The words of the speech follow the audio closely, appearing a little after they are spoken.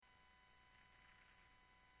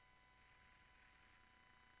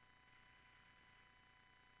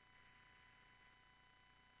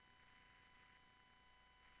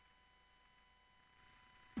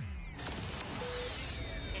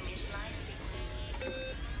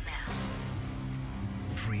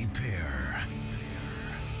Prepare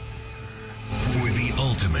for the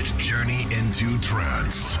ultimate journey into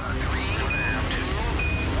trance.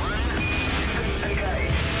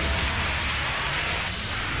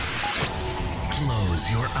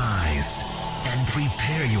 Close your eyes and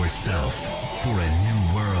prepare yourself for a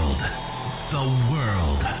new world. The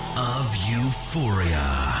world of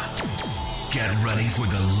Euphoria. Get ready for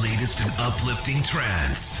the latest in uplifting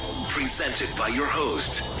trance. Presented by your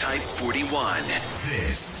host, Type 41.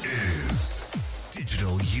 This is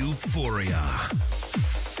Digital Euphoria.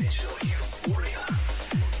 Digital Euphoria.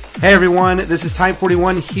 Hey everyone, this is Type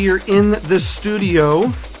 41 here in the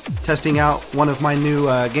studio, testing out one of my new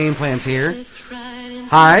game plans here.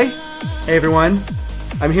 Hi, hey everyone.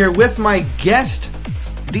 I'm here with my guest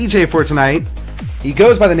DJ for tonight. He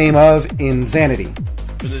goes by the name of Insanity.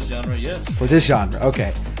 For this genre, yes. For this genre,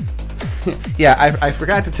 okay. Yeah, I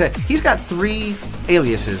forgot to tell. He's got 3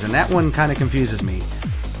 aliases, and that one kind of confuses me.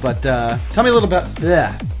 But tell me a little bit.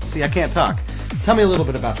 See, I can't talk. Tell me a little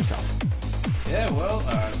bit about yourself. Yeah, well,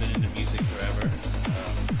 I've been into music forever.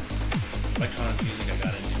 Electronic music, I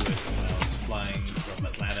got into it when I was flying from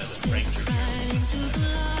Atlanta to Frankfurt.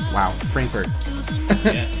 Wow, Frankfurt.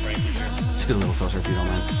 Yeah, Frankfurt. Just get a little closer if you don't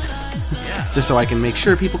mind. Yeah. Just so I can make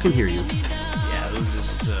sure people can hear you. Yeah, there was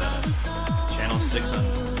this Channel 6 on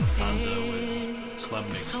Lufthansa was Club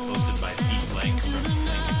Mix hosted by Pete Blank from Lincoln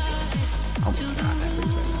Jones. Oh my god, that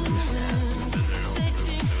brings back memories. So there was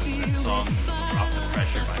that song, Drop the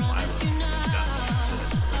Pressure by Myra, that got me into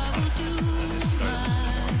electronic music. I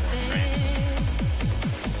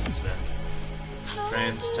just started listening to more and more trance.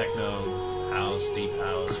 Trance, techno, house, deep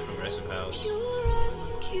house, progressive house.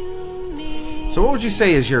 So what would you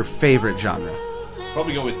say is your favorite genre?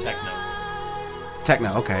 Probably go with techno.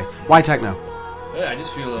 Techno, okay. Why techno? Yeah, I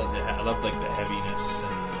just feel I love like the heaviness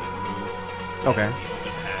and the groove. Okay. And the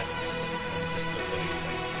open hats and just the really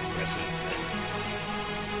like aggressive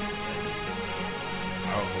and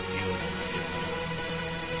powerful feel.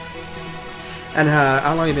 And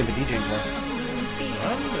how long have you been DJing for?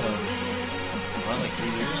 Around like 3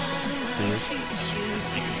 years. 3 years.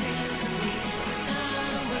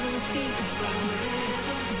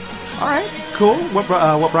 All right, cool. What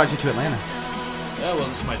brought you to Atlanta? Yeah, well,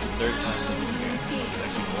 this is my 3rd time living here. I was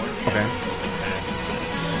actually born here. Okay. Open hats.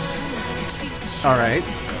 All right.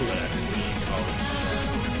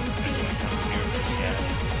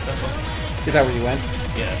 Is that where you went?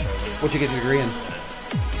 Yeah, that's where I went. What'd you get your degree in?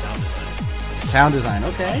 Sound design. Sound design.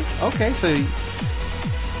 Okay. Okay. So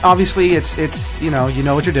obviously, it's you know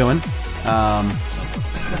what you're doing.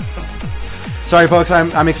 Sorry, folks.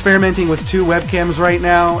 I'm experimenting with 2 webcams right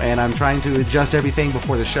now, and I'm trying to adjust everything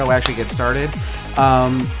before the show actually gets started.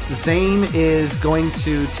 Zane is going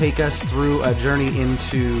to take us through a journey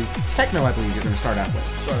into techno. I believe you're going to start out with.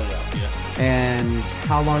 Started out, yeah. And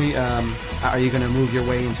how long are you going to move your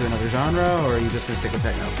way into another genre, or are you just going to stick with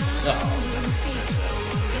techno?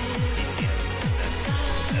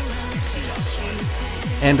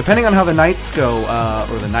 And depending on how the nights go,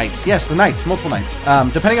 multiple nights.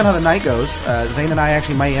 Depending on how the night goes, Zane and I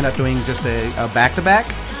actually might end up doing just a back-to-back.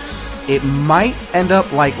 It might end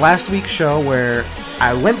up like last week's show where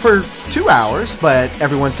I went for 2 hours, but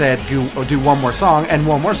everyone said do one more song, and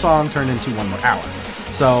one more song turned into 1 more hour.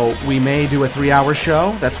 So we may do a 3-hour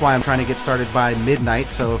show. That's why I'm trying to get started by midnight.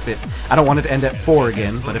 So I don't want it to end at 4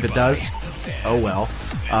 again, but if it does, oh well.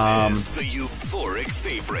 This is the euphoric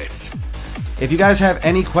favorite. If you guys have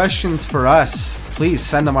any questions for us, please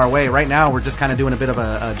send them our way. Right now, we're just kind of doing a bit of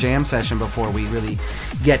a jam session before we really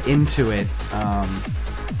get into it.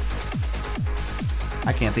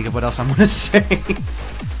 I can't think of what else I'm going to say.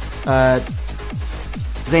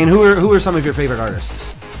 Zane, who are some of your favorite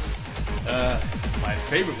artists? My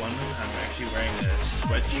favorite one, I'm actually wearing a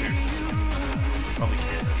sweatshirt. You probably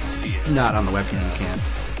can't really see it. Not on the webcam, you can't.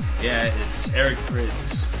 Yeah, it's Eric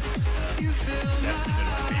Prydz. Definitely been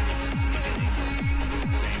my favorite since the beginning.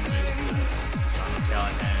 Same with Donald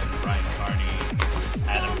Callahan, Brian Carney,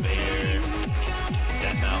 Adam Beyer,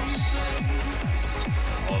 Deadmau5.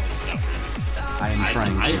 All of this stuff. I am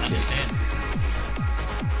trying to I kick understand his sense of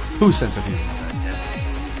humor. Whose sense of humor?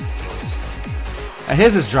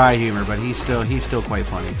 His is dry humor, but he's still quite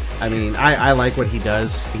funny. I mean, I like what he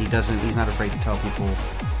does. He's not afraid to tell people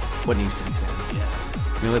what needs to be said. Yeah.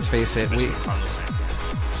 I mean, let's face it,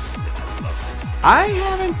 I I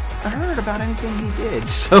haven't heard about anything he did,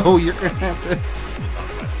 so you're gonna have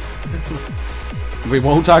to. We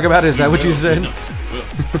won't talk about it. Is that what you said? No, I said we will.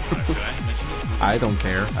 Should I mention it? I don't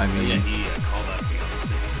care. I mean, Yeah, he called out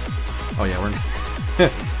Beyonce. oh yeah, we're.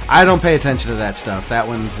 I don't pay attention to that stuff. That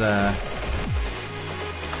one's.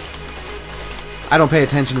 I don't pay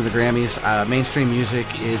attention to the Grammys. Mainstream music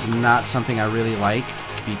is not something I really like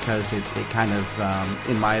because it kind of,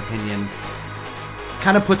 in my opinion,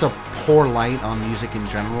 kind of puts a poor light on music in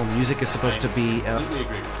general. Music is supposed to be... completely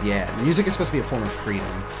agree. Yeah, music is supposed to be a form of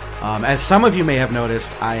freedom. As some of you may have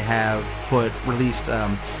noticed, I have released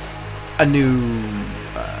a new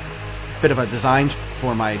bit of a design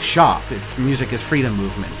for my shop. It's Music is Freedom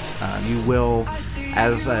Movement. You will,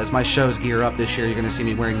 as my shows gear up this year, you're going to see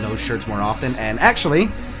me wearing those shirts more often. And actually,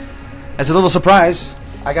 as a little surprise,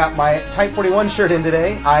 I got my Type 41 shirt in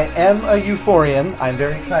today. I am a Euphorian. I'm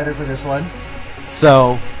very excited for this one.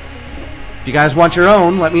 So, if you guys want your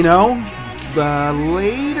own, let me know.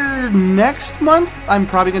 Later next month, I'm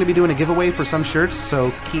probably going to be doing a giveaway for some shirts,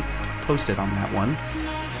 so keep posted on that one.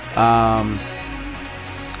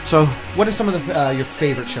 So, what are some of your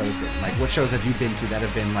favorite shows been? Like, what shows have you been to that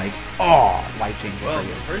have been like, life-changing Well, for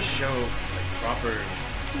you? the first show, like proper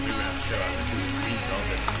underground show I went to was Green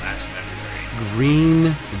Velvet last February.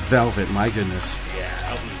 Green Velvet, my goodness. Yeah,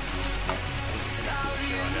 that was a pretty cool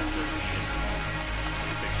show. I got to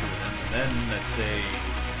meet a picture with him. And then, let's say,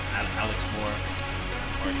 Alex Moore,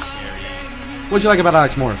 Mark Sherry. What'd you like about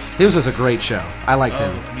Alex Moore? His was a great show. I liked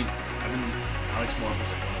him. I mean, Alex Moore was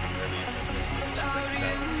like one of the earliest since like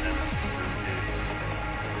 2007. His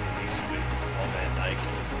release with Paul Van Dyke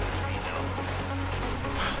was in between album.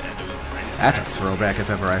 And it was, That's a throwback if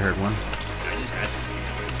ever I heard one. I just had to see it.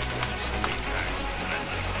 There's like so many tracks. And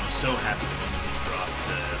I was so happy when he dropped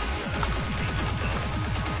the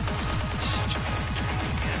Such a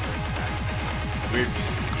amazing track. weird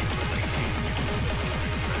music video with like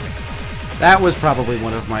That was probably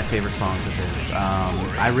one of my favorite songs of his.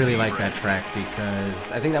 I really like that track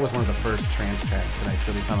because I think that was one of the first trance tracks that I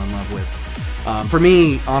truly fell in love with. For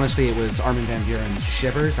me, honestly, it was Armin van Buuren's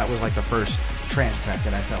Shivers. That was like the first trance track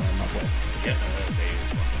that I fell in love with. Yeah, Day is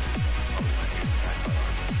probably my favorite track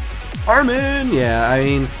by Armin. Armin! Yeah, I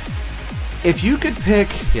mean, if you could pick...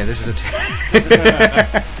 Yeah, this is a...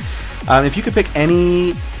 if you could pick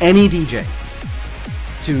any DJ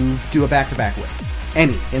to do a back-to-back with,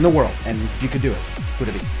 any, in the world, and you could do it, who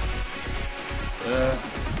would it be?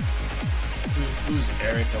 Who's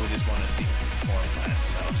Eric? I would just want to see him perform by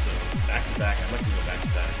himself. So back to back, I'd like to go back to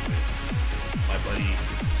back with my buddy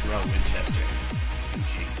Terrell Winchester,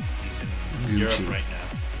 Gucci. He's in Europe right now.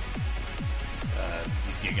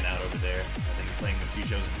 He's gigging out over there. I think he's playing a few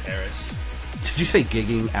shows in Paris. Did you say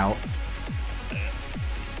gigging out?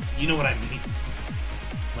 You know what I mean?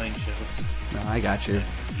 Playing shows. No, I got you. And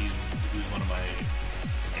he was one of my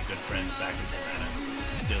good friends back in Savannah.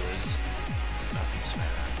 He still is. Not from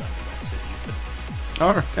Savannah. I'm done with that city.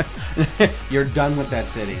 All right. You're done with that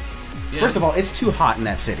city. Yeah. First of all, it's too hot in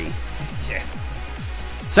that city. Yeah.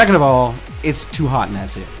 Second of all, it's too hot in that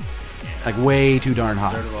city. Yeah. Like, way too darn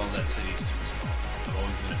hot. Third of all, that city's too small. I've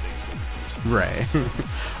always been a big city person. Right.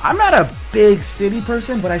 I'm not a big city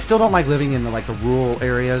person, but I still don't like living in the rural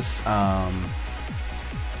areas. I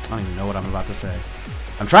don't even know what I'm about to say.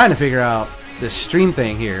 I'm trying to figure out this stream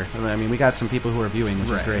thing here. I mean, we got some people who are viewing, which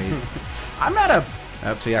is great. I'm not a...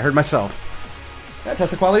 Oh, see, I heard myself.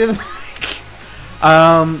 That's the quality of the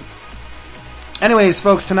mic. Anyways,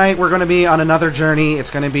 folks, tonight we're going to be on another journey.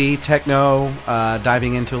 It's going to be techno,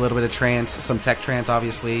 diving into a little bit of trance, some tech trance,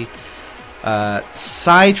 obviously.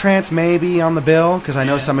 Psytrance may be on the bill, because I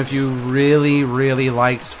know some of you really, really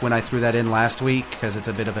liked when I threw that in last week, because it's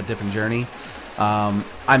a bit of a different journey. I'm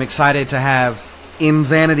excited to have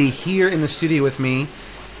Insanity here in the studio with me,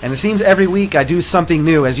 and it seems every week I do something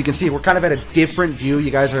new. As you can see, we're kind of at a different view.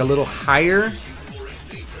 You guys are a little higher.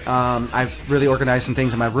 I've really organized some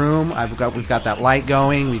things in my room. We've got that light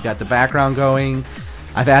going. We've got the background going.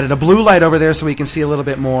 I've added a blue light over there so we can see a little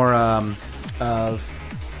bit more of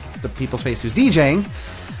the people's face who's DJing.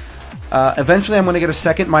 Eventually, I'm going to get a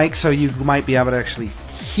second mic so you might be able to actually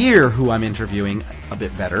hear who I'm interviewing a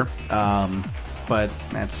bit better. But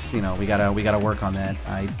that's, we gotta work on that.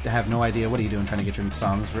 I have no idea. What are you doing? Trying to get your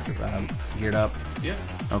songs geared up? Yeah.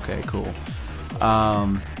 Okay, cool.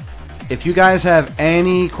 If you guys have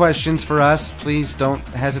any questions for us, please don't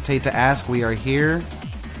hesitate to ask. We are here.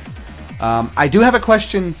 I do have a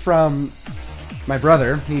question from my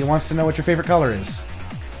brother. He wants to know what your favorite color is.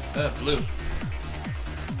 Blue.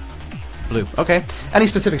 Blue. Okay. Any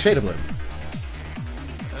specific shade of blue?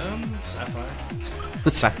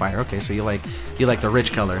 Sapphire. Sapphire. Okay, so you like the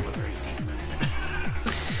rich color.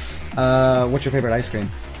 What's your favorite ice cream?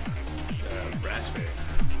 Raspberry.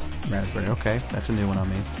 Raspberry. Okay, that's a new one on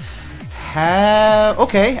me.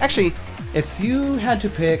 Okay, actually, if you had to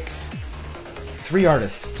pick 3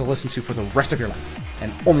 artists to listen to for the rest of your life,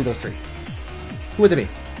 and only those 3, who would they be?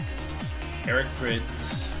 Eric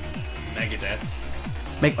Prydz, Megadeth,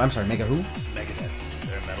 I'm sorry, Mega who? Megadeth.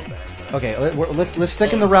 They're a metal band. but- Okay, let's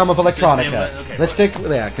stick in the realm of electronica. Okay, Let's fine. stick,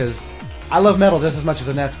 yeah, because I love metal just as much as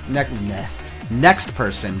the next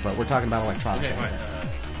person, but we're talking about electronica. Okay, fine.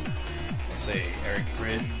 Let's say Eric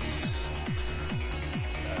Prydz,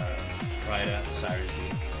 Prida, Cyrus D.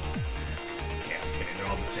 Yeah, I'm kidding. They're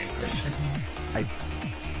all the same person.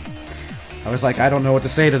 I was like, I don't know what to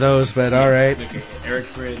say to those, but all right. Okay, Eric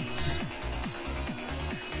Prydz,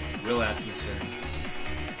 Will Atkinson,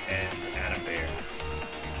 and Adam Bear.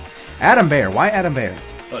 Adam Bear. Why Adam Bear?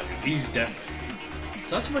 Look, he's definitely.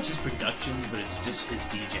 It's not so much his productions, but it's just his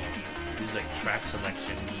DJing. His like track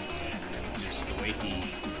selection and just the way he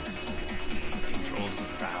controls the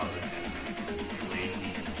crowd and the way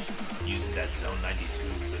he uses that Zone 92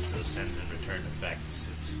 with those sends and return effects.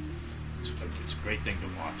 It's a great thing to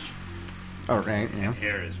watch. Oh, right, yeah. And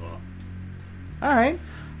hair as well. All right.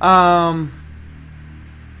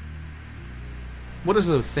 What is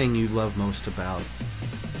the thing you love most about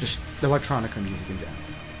just electronica music in general?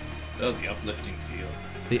 Oh, the uplifting feel.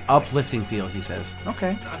 The uplifting feel, he says.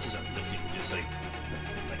 Okay. Not just uplifting, just like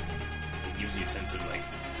it gives you a sense of like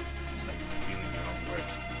feeling your own work.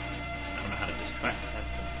 I don't know how to describe that,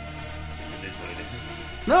 but it is what it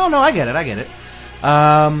is. No, I get it.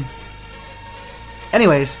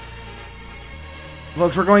 Anyways,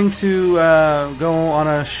 folks, we're going to go on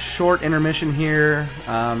a short intermission here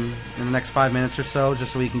in the next 5 minutes or so,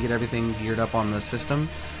 just so we can get everything geared up on the system.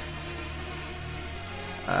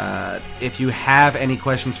 If you have any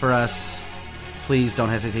questions for us, please don't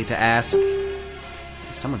hesitate to ask.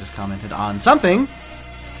 Someone just commented on something.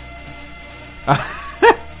 My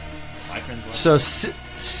friends love So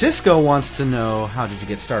Cisco wants to know, how did you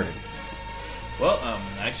get started? Well,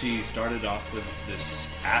 I actually started off with this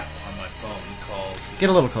app on my phone called...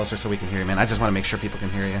 Get a little closer so we can hear you, man. I just want to make sure people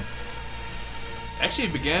can hear you. Actually,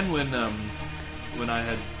 it began when I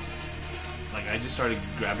had... Like, I just started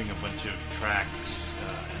grabbing a bunch of tracks,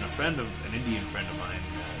 and an Indian friend of mine,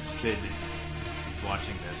 Sid, is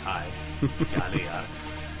watching this. Hi. Galia.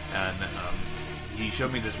 And he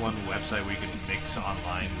showed me this one website where you can mix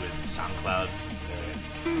online with SoundCloud.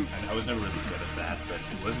 And I was never really good at that, but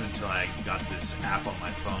it wasn't until I got this app on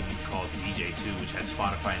my phone called DJ2, which had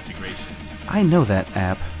Spotify integration. I know that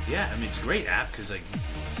app. Yeah, I mean, it's a great app because like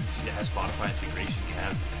it has Spotify integration. You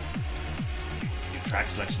have your track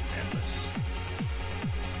selection's endless,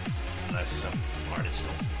 unless some artists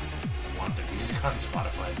don't want their music on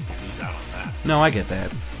Spotify. You lose out on that. No, I get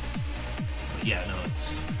that. But yeah, no,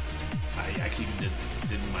 I actually did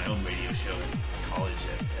my own radio show in college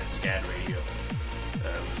at SCAD Radio.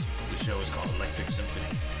 The show was called Electric Symphony.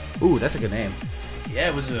 Ooh, that's a good name. Yeah,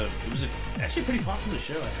 it was a actually pretty popular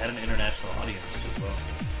show. It had an international audience as well,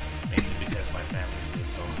 mainly because my family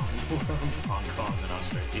lives all over the world, Hong Kong and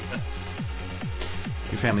Australia.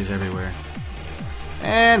 Your family's everywhere.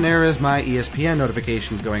 And there is my ESPN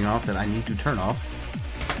notifications going off that I need to turn off.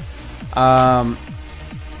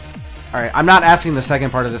 Alright, I'm not asking the second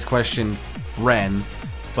part of this question, Ren,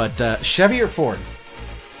 but Chevy or Ford?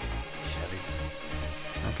 Chevy.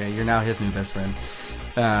 Okay, you're now his new best friend.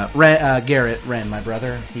 Garrett Ren, my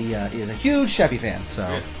brother, he is a huge Chevy fan, so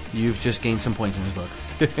Yeah. you've just gained some points in his book.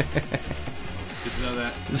 Good to know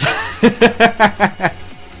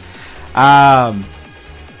that.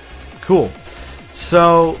 Cool.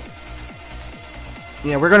 So,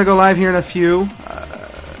 yeah, we're going to go live here in a few.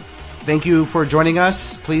 Thank you for joining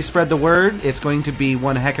us. Please spread the word. It's going to be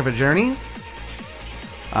one heck of a journey.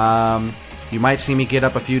 You might see me get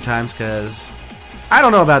up a few times because I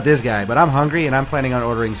don't know about this guy, but I'm hungry and I'm planning on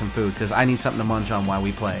ordering some food because I need something to munch on while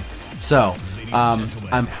we play. So,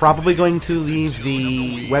 I'm probably going to leave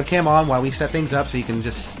the webcam on while we set things up so you can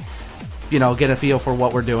just, get a feel for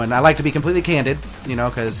what we're doing. I like to be completely candid,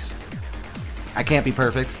 because I can't be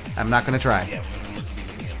perfect. I'm not going to try. Yeah, we're going to be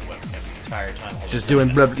looking at the webcam the entire time. Just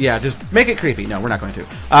just make it creepy. No, we're not going to.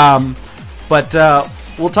 But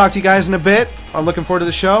we'll talk to you guys in a bit. I'm looking forward to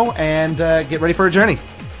the show, and get ready for a journey.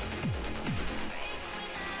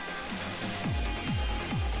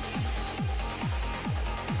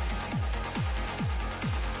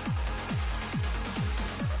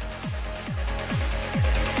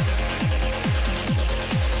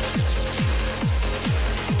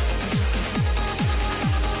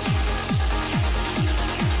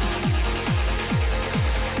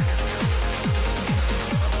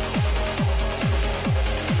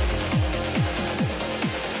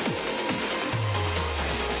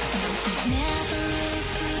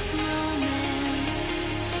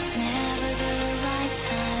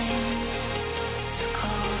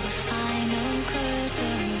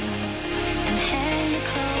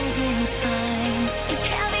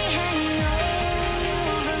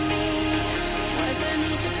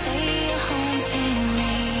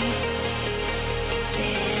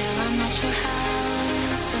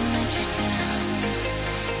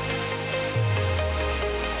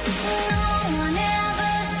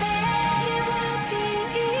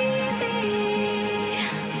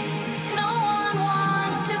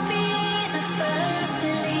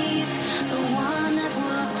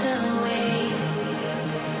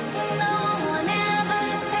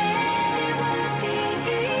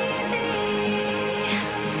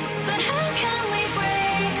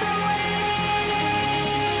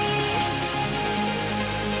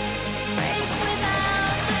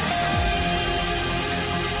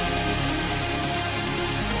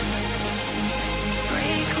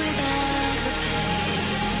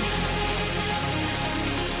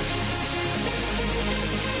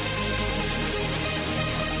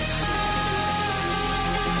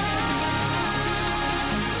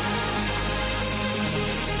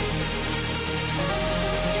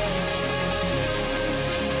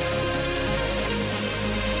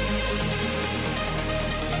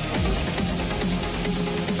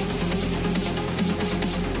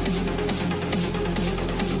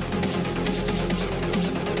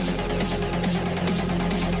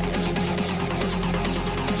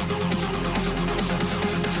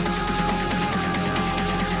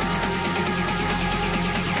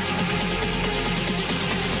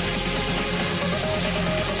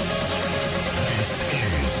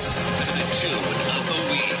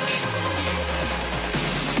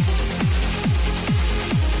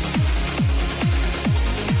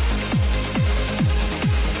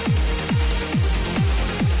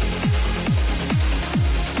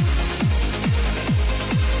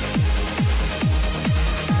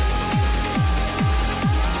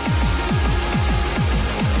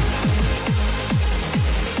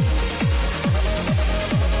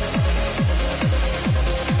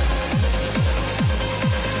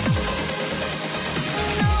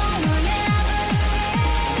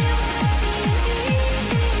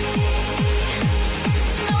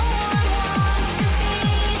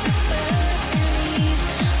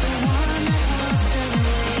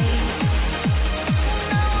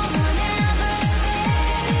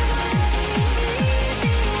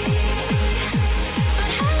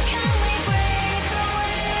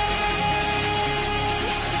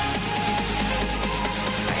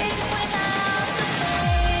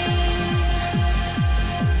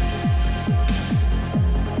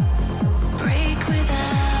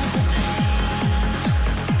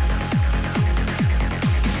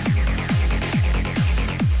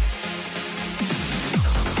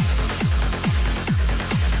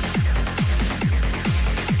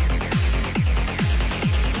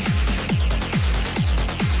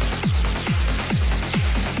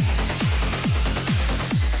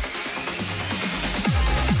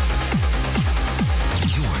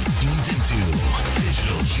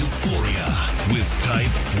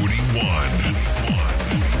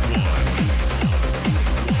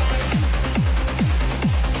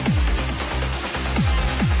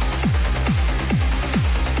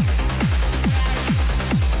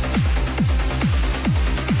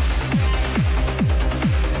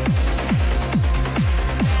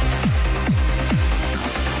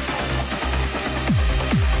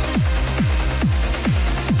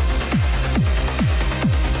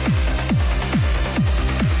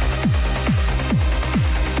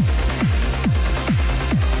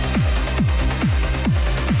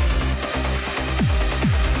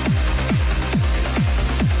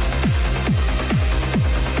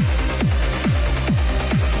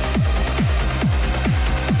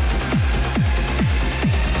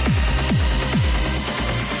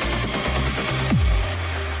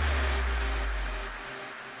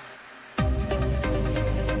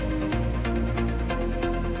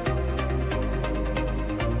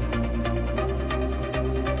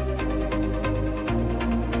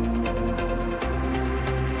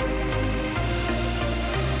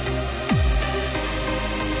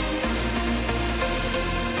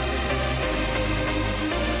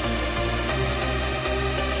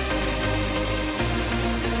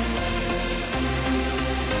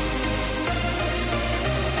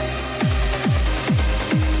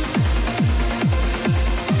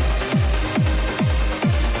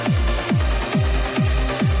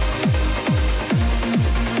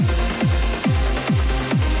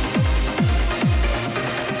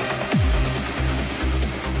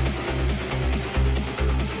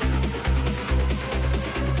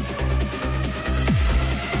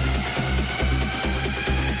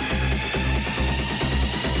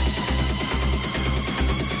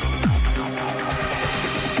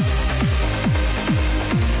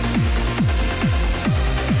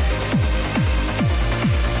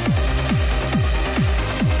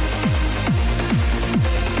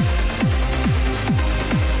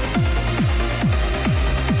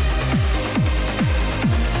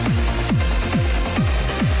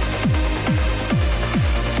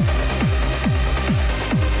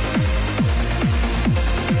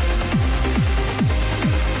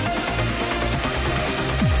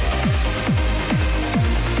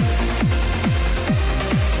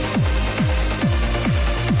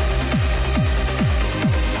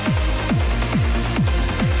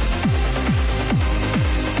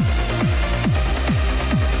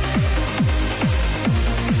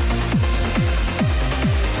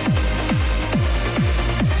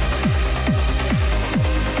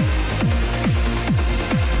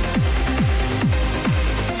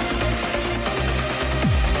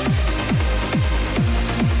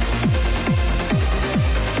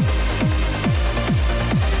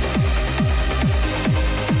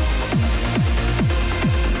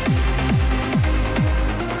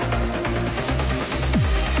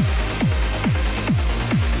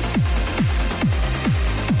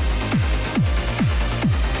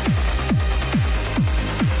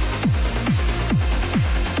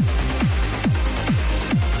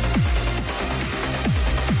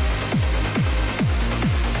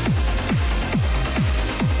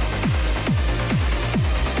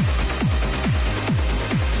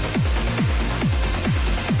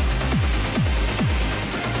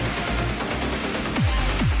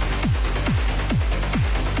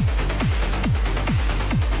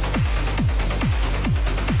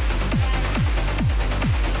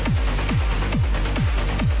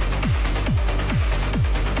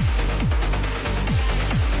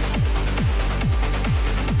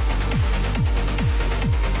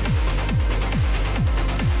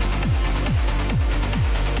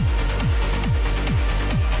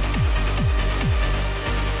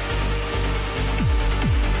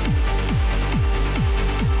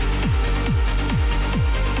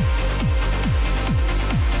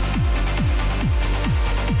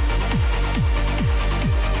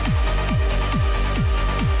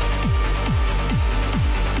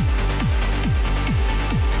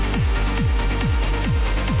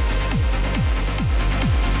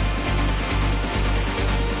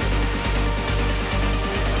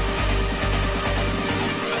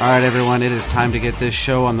 All right, everyone, it is time to get this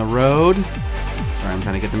show on the road. Sorry, I'm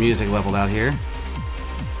trying to get the music leveled out here.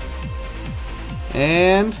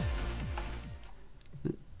 And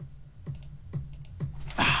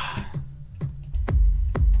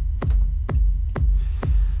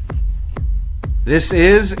this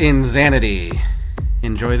is Insanity.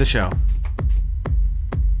 Enjoy the show.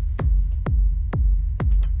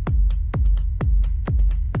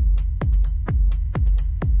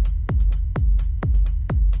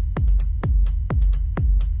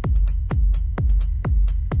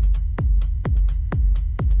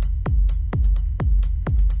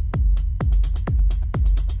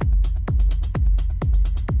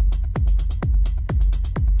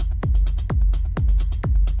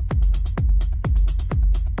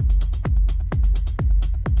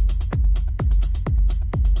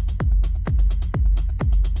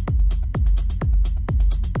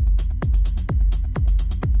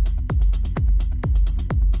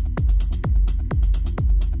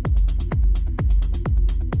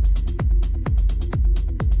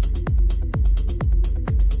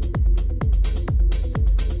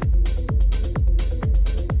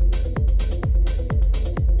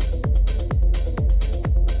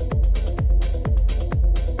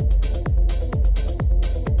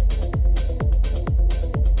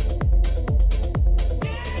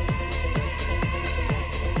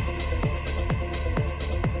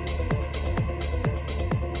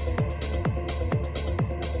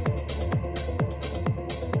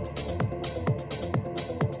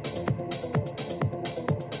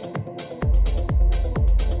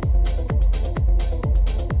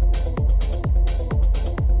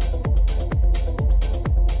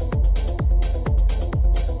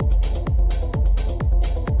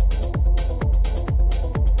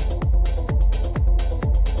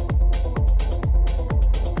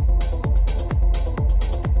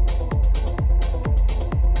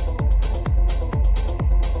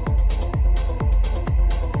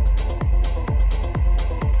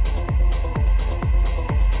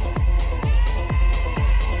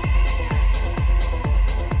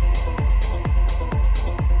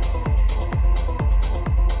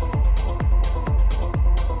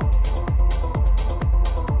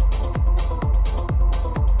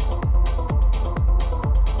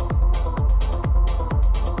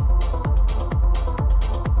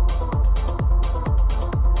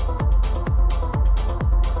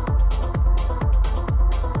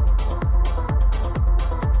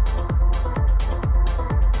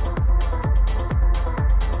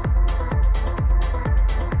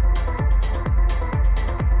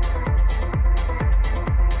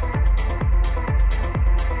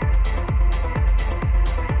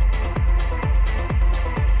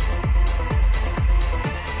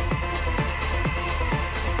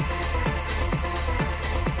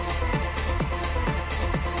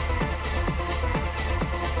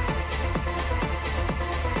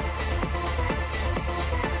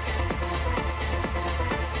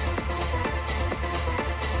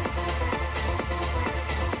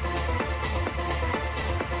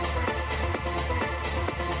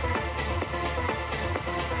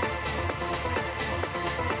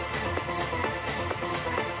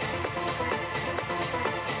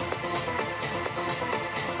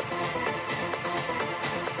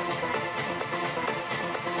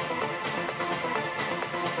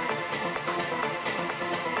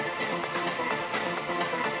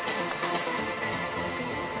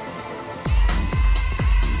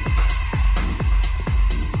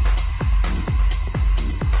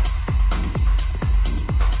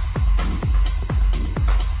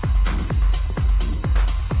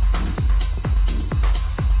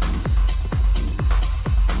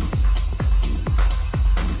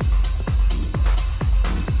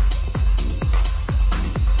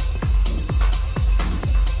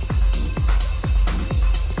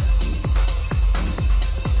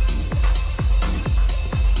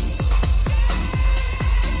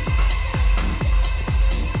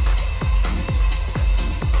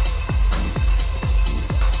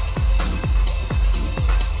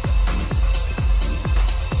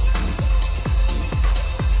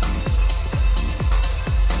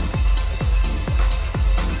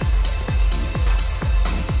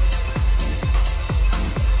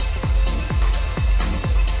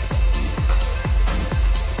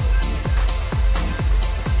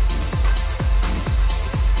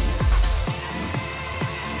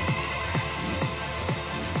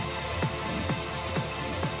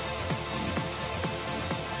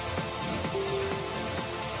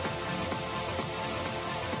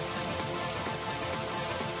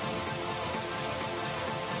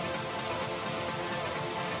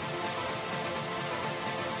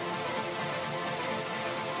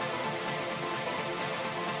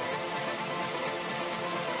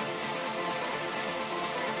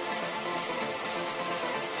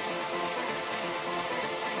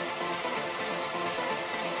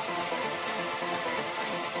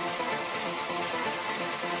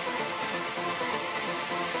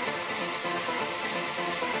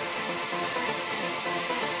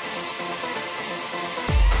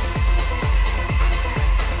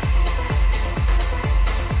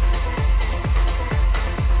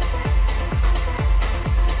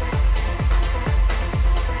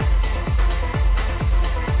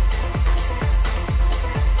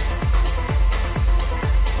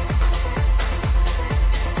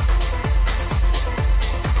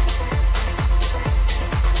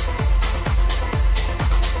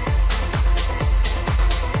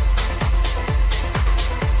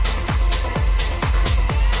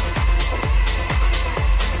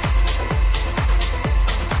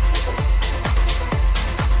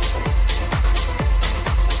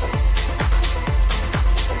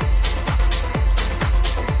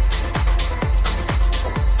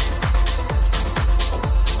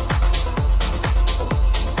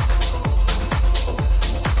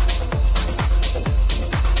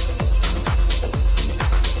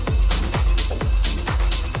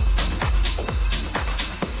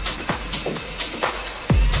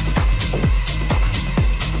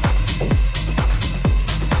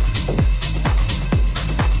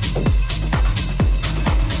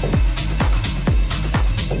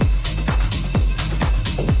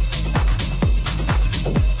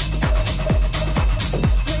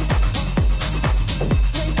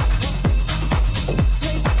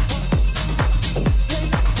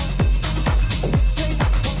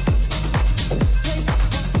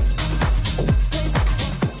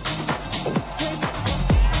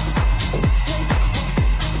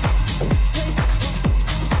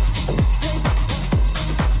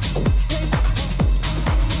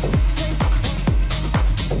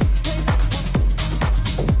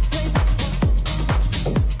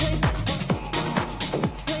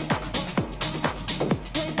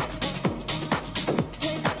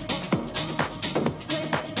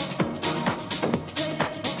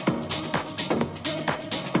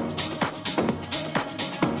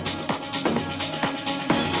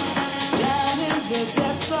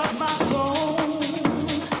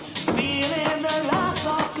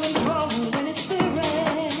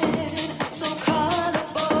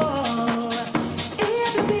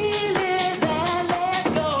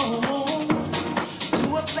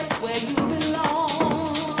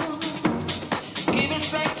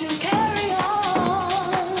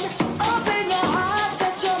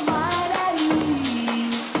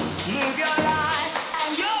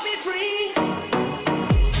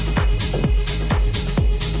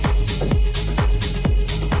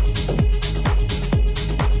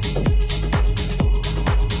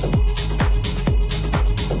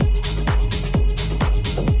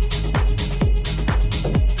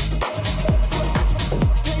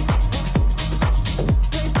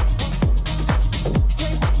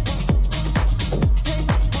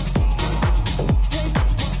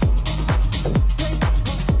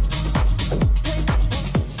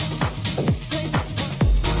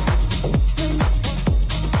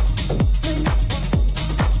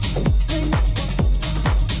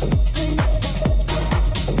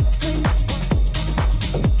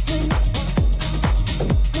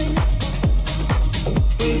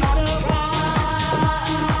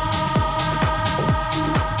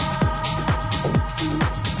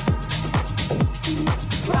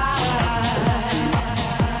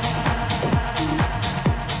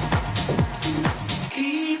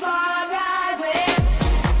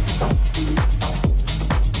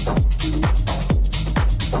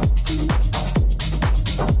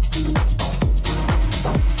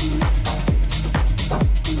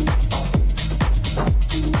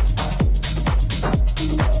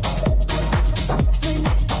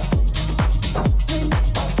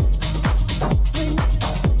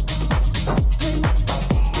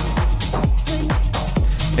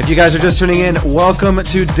 If you guys are just tuning in, welcome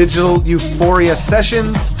to Digital Euphoria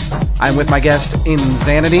Sessions. I'm with my guest,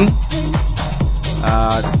 Insanity.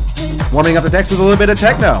 Warming up the decks with a little bit of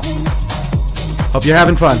techno. Hope you're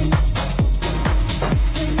having fun.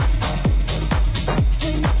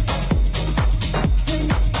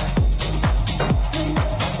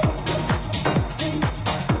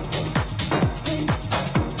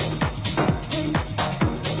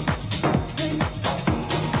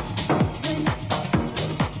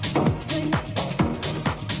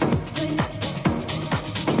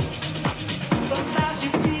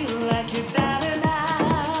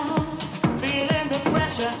 Feeling the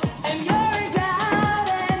pressure and you're in doubt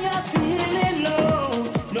and you're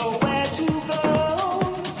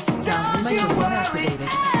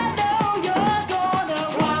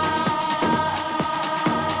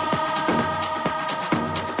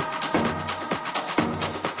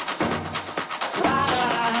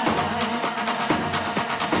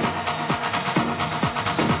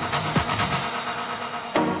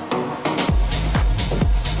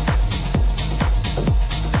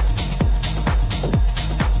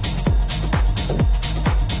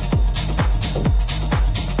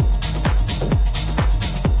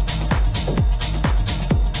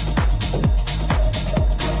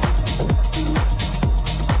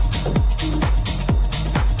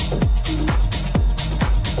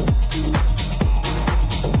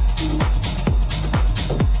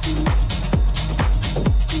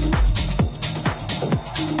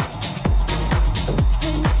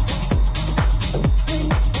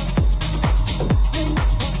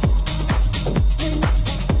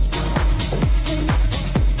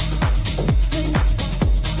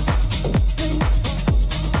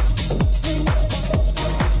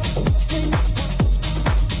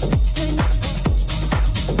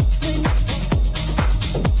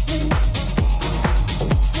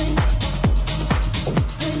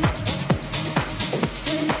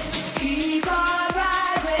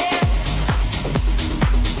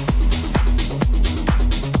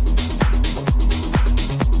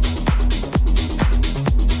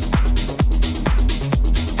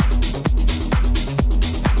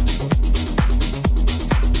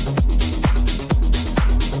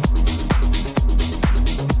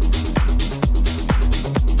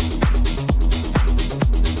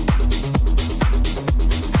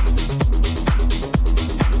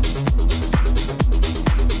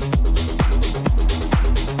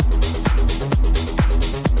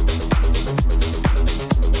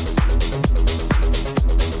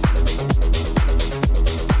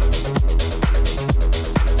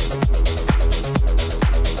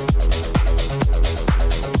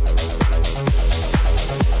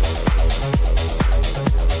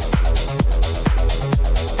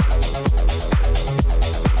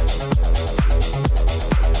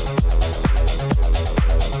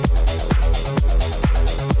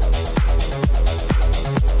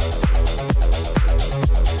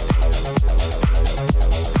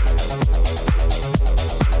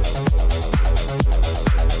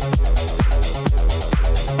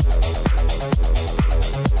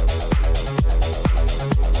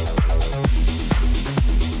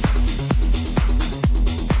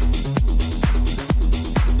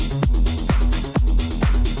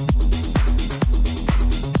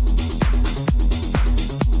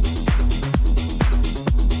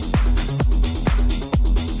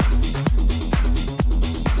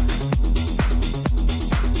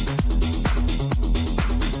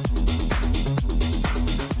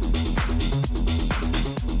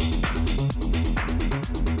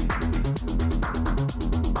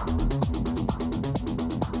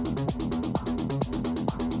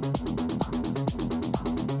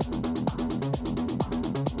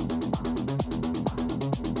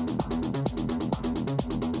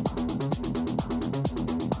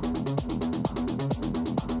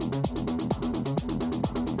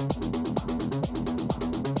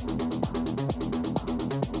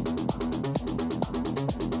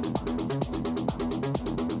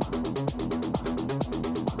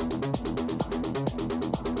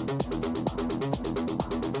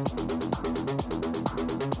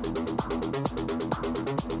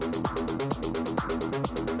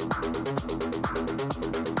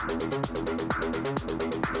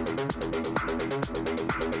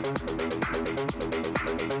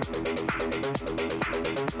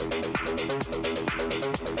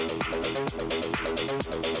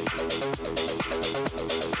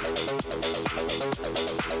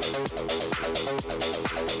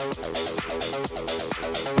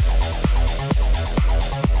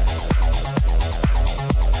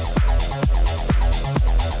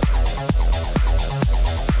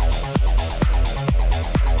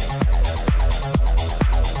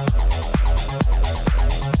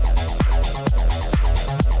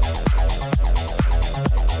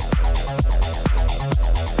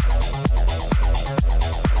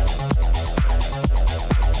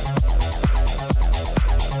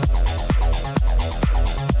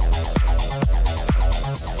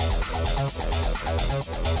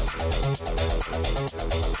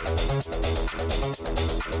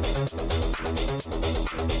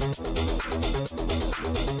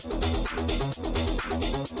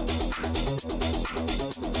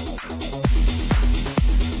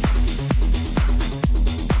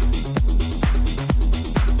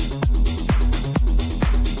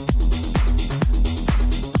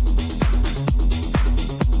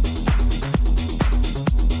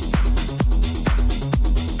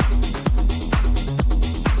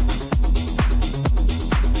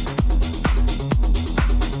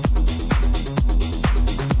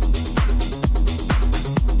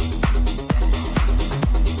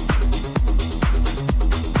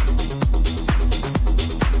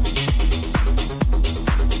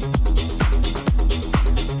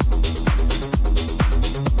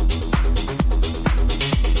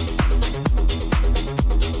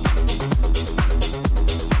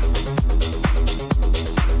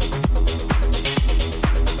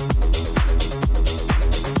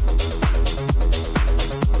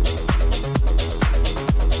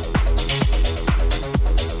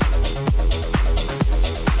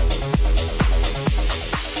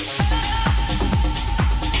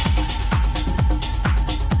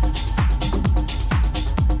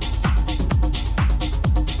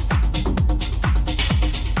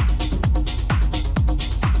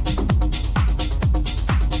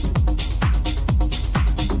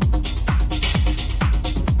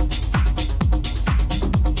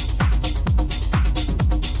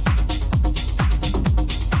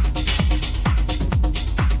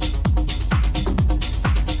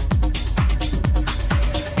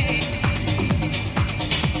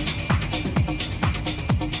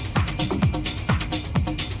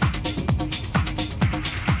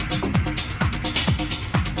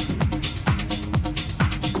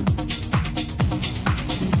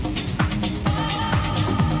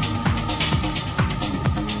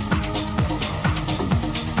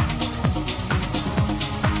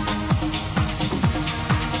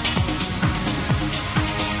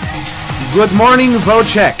Good morning,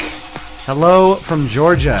 Vocek. Hello from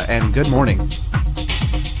Georgia, and good morning.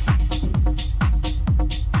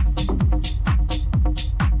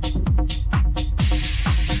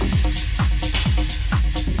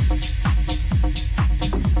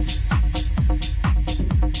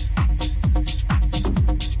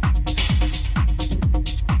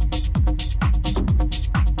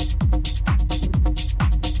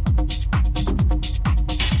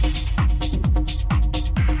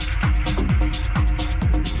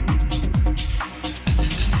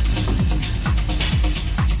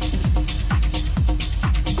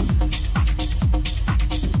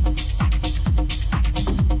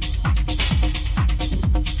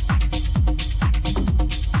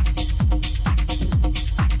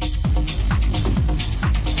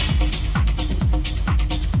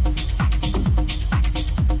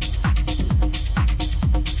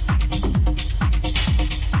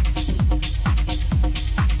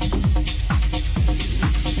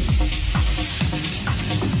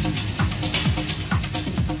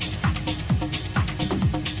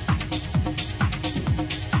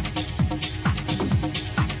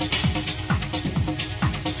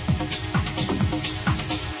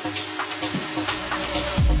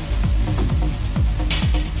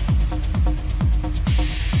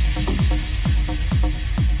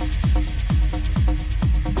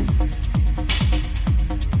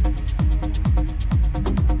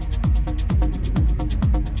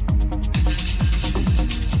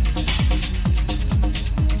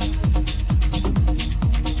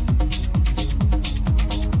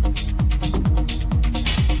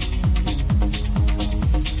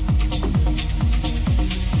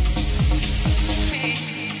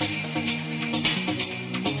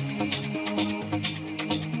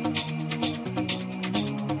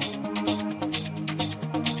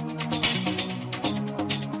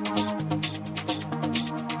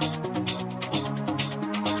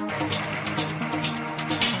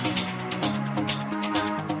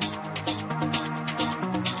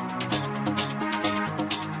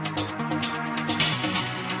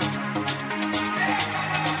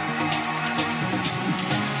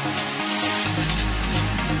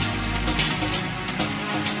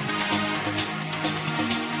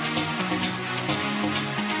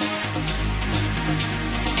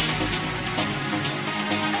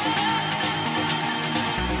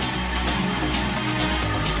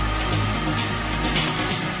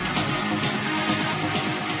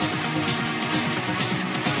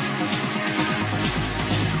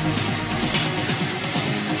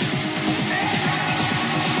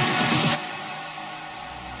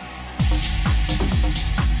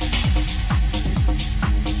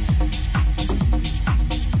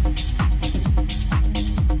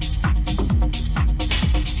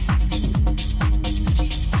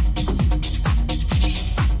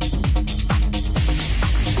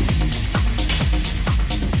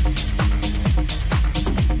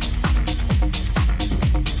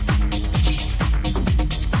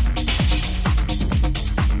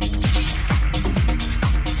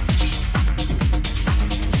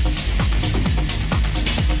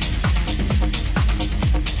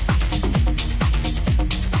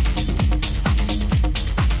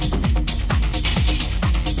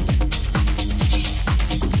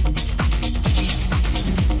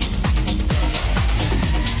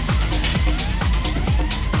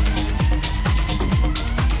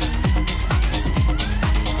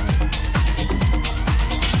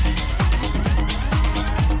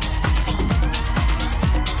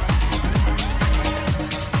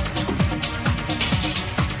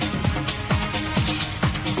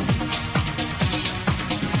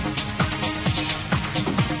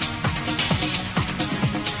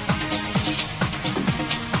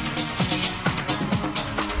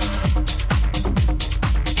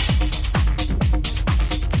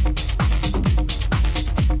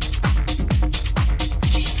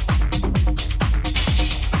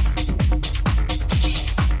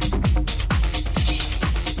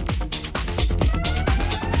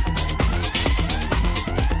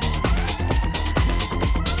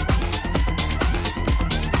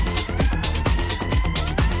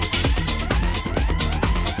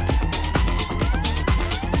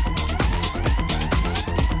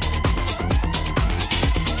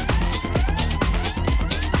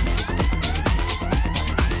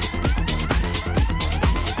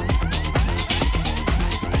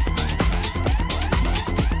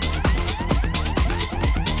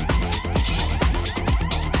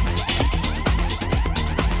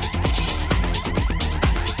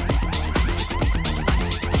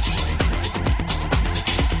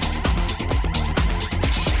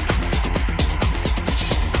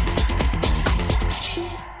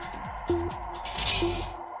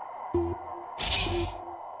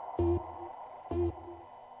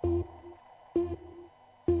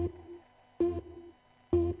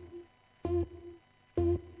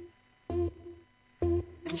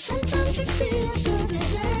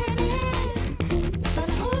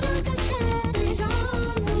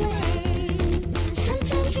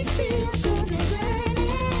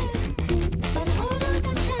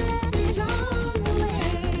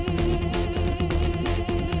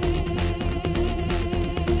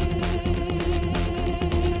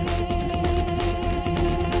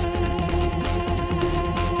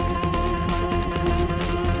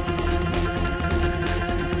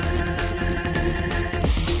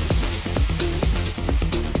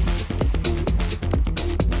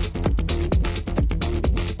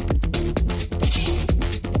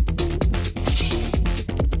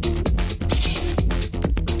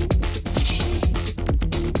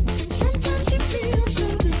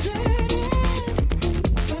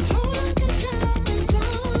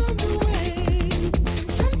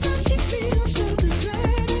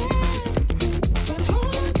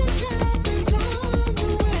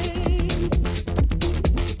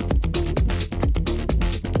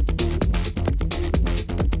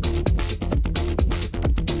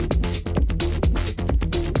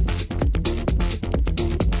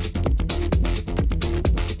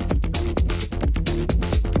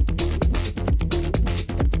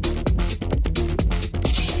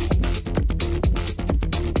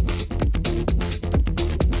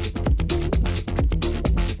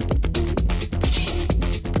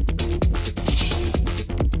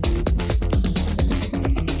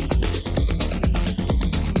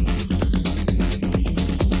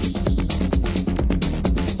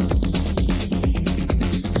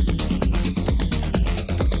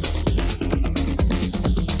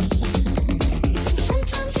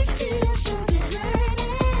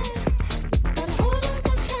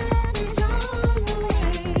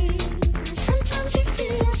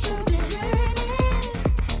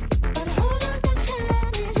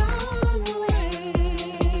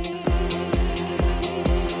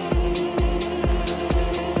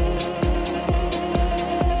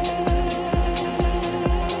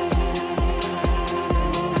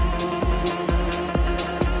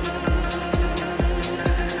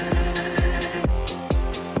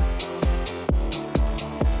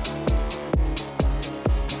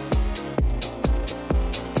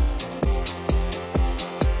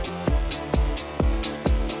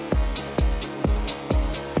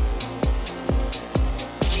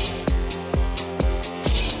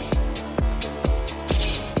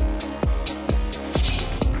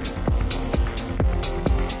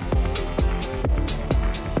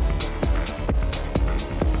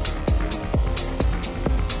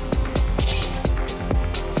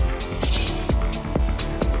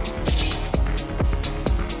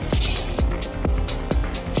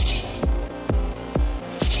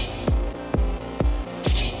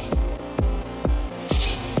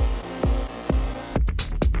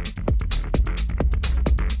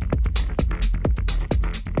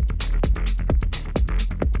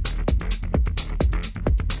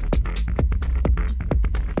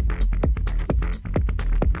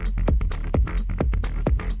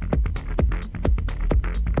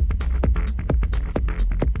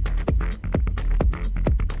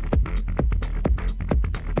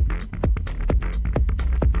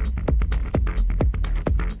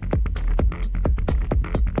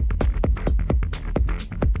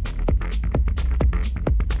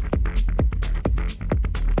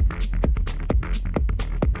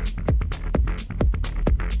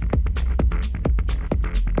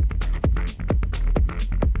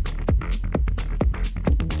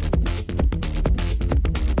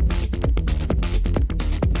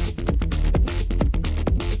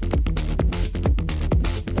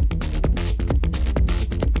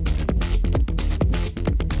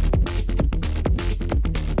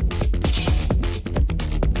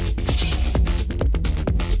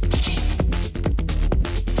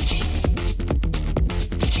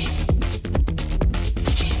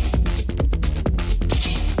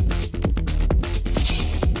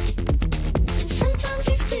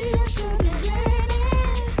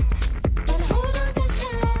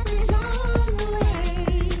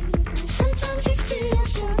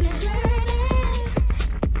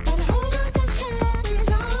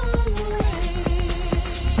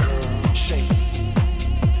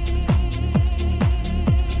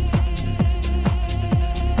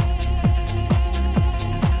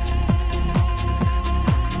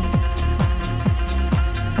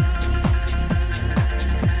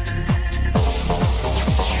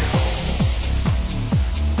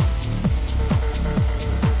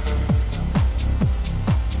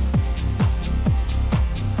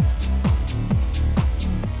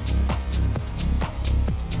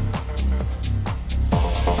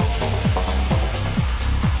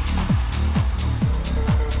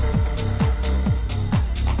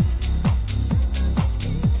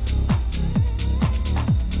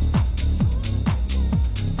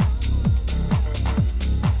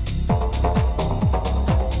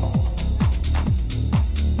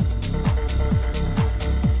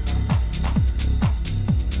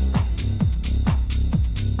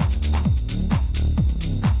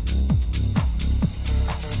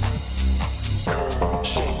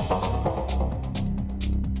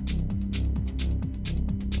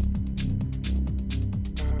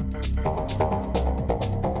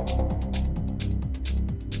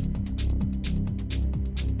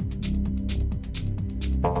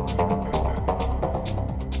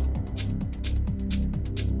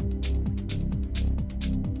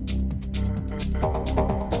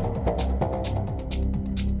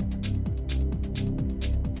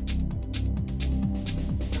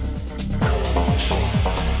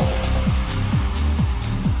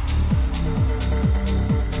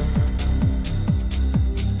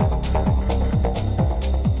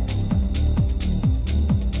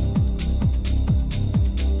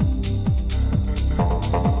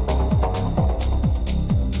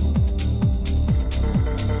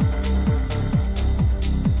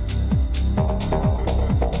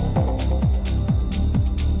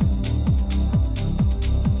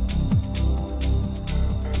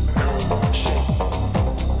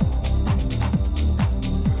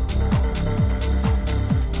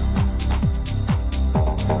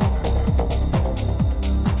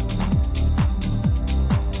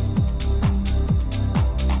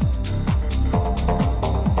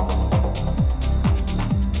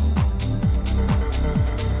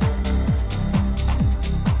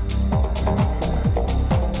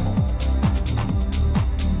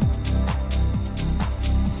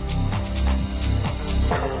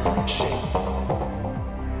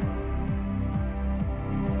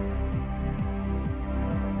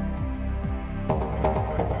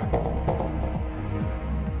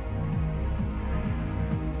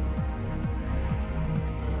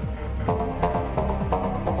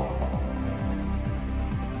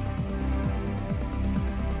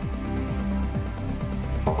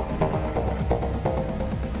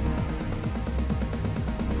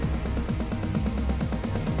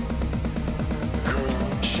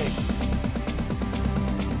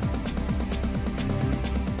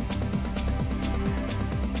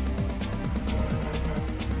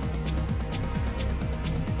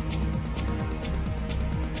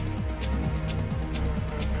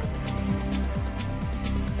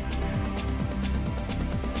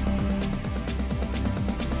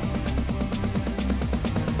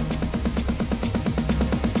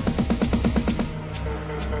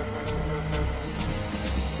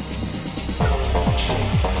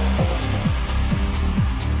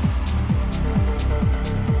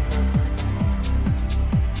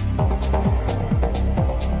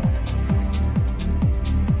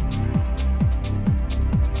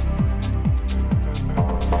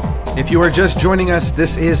 If you are just joining us,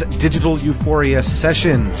 this is Digital Euphoria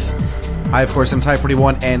Sessions. I, of course, am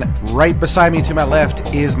Ty41, and right beside me to my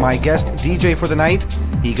left is my guest DJ for the night.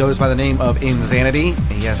 He goes by the name of Insanity.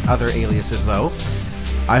 He has other aliases, though.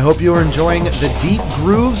 I hope you are enjoying the deep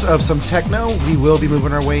grooves of some techno. We will be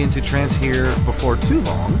moving our way into trance here before too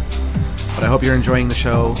long, but I hope you're enjoying the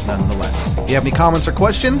show nonetheless. If you have any comments or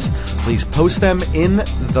questions, please post them in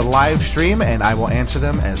the live stream, and I will answer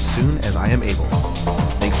them as soon as I am able.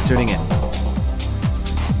 Thanks for tuning in.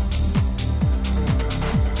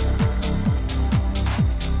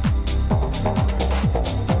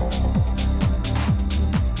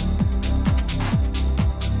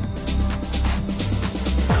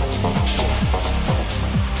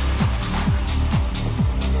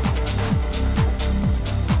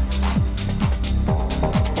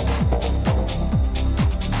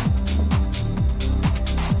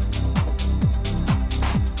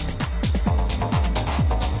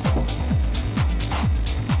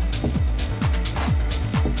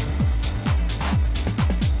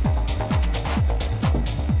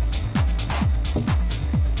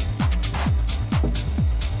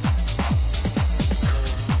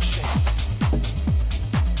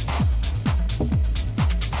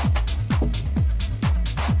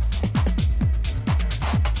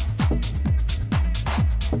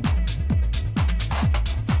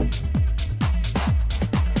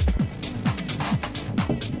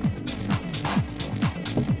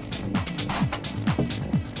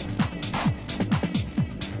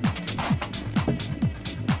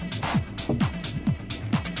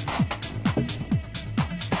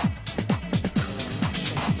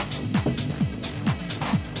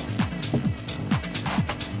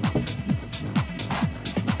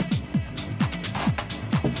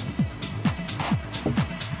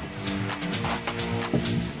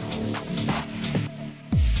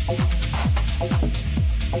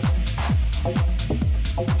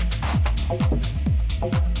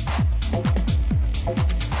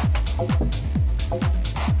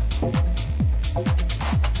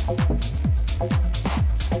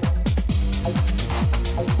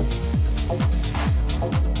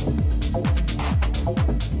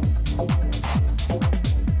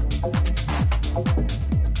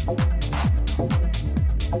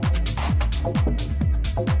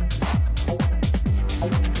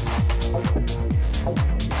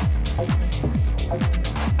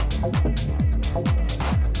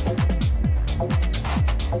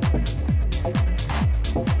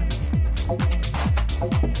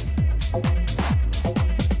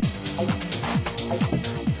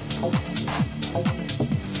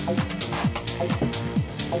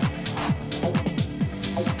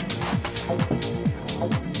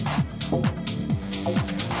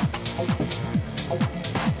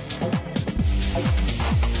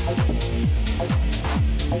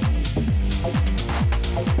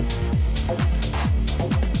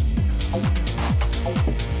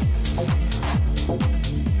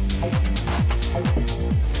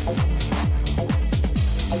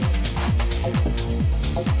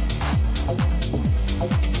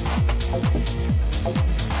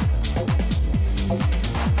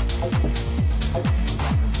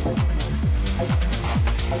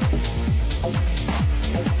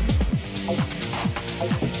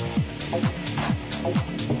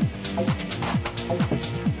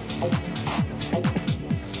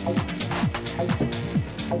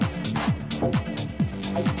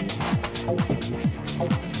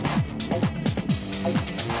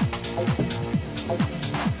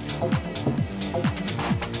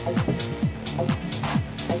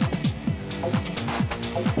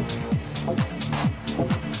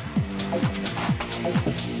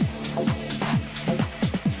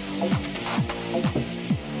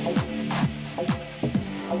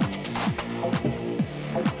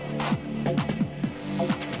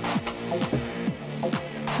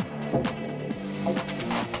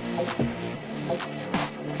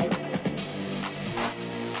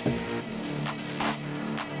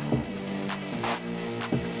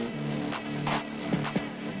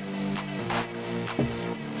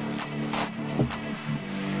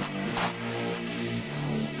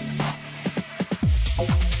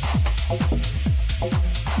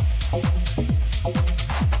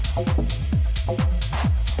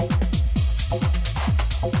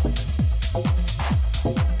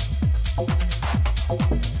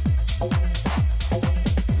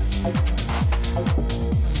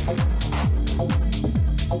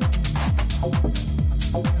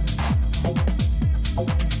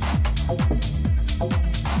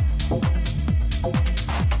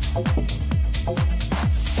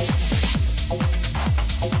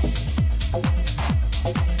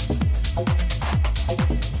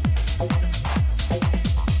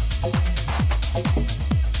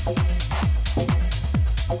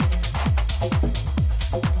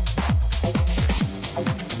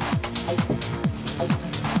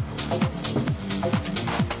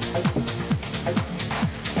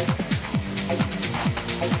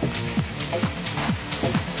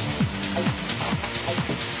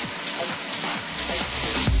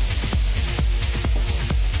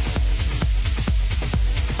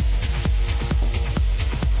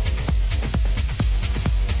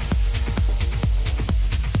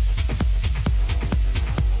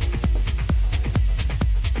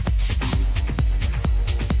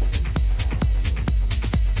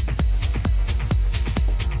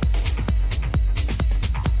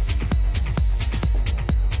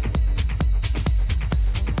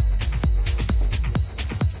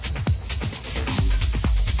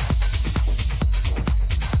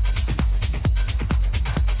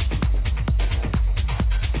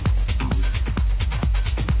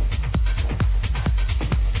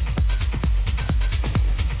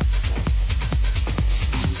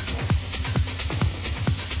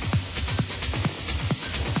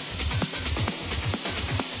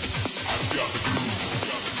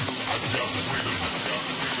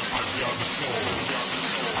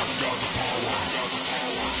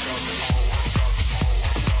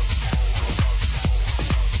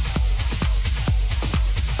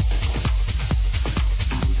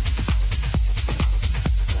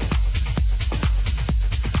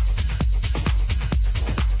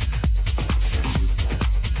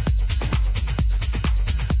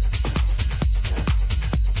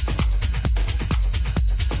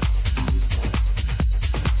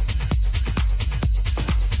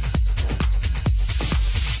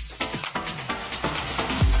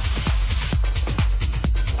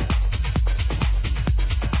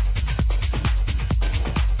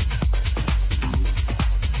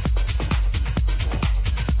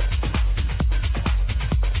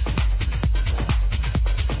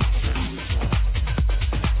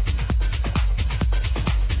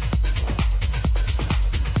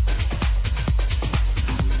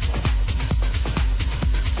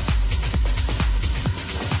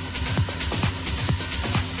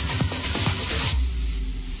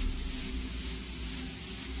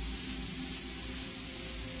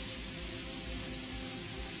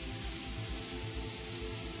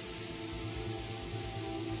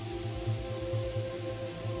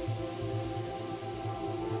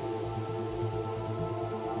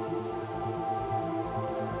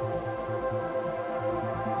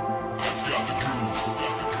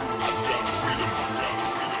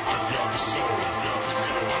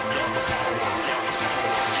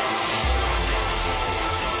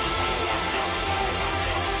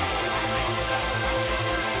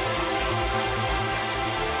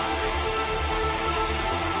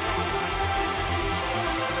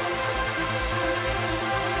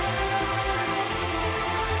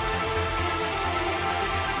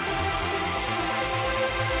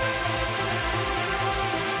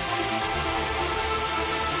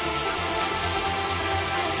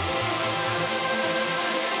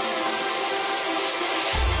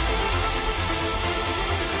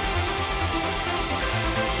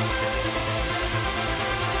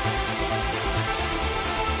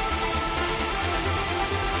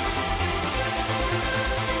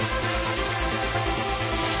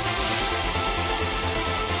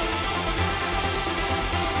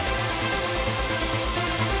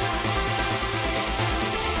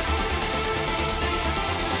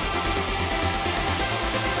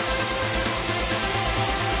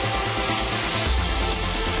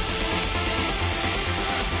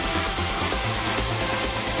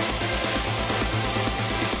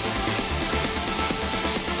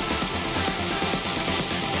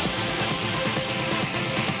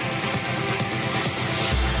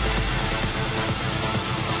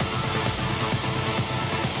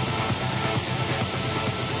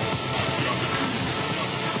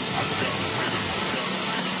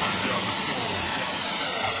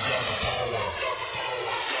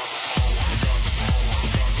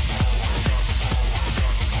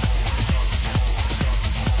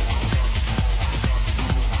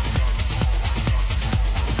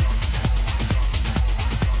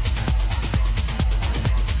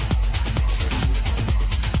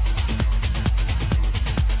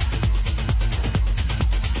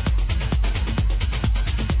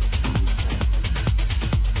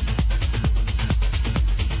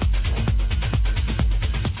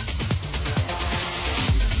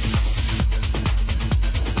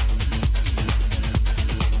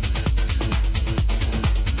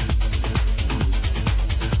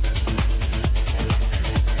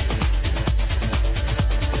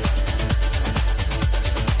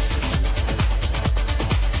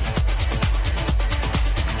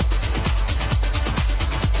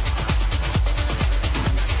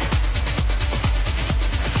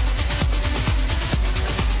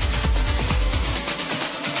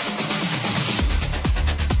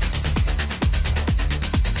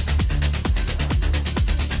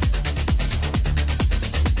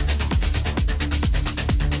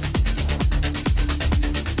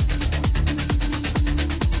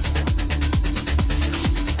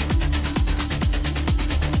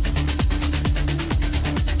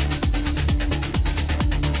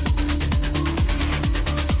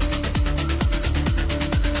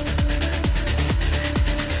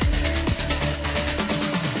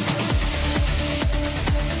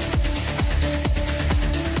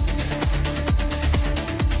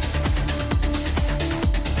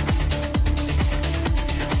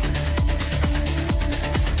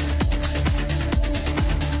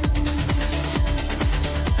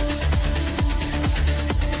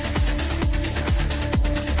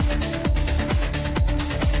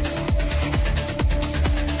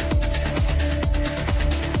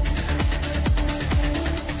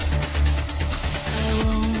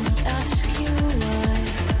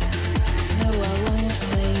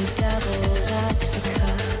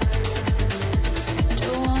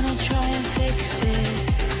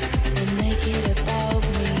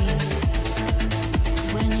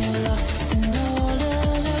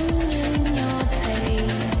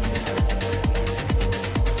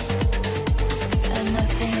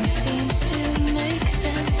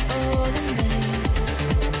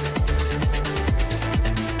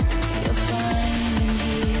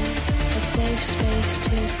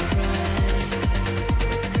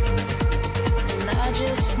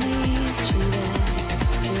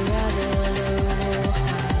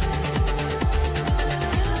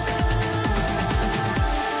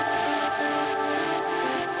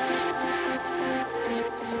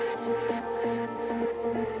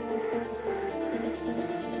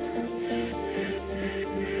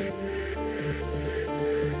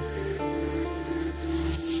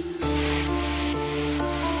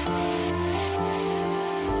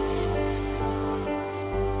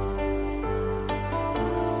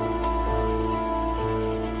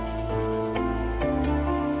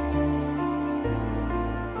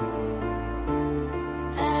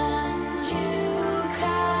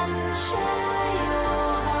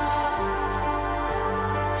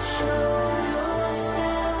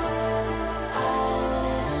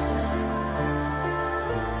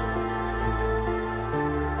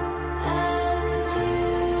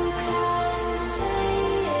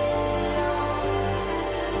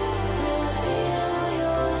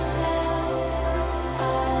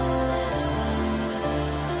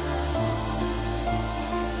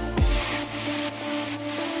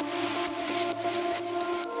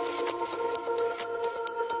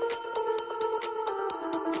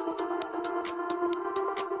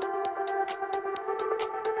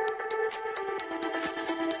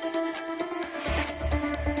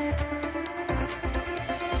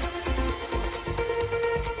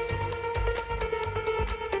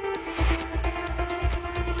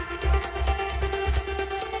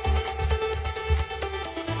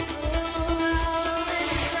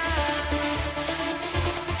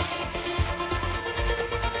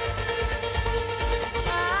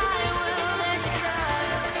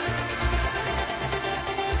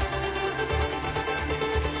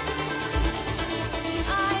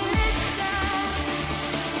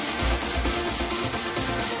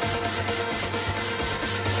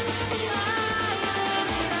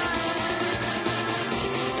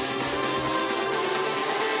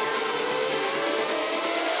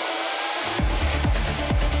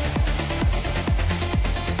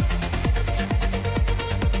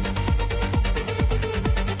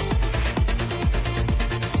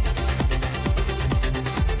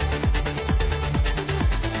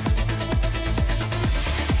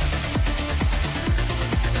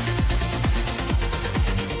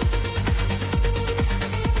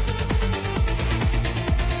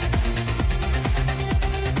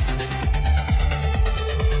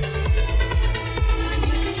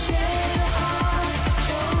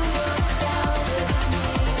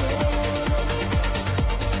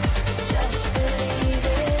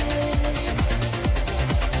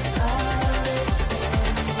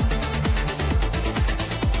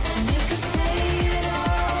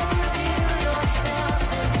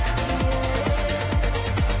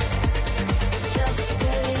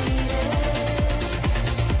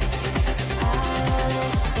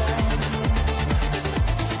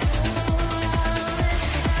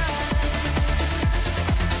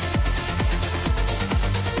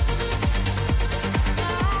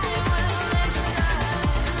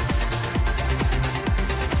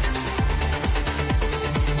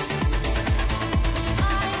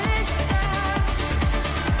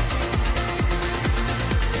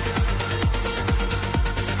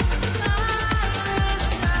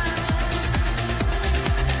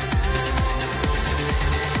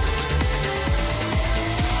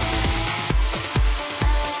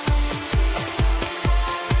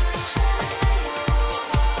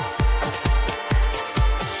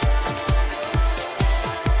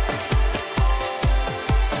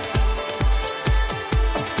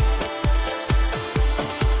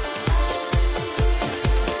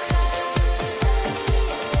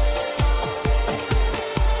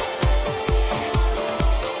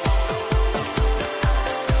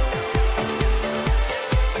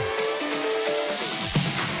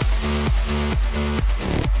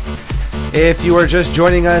 If you are just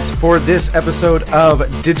joining us for this episode of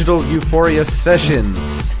Digital Euphoria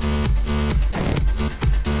Sessions,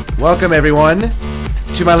 welcome everyone.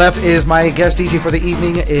 To my left is my guest DJ for the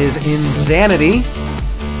evening is Insanity.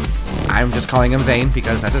 I'm just calling him Zane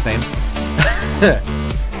because that's his name.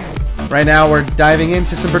 Right now we're diving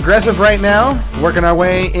into some progressive right now, working our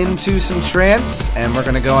way into some trance, and we're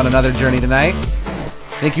going to go on another journey tonight.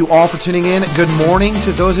 Thank you all for tuning in. Good morning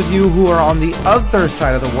to those of you who are on the other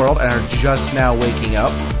side of the world and are just now waking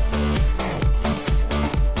up.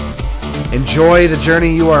 Enjoy the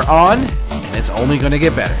journey you are on, and it's only going to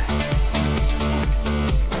get better.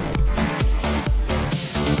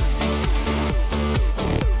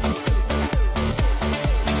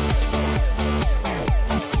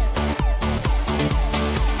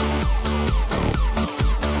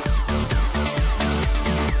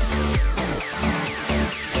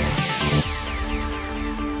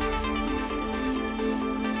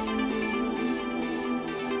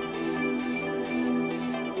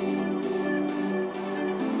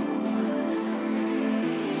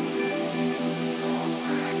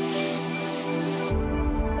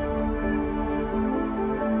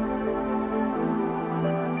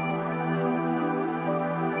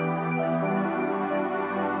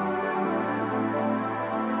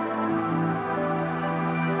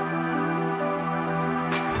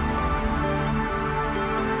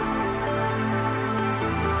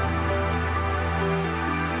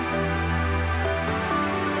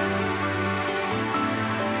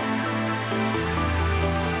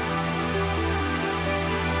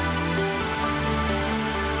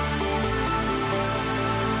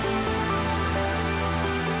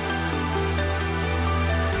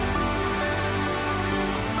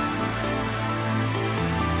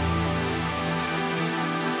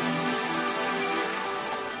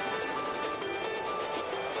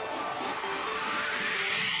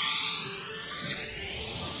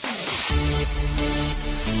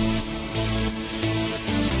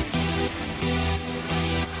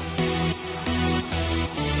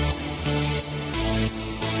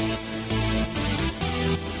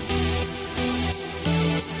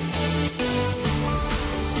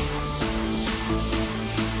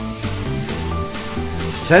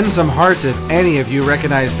 Send some hearts if any of you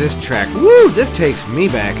recognize this track. Woo! This takes me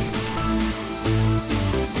back.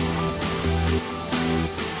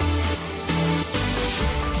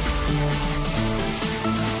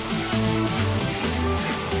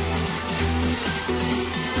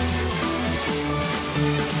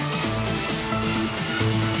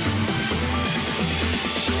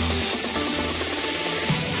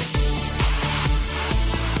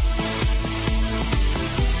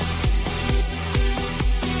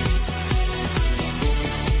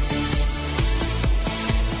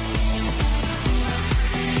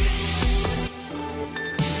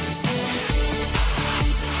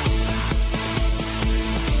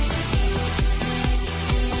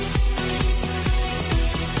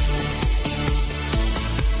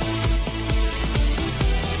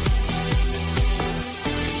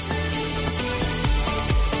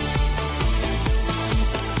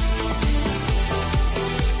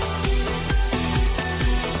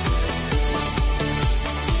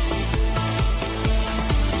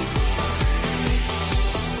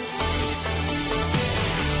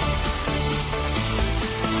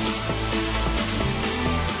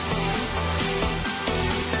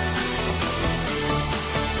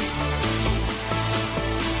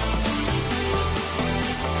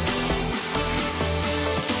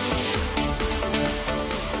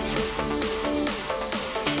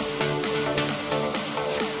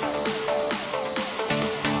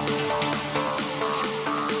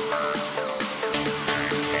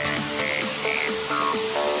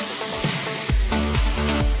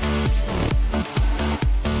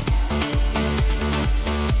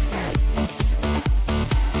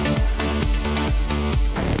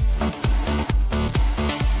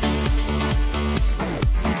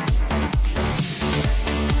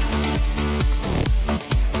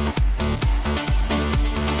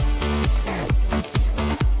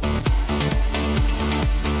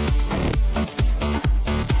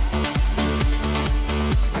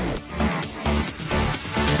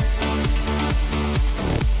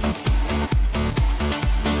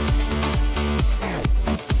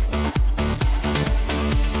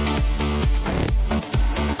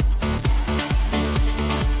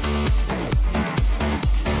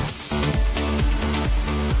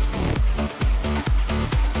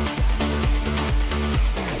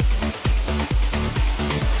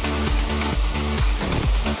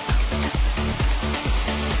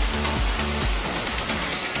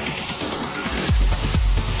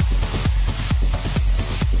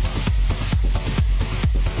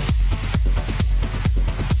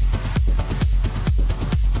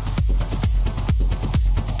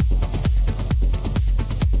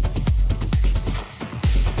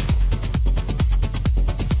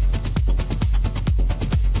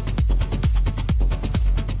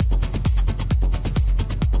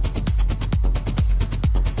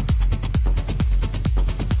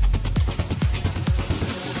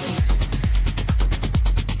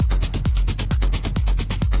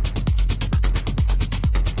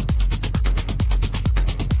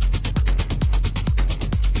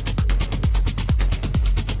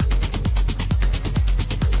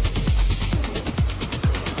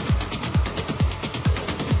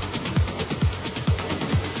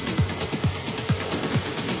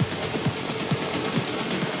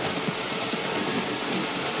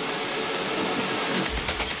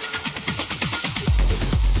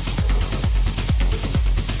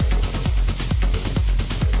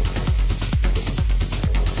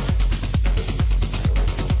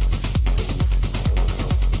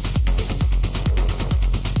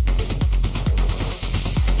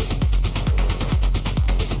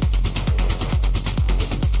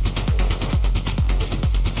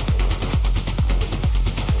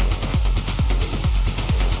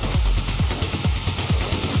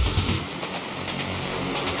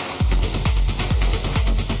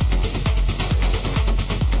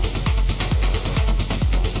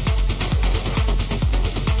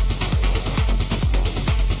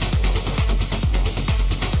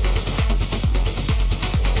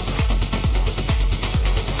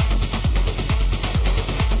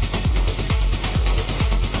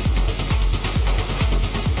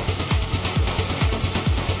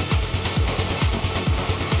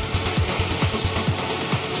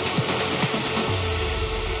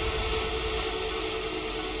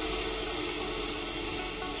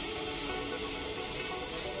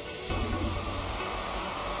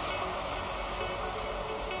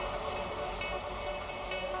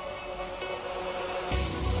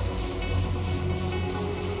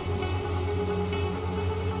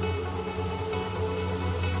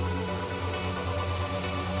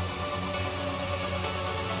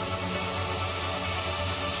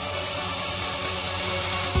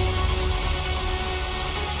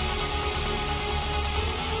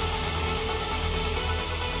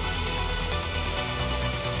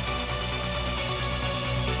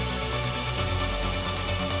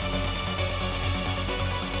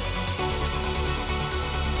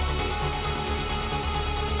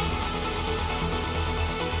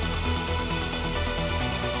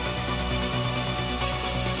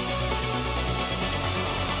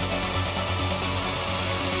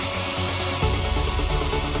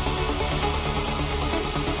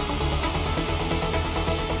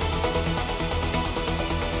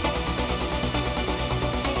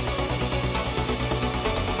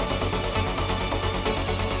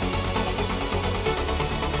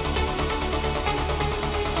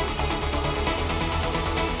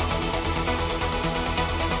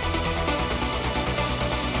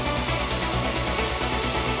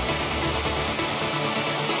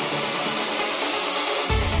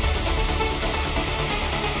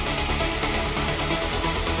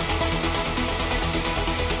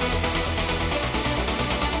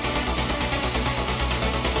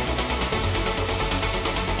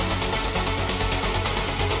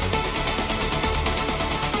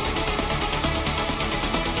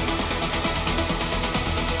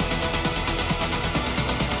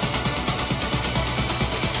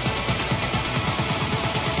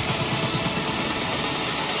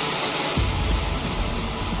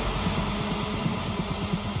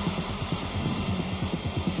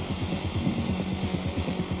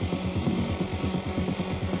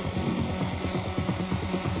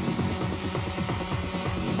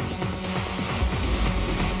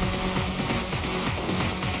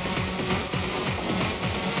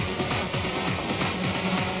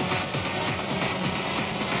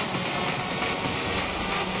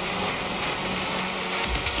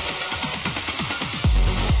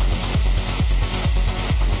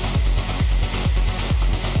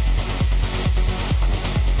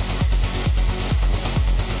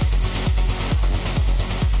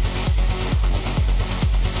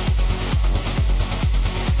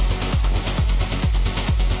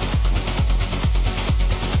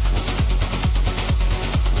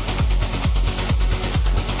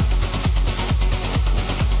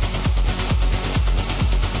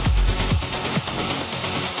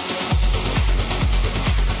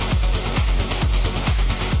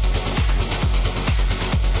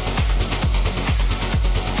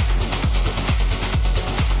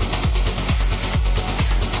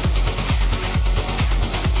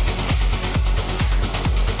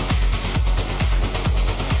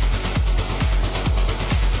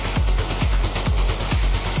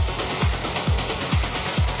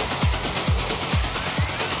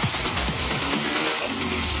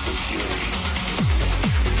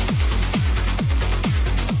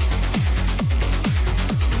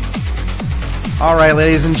 All right,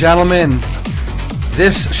 ladies and gentlemen,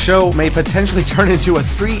 this show may potentially turn into a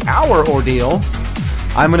 3-hour ordeal.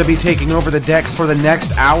 I'm going to be taking over the decks for the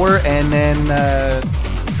next hour, and then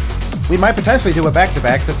we might potentially do a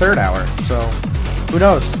back-to-back the third hour. So, who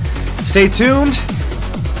knows? Stay tuned.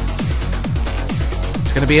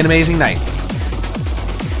 It's going to be an amazing night.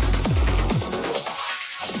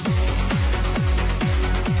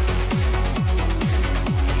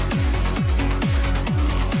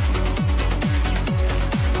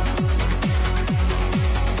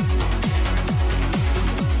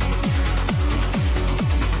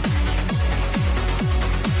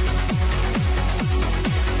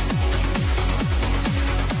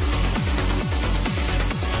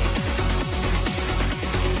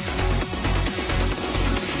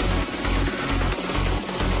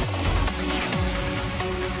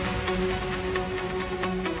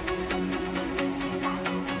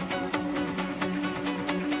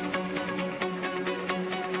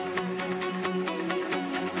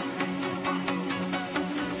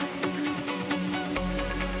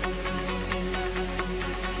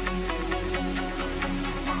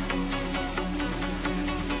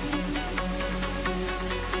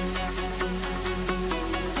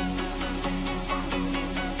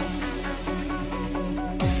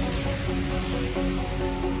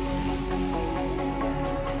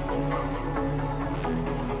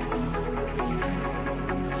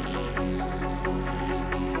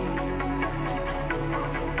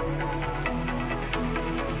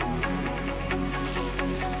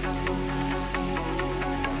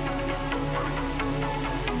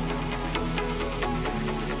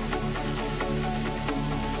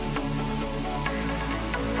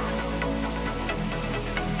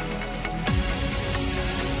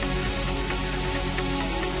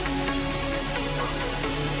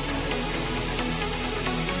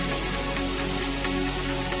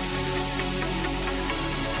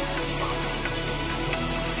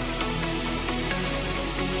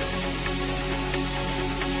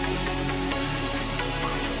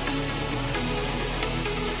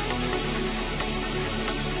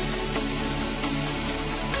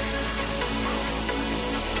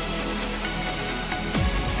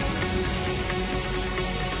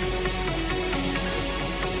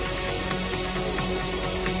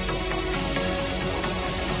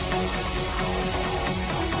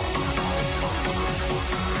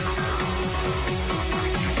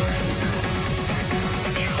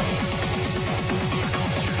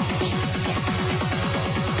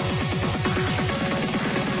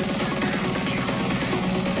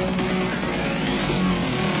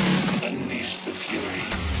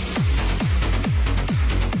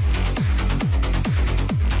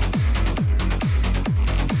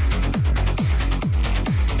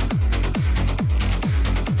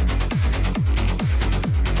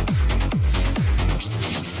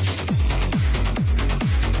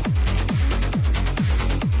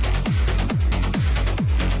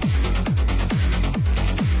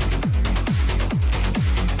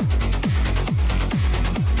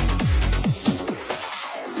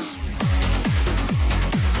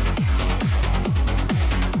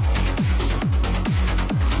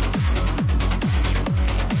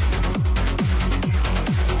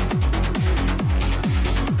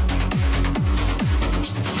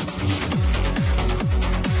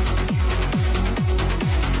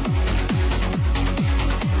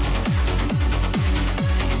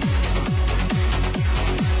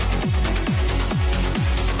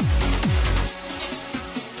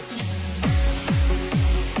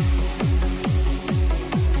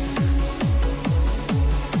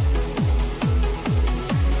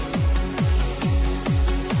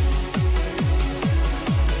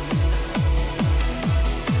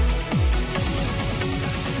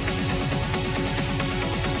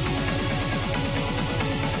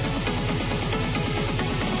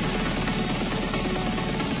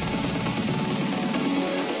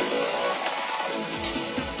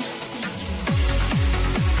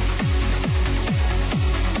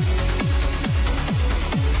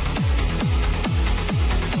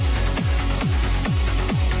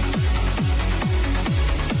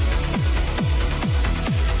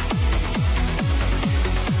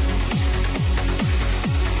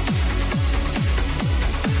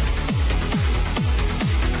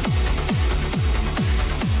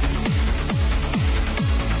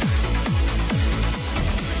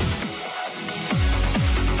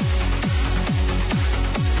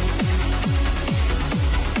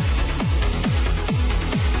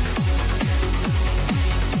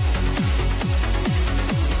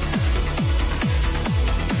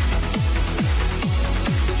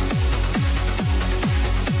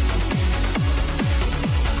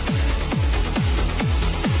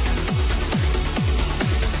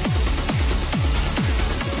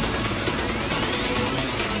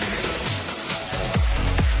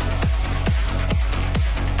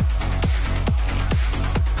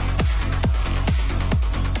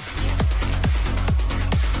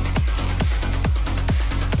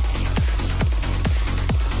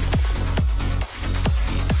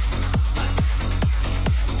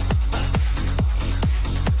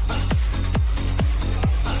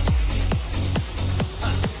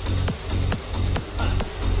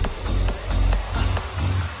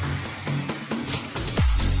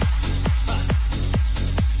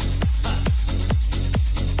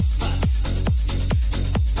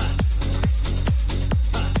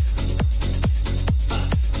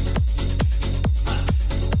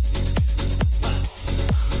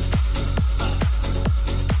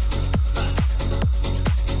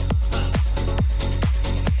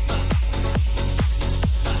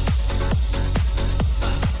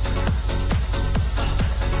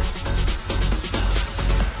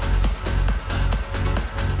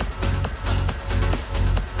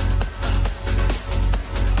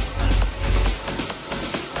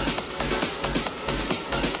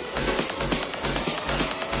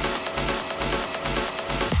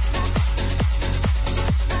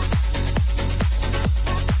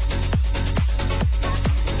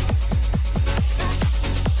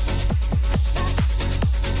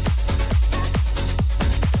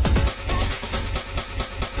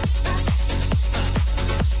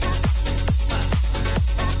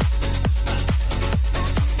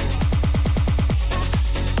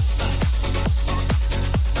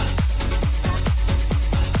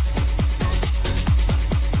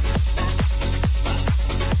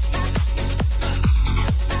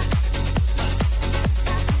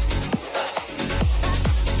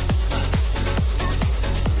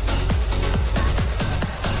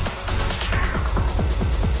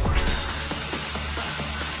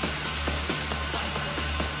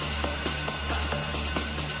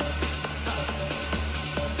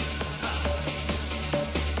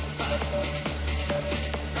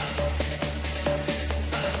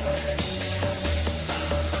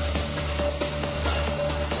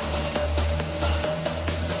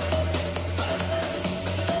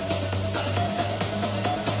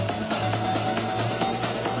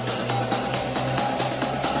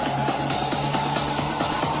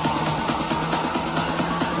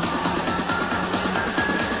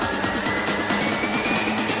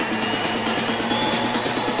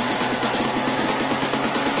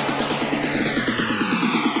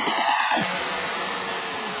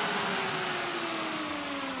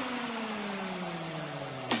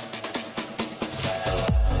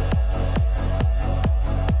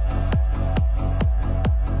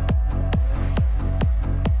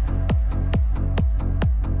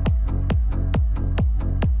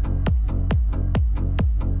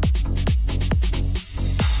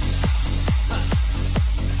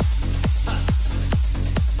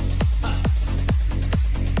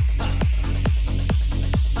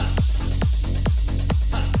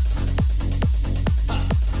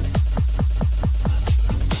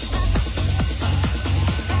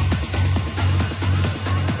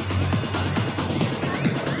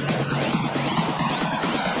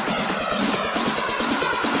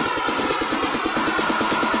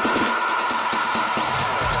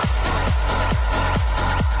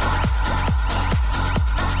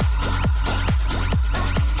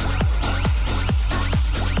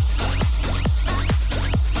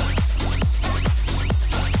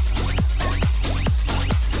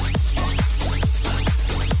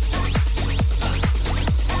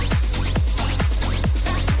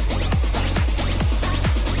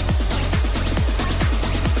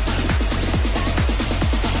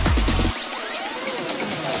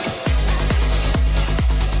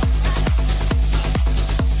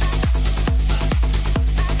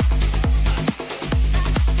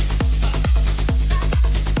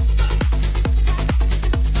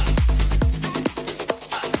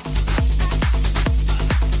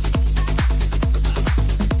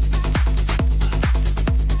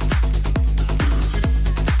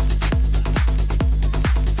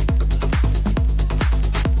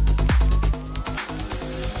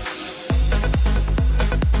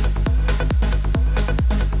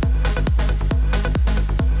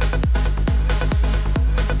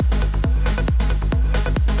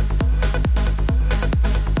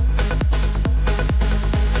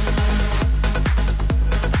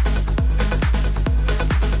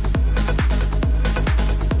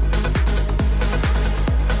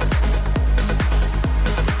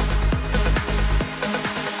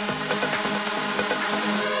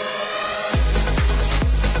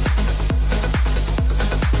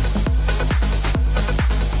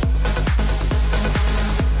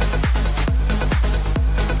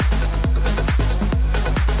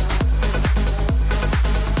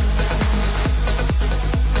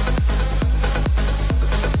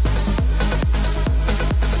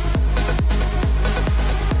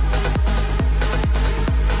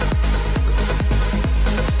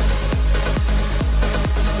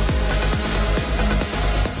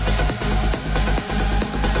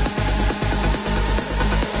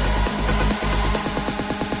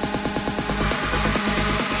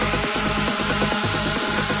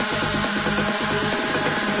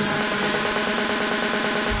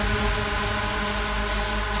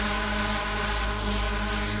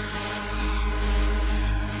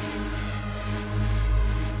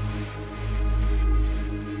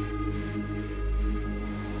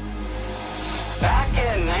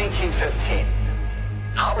 1915,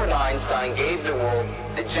 Albert Einstein gave the world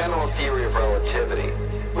the general theory of relativity,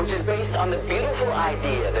 which is based on the beautiful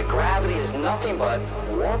idea that gravity is nothing but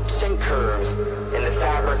warps and curves in the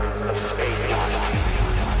fabric of space-time.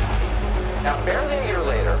 Now, barely a year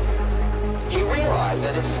later, he realized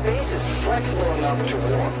that if space is flexible enough to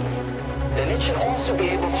warp, then it should also be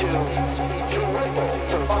able to ripple,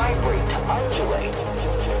 to vibrate, to undulate.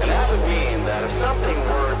 And that would mean that if something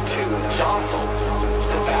were to jostle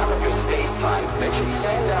the fabric of space-time, it should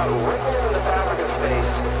send out ripples in the fabric of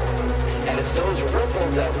space, and it's those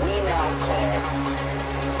ripples that we now call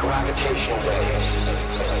gravitational waves.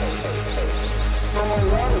 For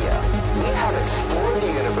millennia, we have explored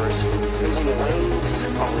the universe using waves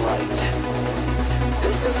of light.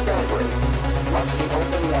 This discovery marks the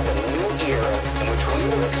opening of a new era in which we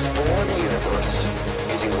will explore the universe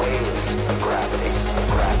using waves of gravity, of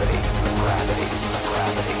gravity, of gravity, of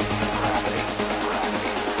gravity, of gravity, of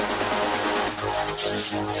gravity.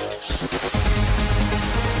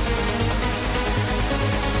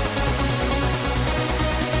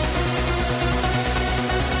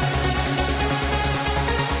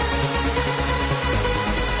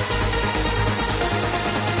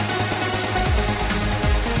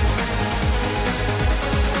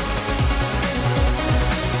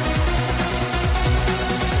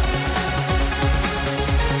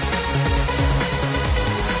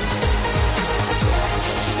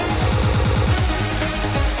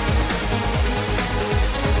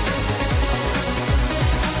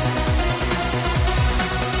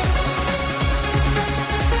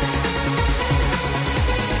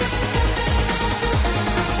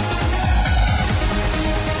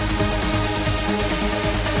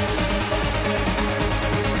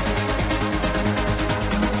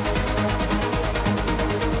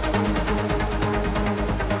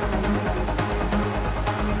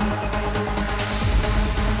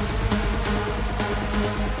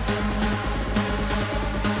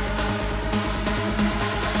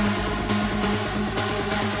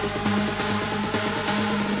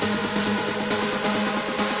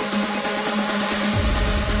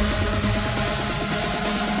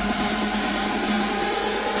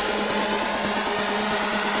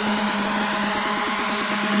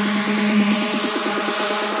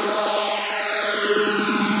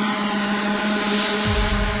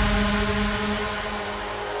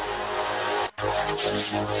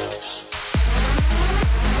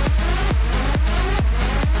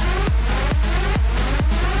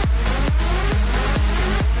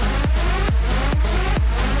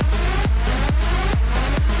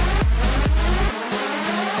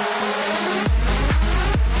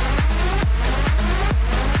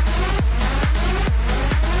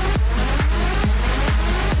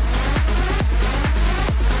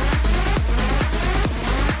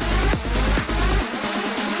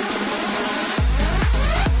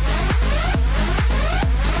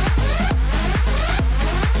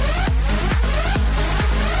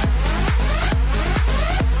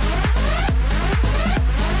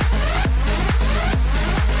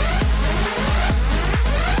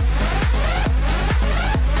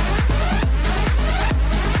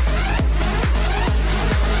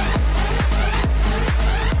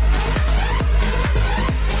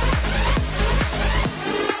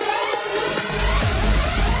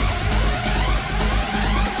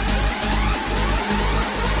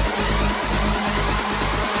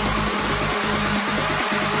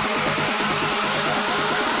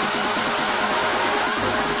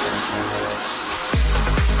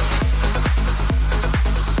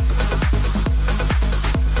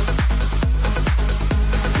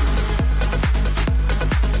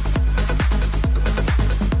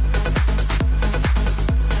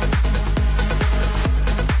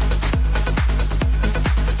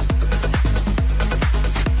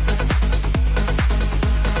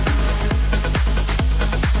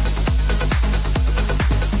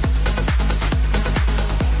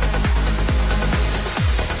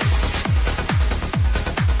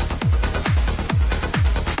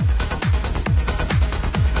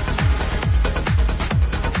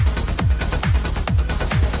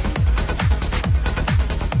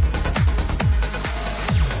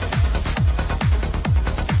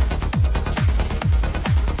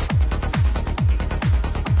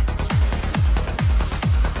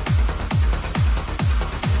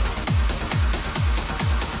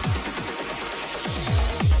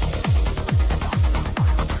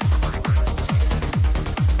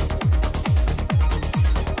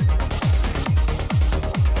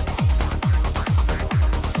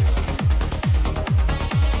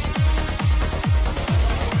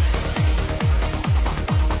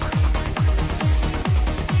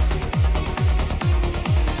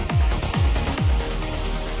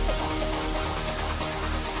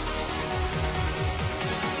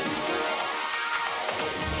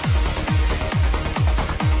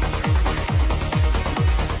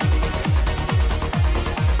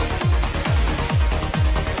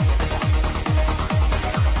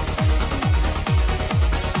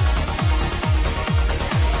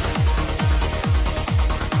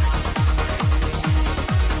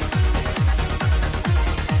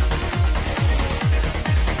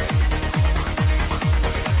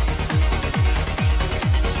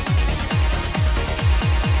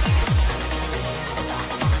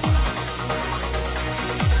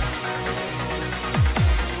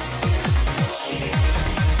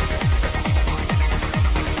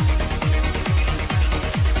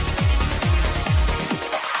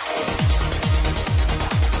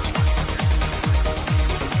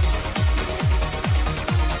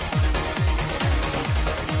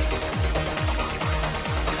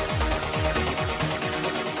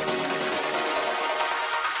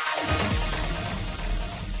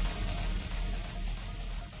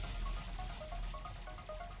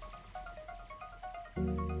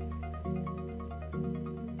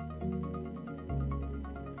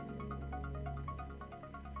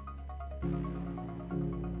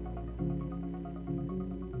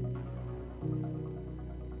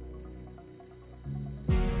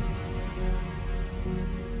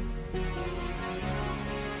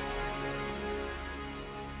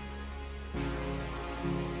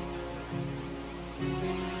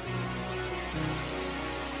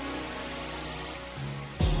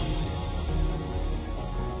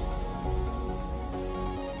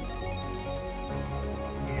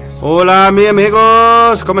 Hola, mi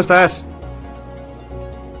amigos, ¿cómo estás?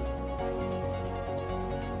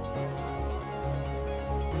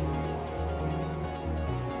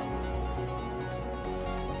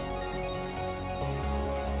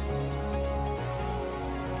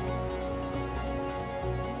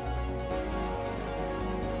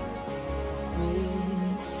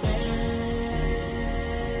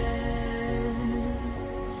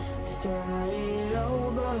 Started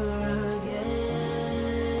over again.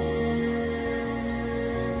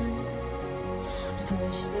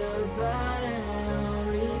 Push the button on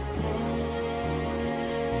reset.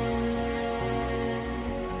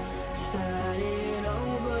 Started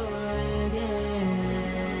over again.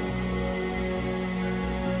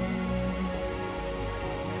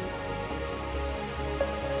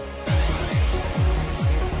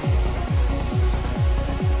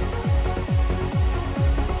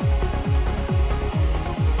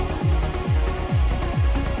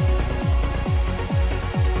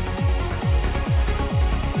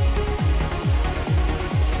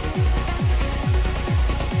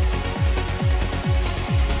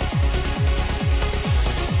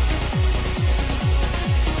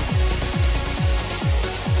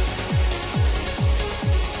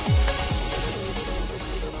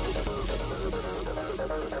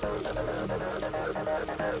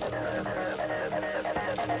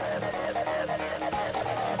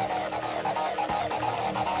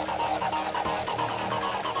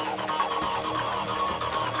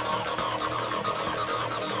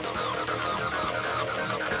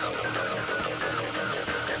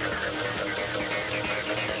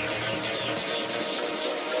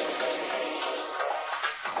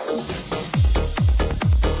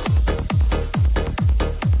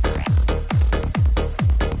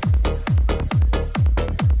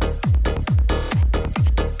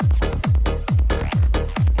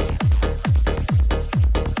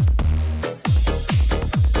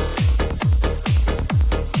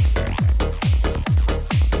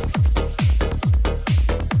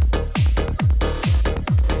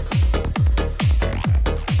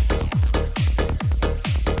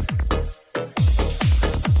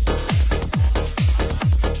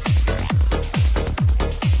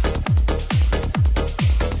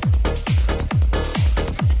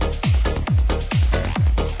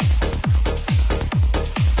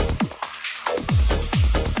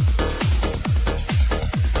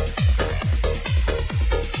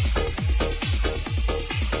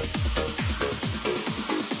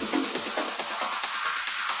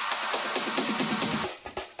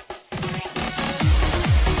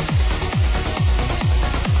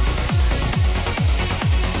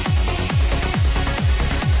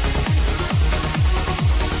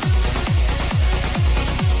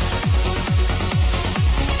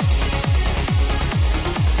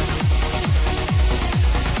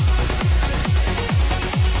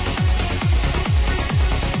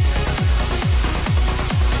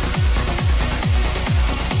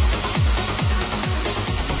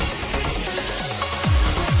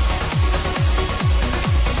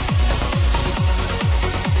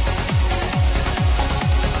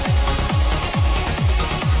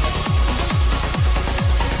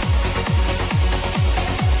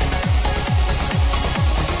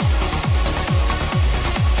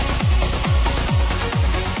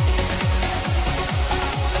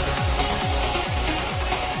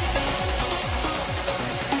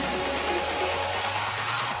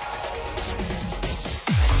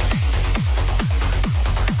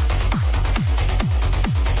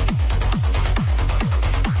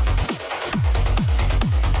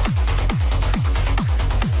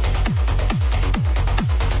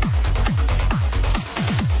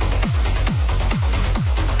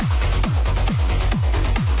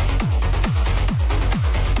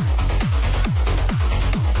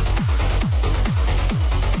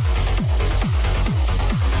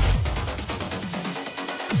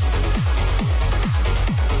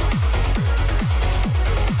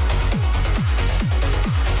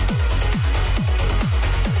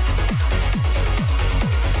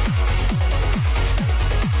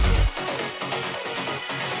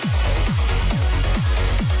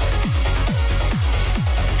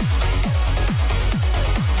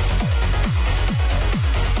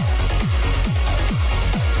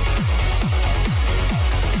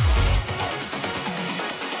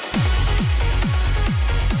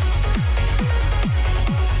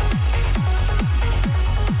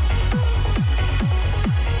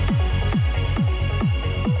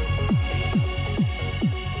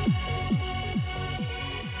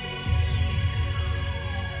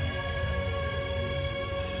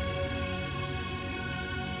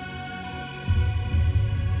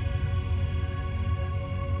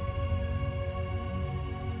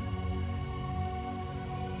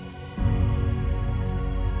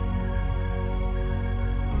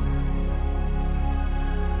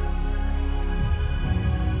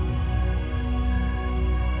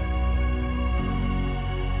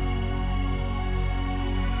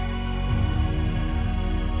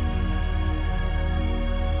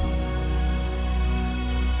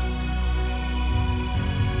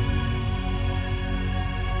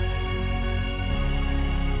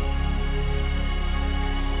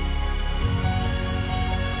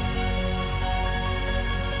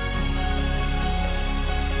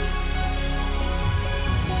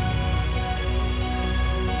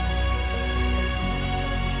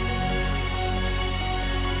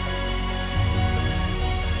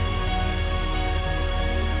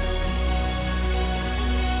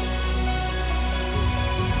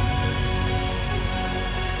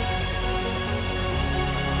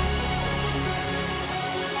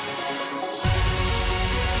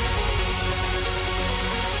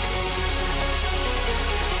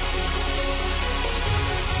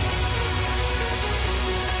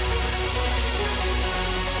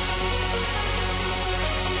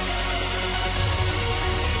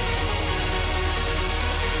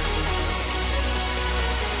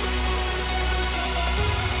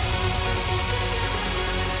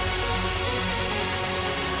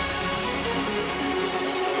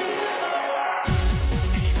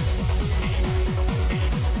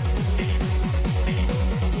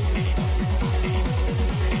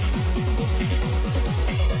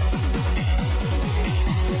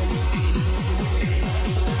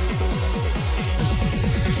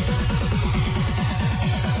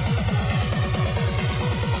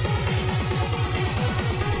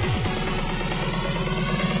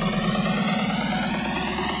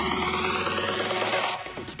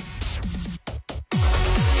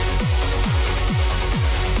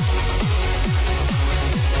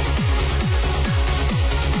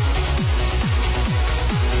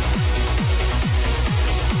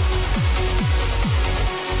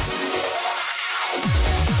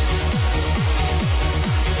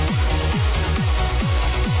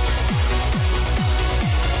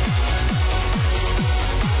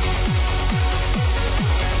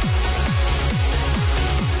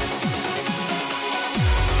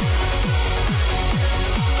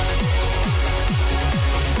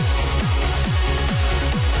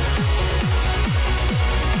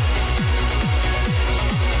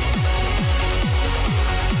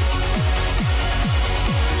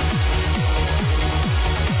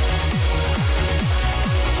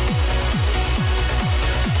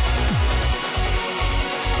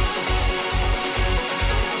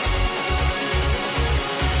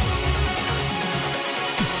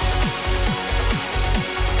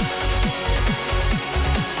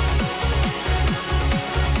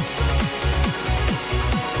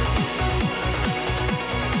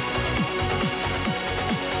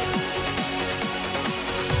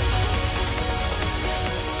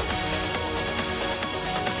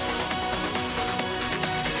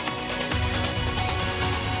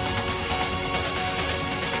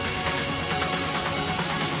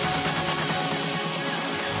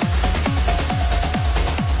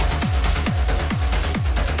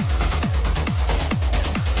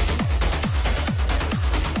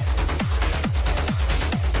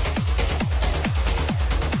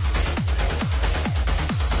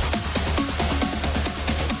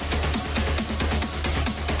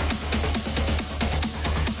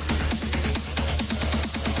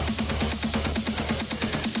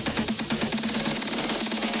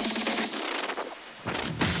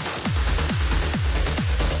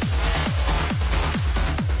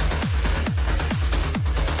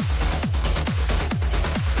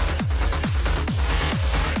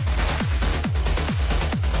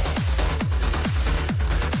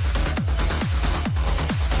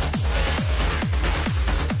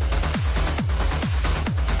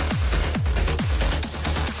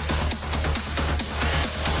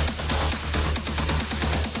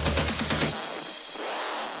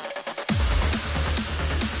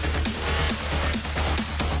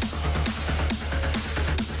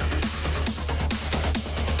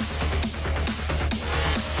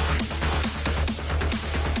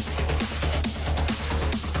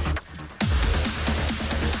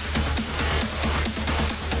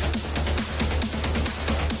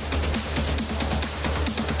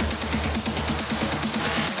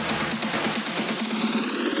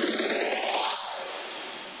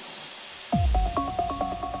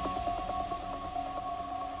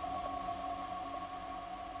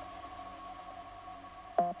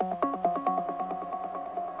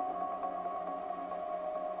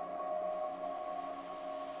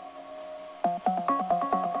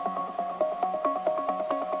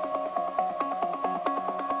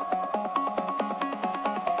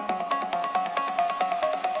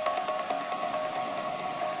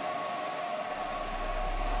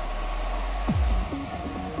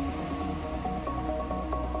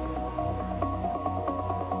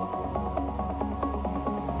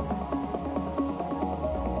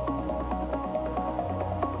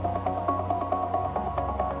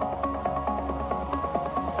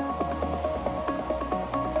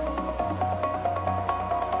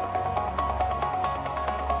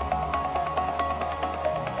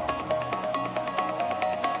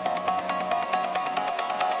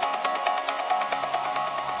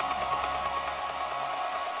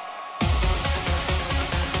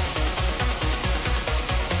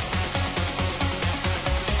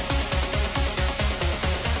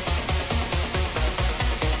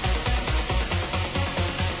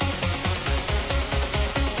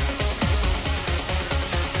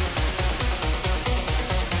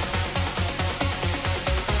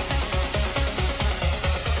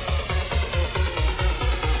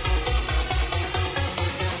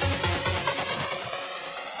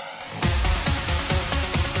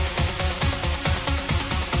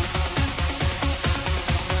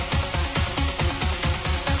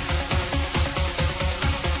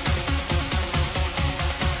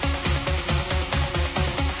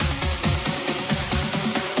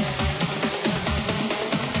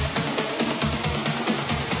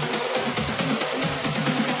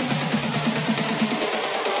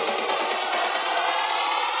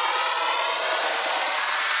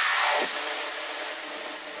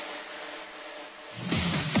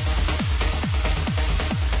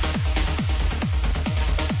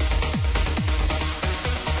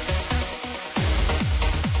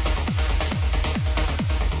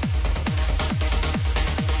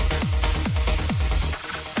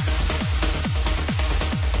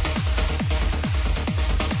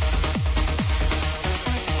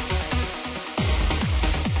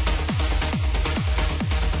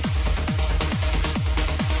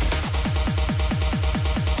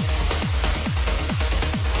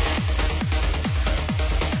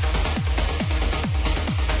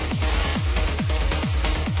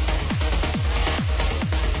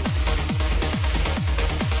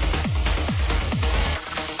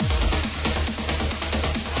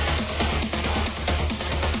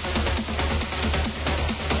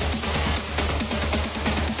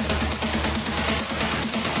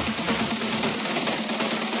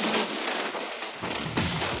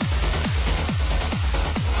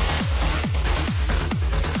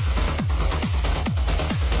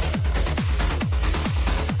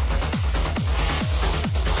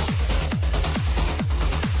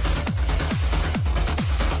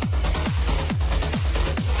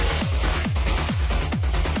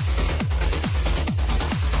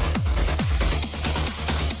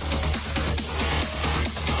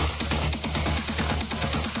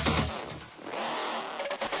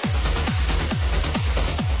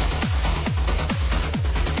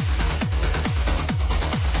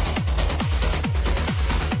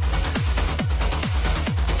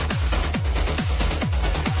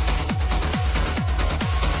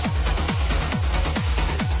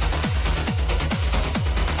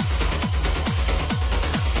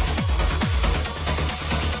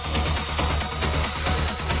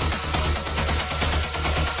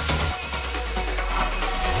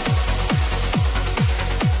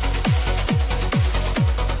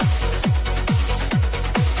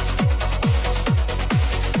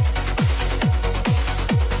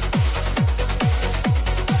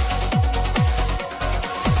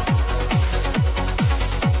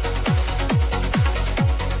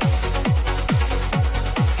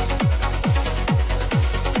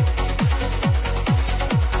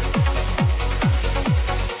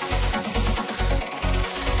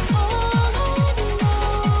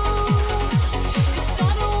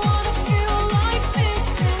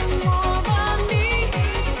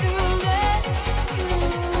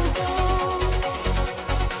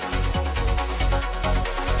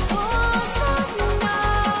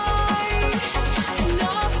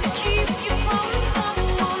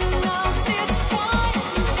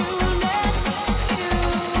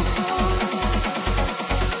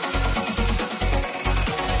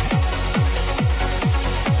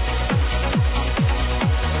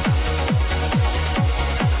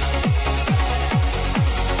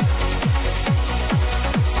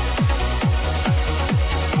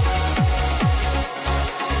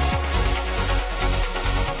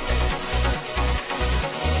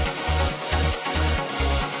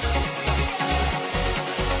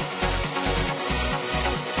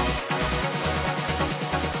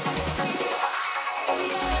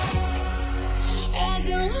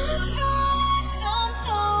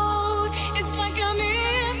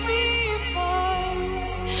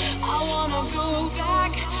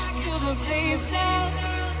 will taste that.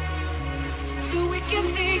 So we can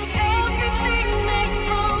take everything that's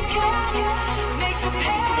broken, make the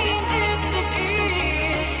pain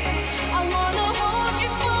disappear. I wanna hold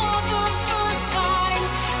you for the first time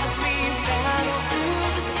as we battle through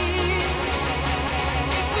the tears.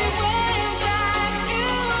 If we went back to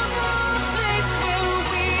the place where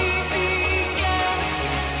we began,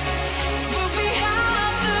 would we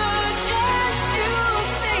have the chance to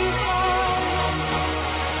save us?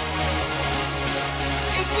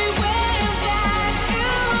 If we went back to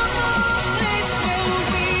the place where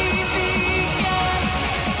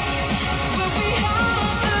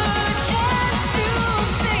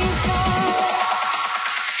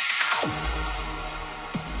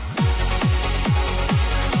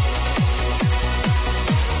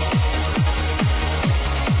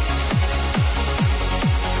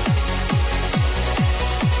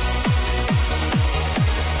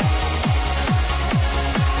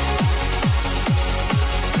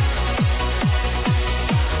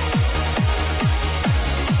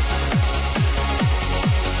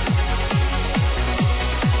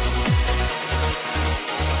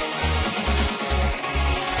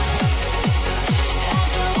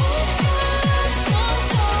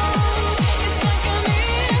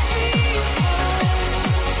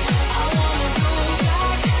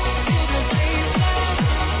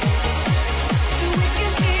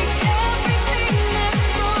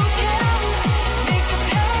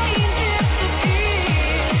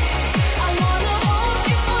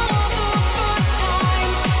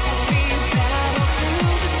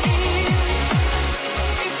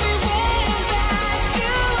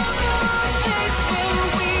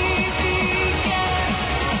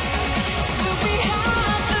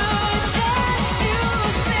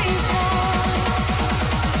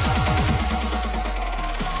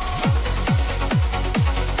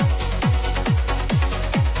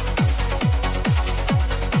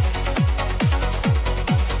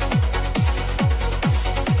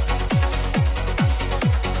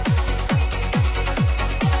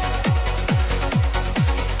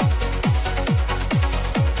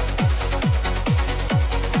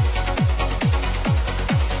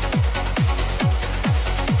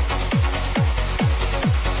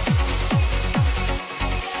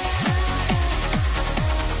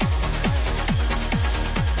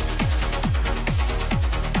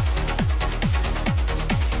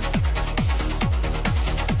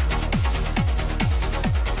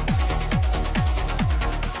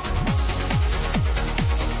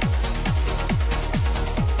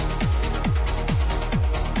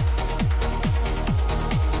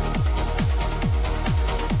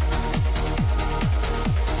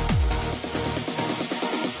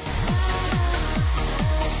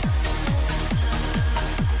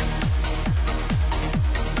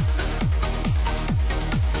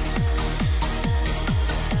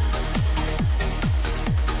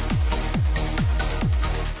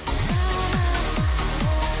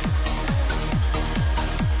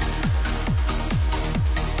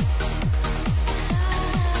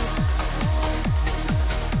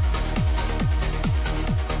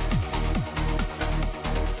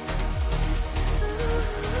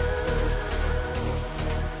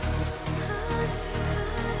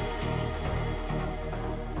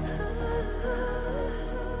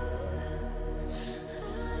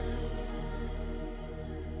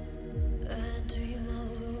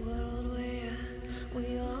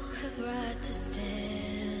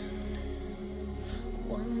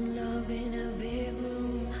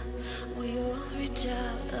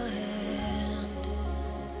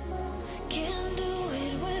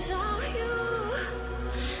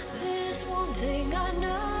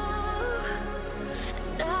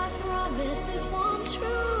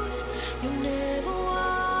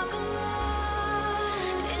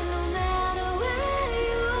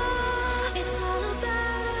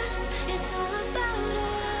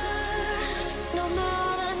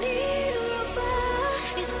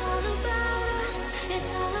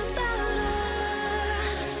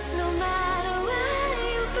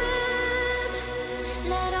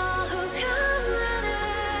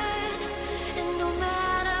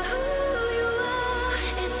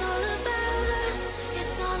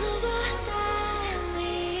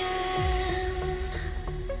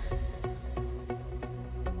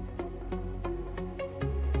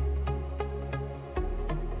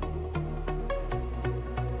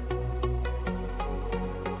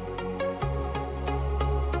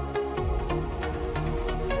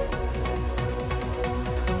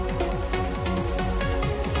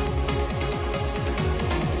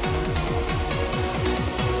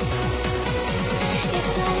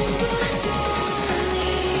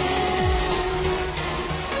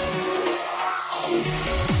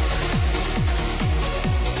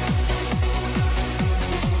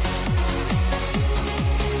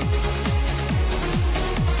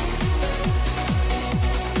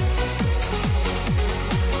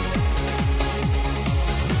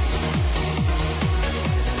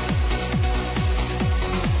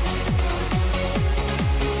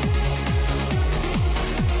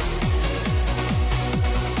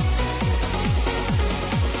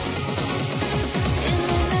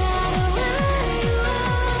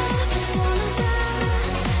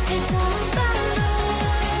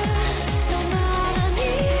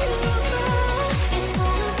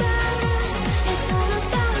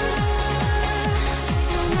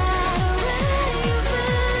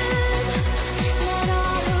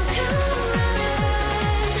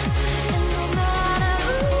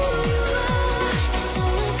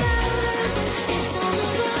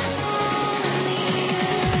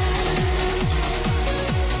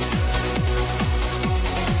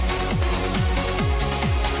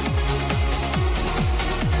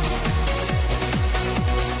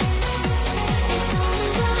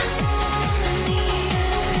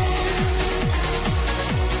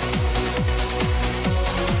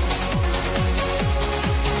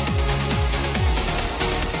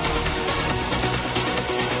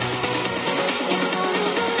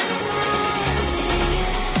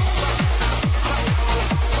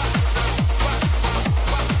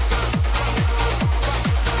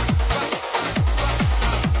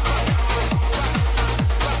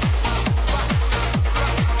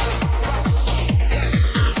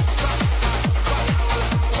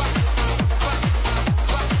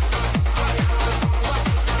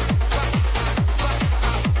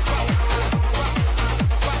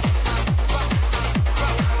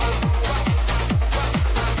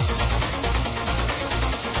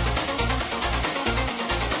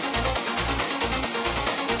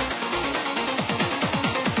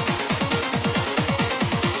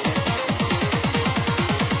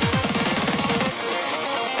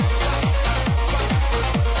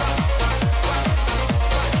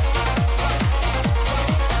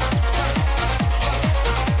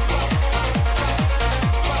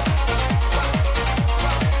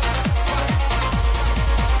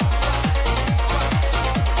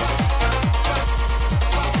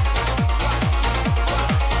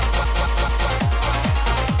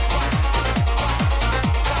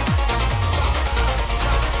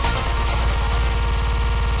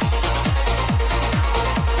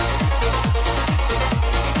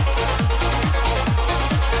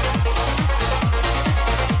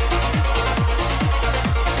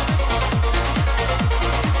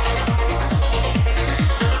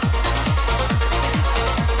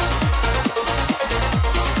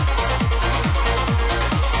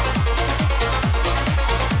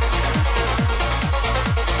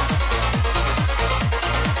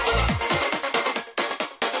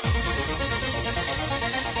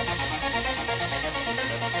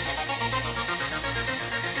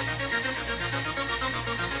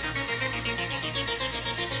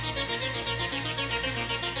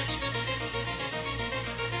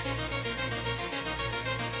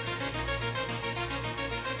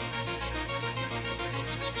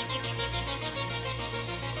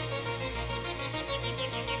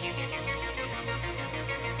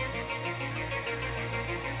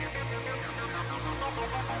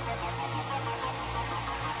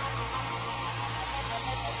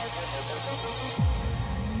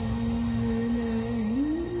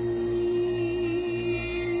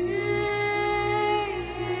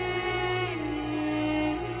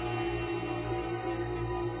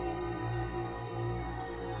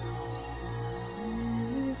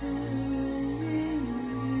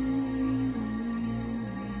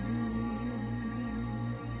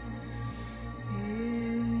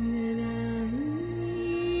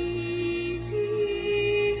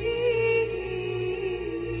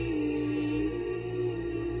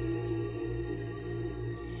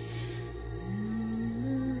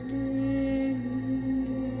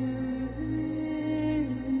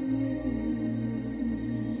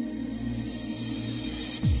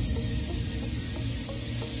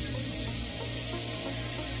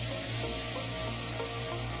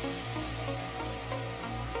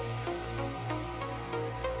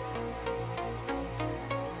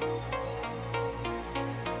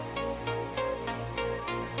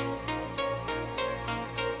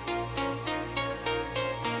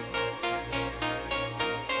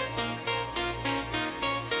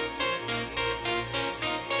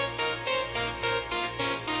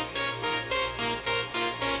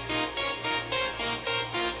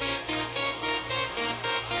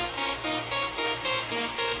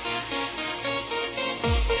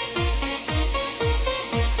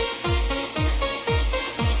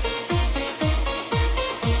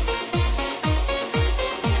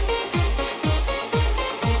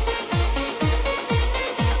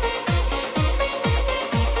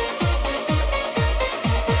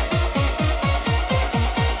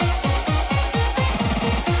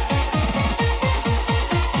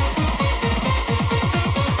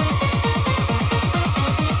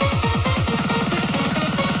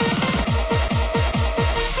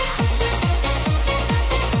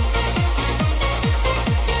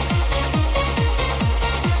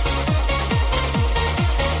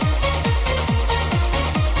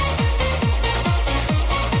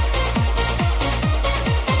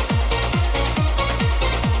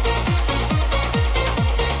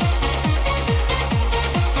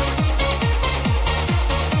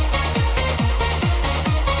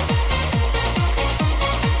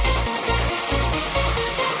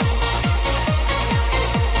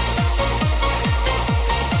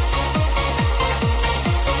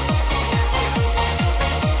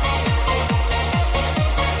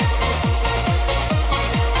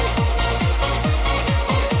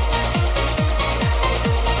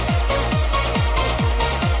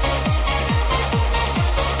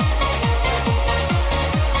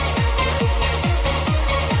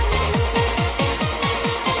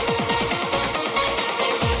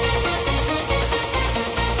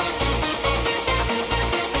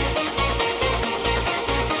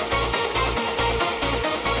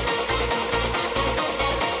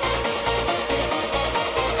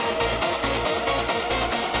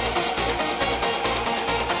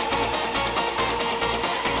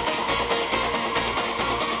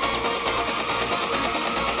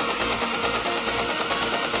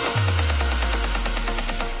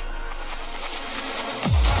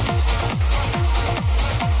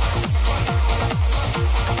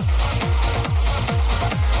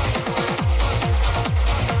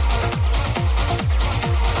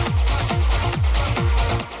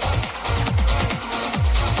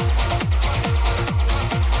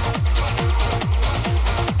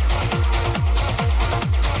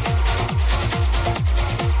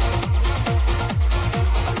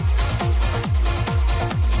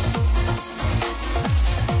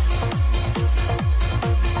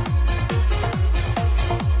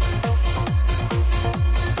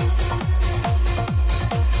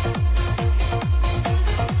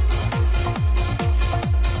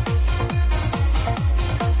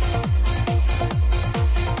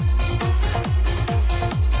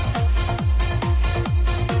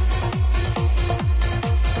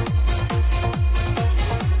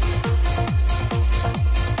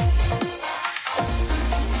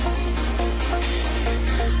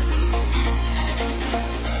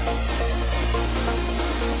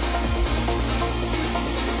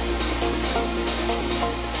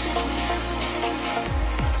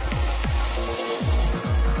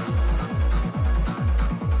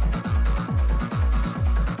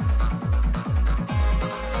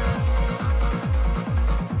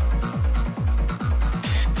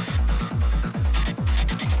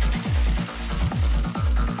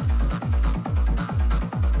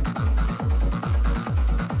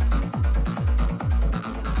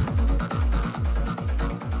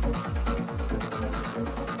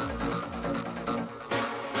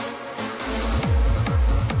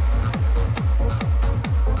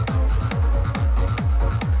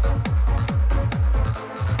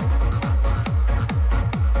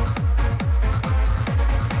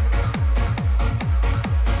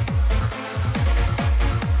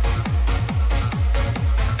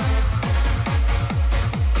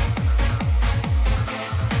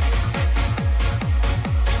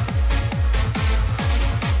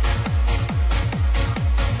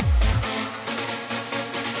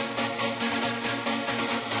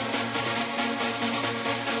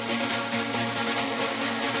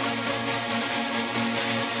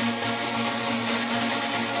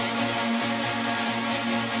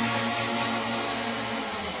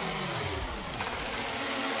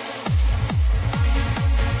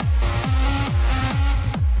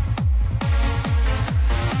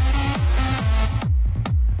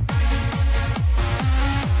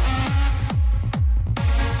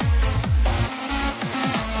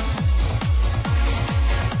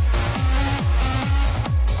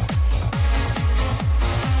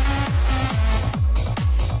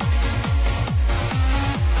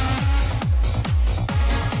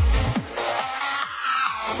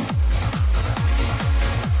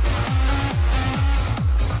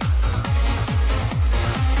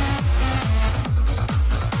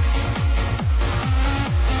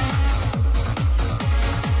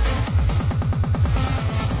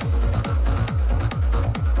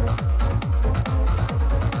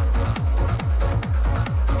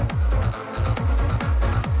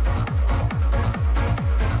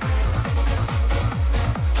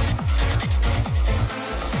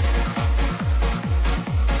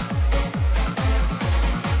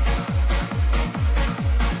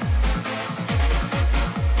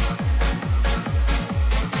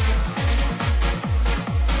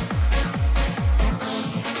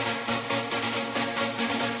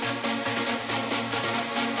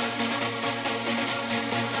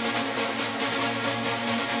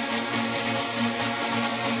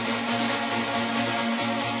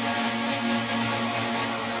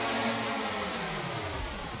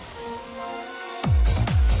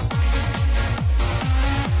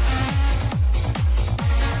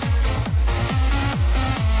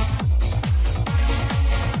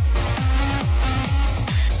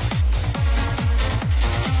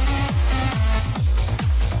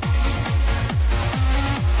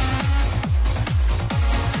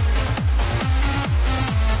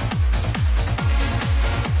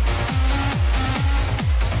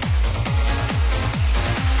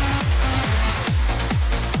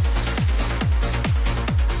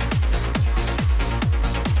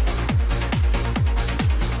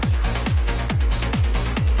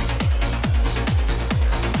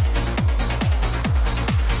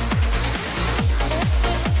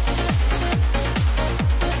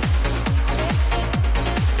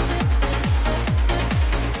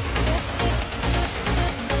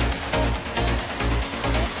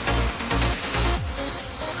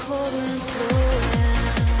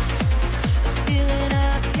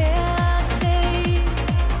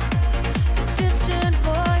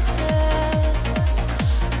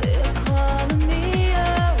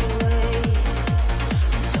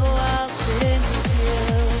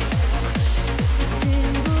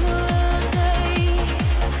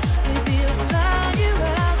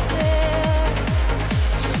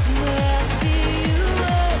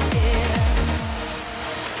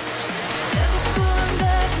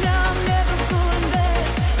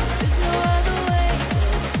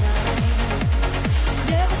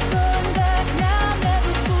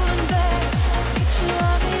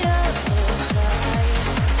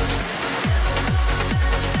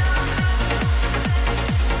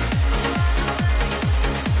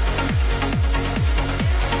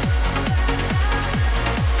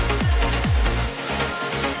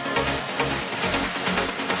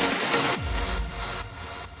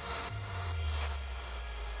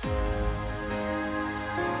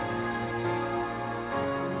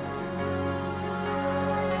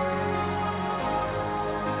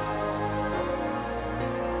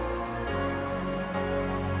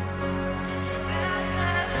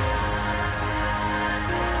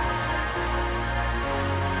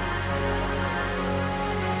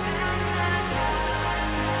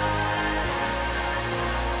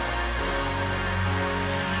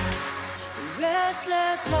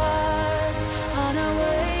Restless hearts on our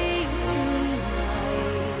way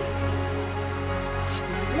tonight.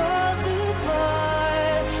 Worlds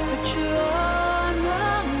apart, but you're on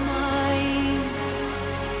my mind.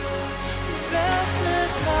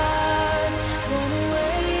 Restless hearts run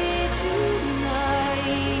away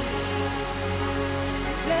tonight.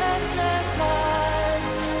 Restless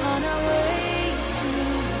hearts on our way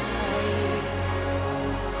tonight.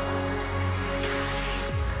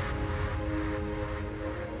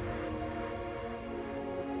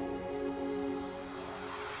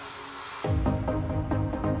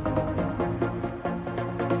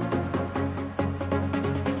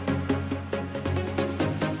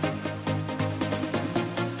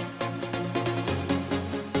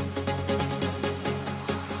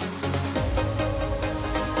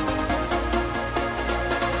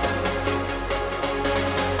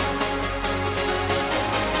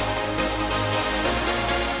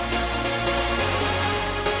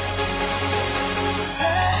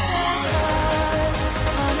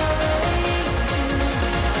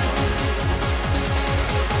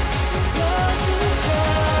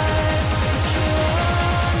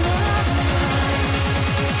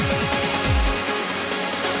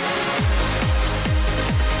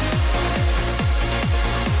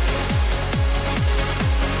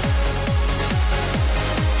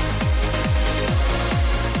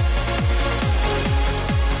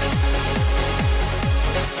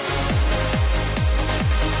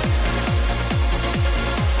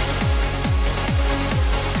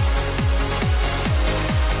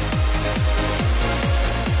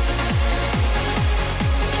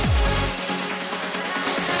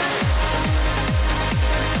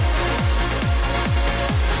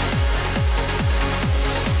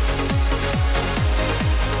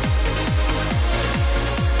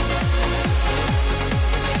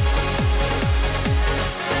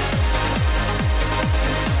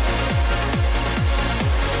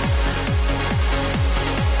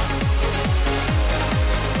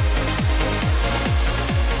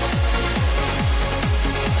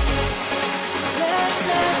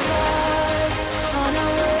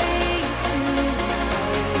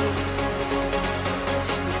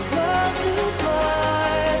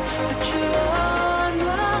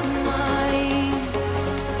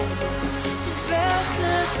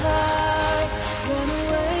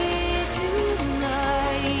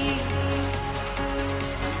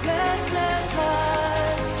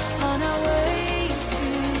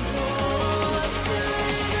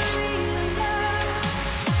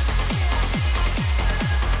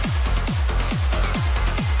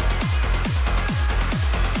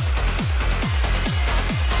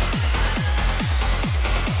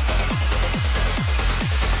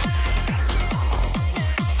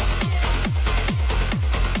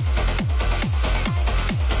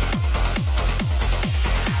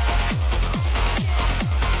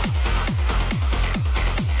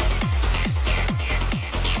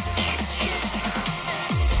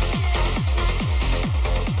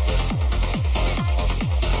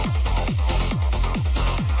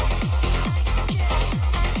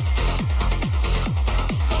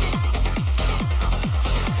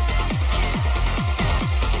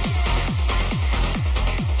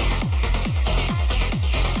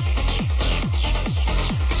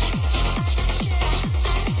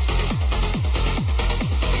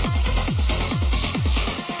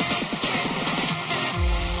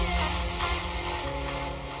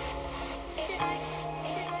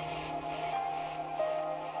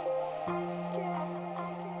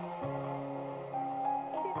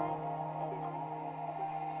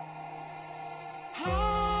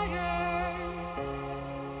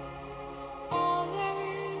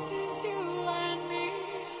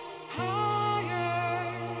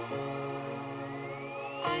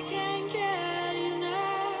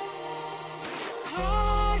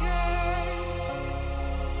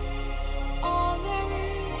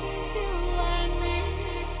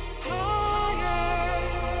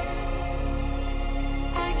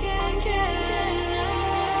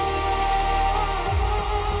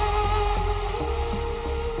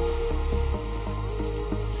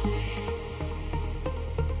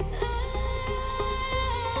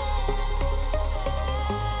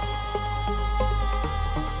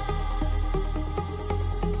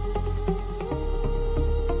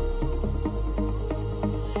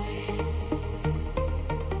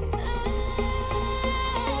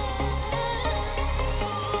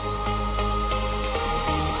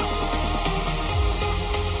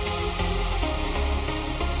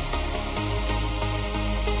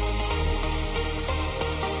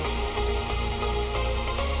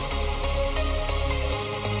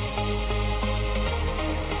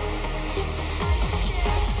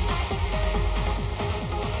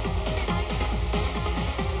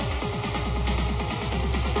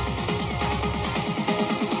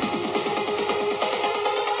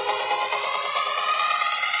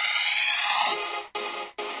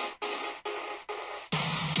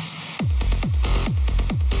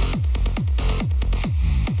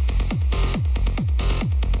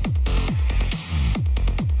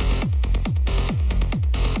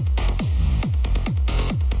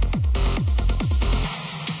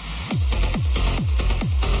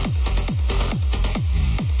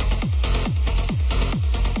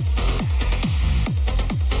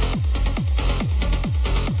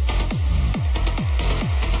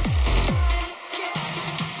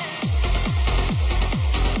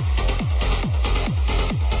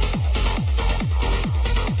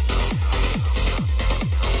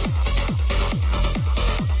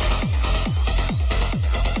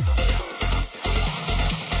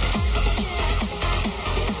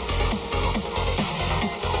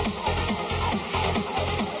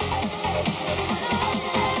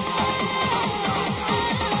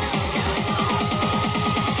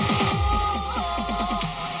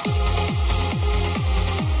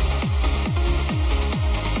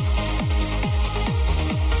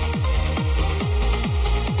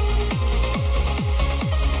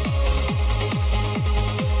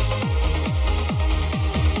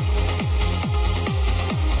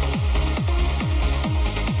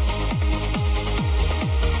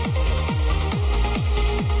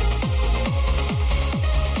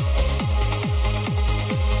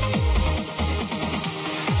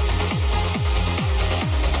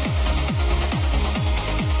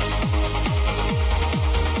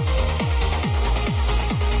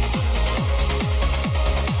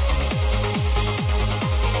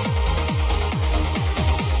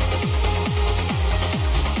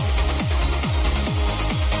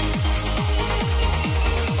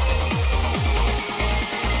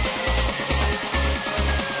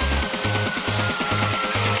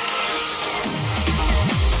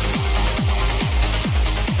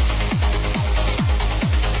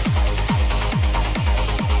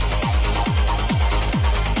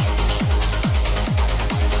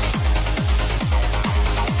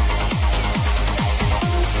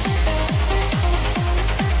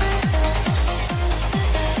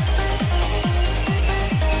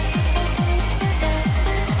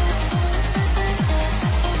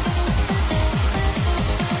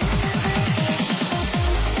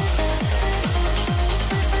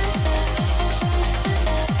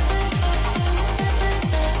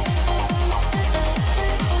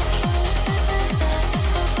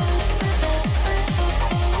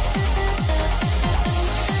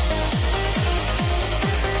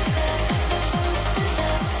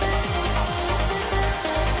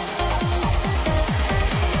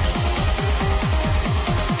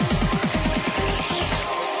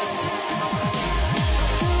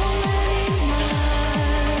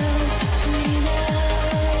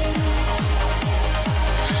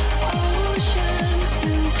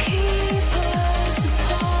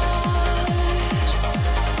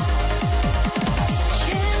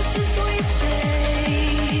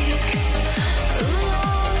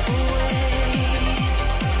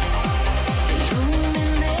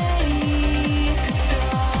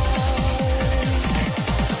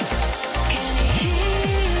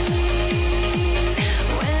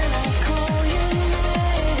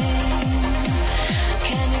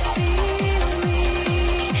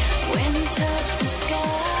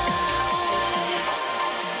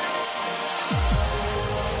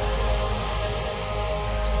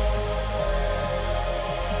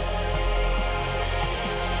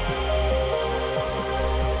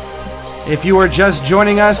 If you are just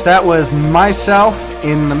joining us, that was myself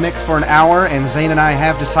in the mix for an hour, and Zane and I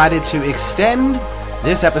have decided to extend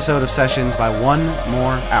this episode of Sessions by one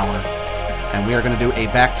more hour. And we are going to do a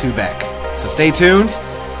back-to-back. So stay tuned.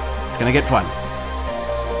 It's going to get fun.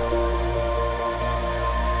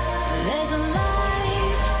 There's a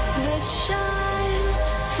light that shines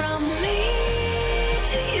from me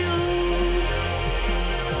to you.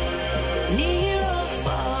 Near or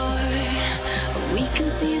far, we can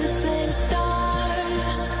see the same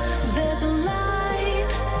stars. There's a light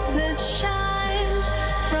that shines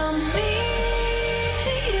from me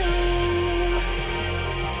to you.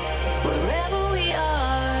 Wherever we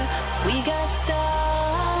are, we got stars.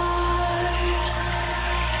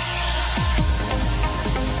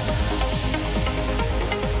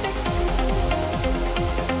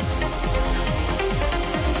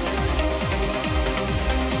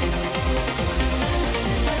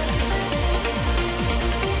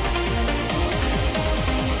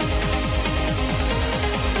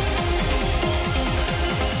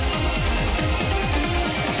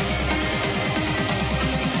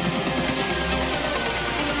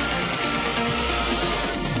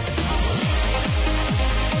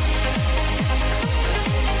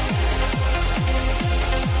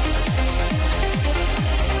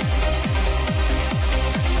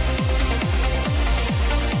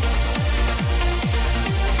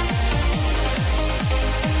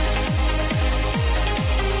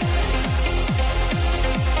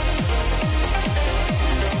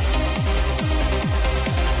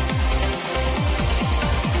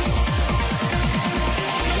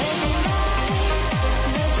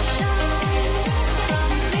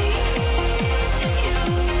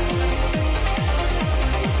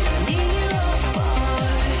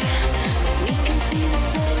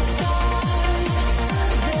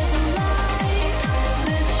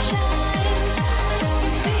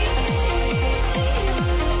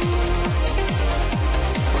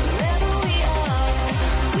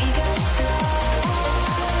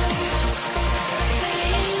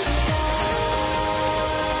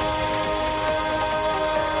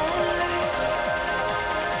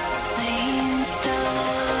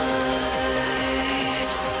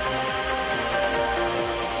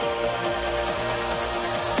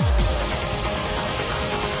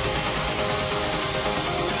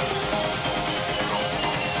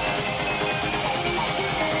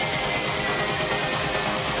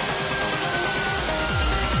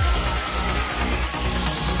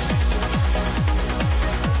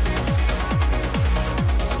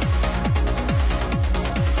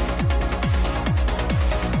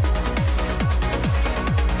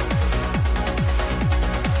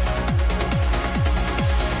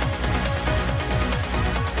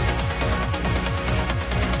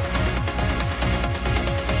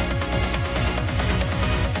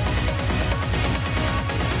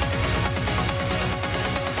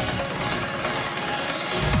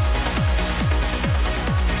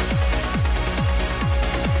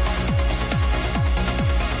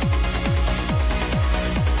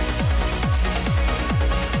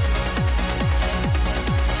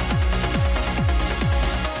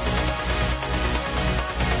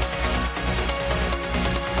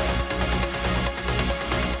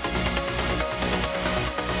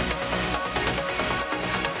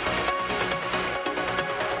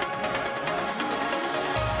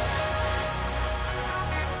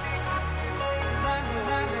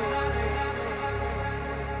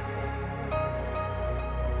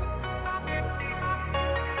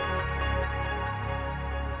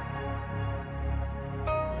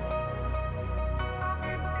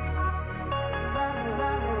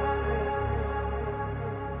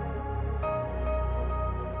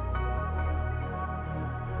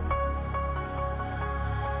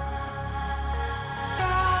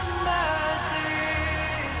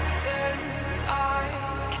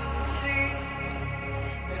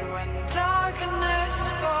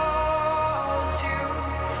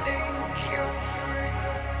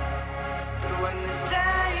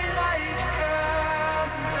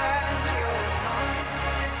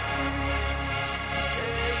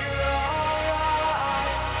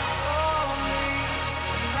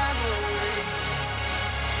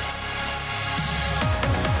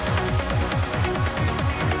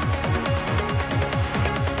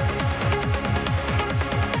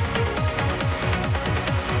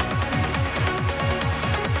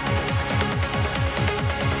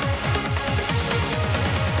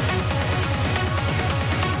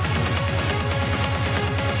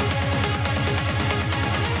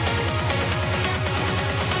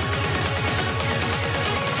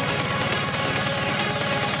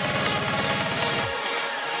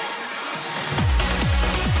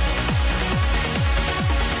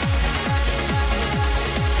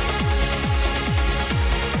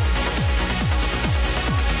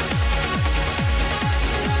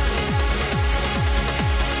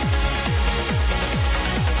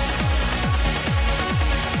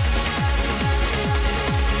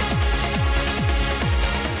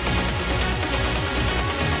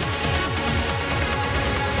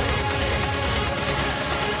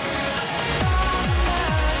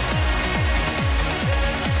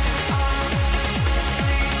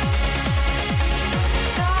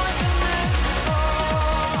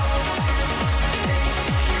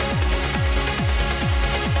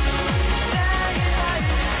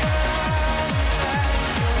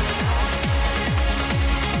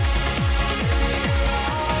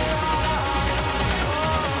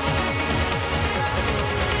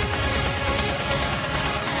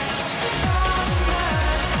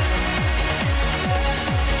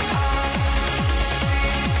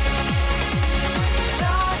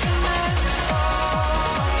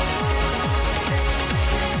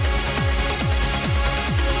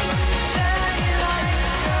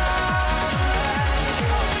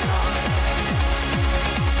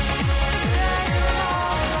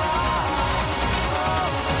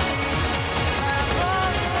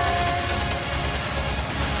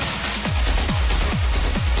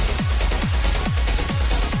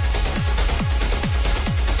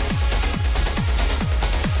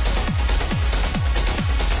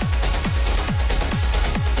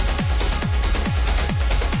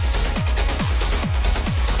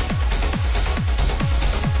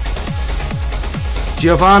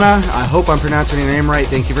 Giovanna, I hope I'm pronouncing your name right.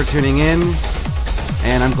 Thank you for tuning in.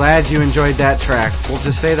 And I'm glad you enjoyed that track. We'll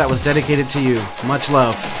just say that was dedicated to you. Much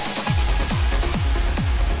love.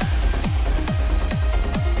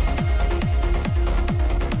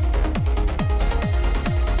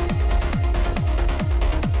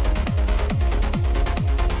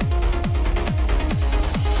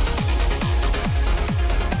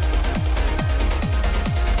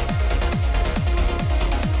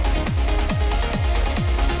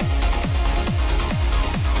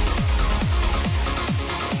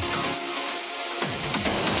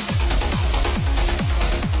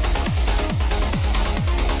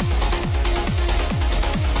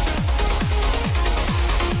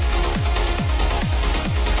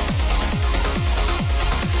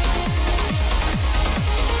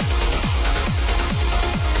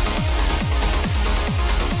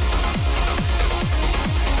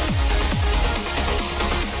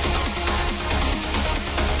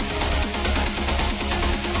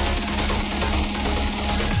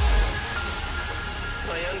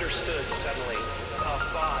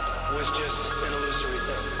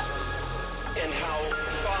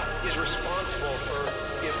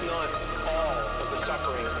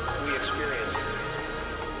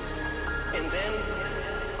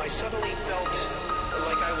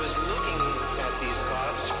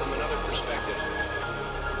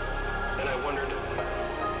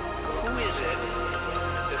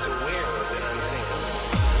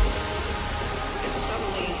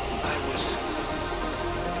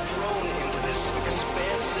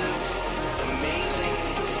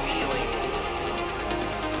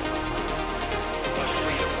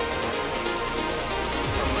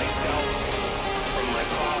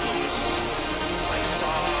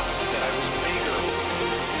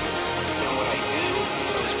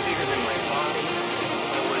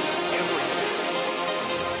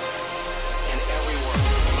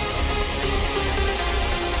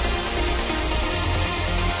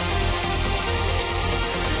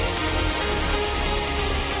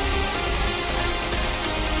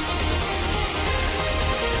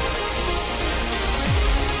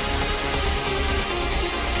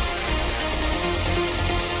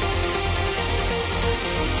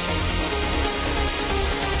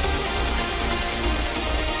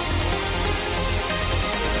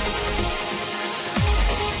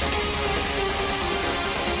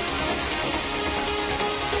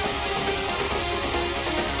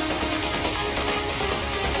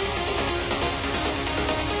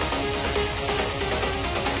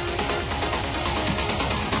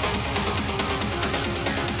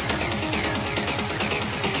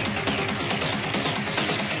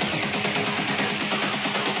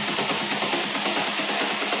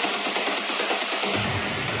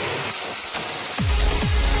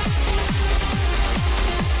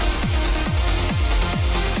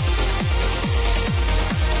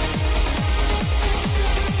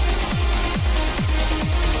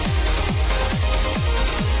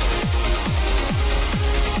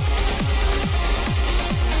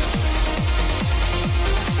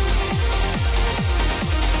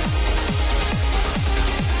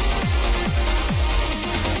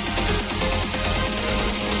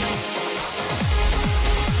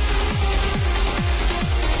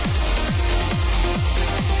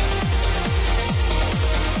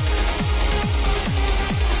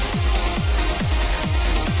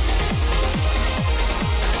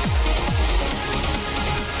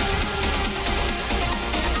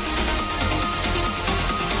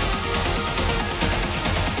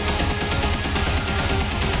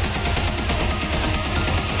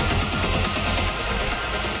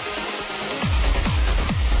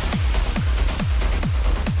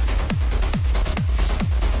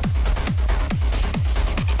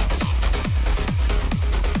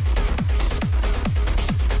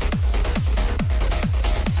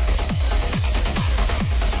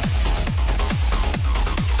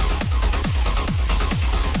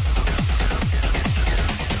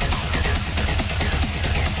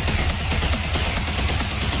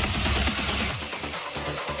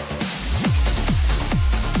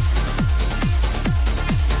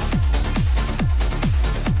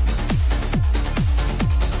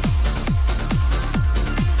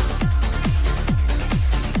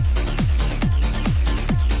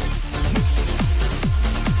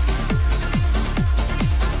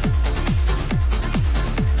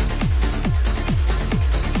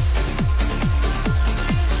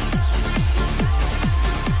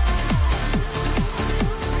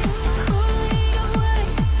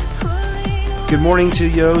 Good morning to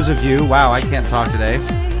those of you. Wow, I can't talk today.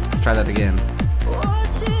 Let's try that again.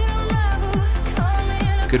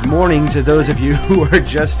 Good morning to those of you who are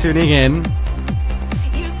just tuning in.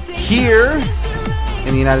 Here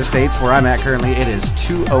in the United States, where I'm at currently, it is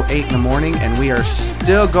 2:08 in the morning, and we are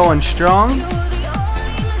still going strong.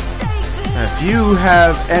 If you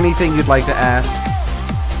have anything you'd like to ask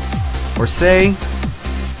or say,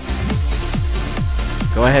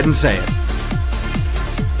 go ahead and say it.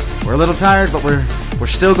 We're a little tired, but we're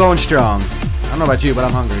still going strong. I don't know about you, but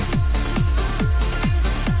I'm hungry.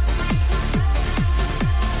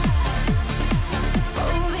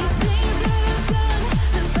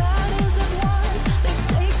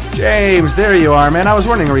 James, there you are, man. I was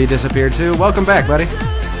wondering where you disappeared to. Welcome back, buddy.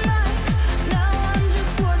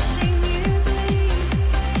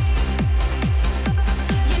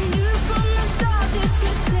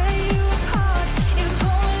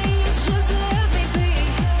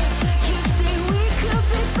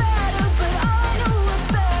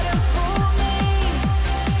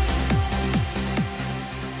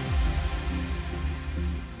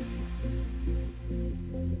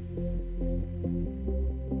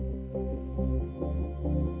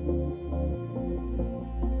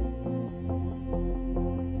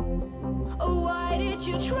 Why did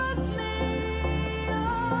you trust me?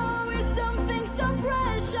 Oh, it's something so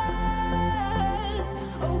precious.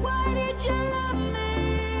 Oh, why did you love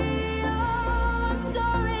me? Oh, I'm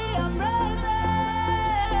sorry, I'm reckless.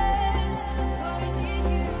 Why did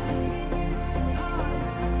you?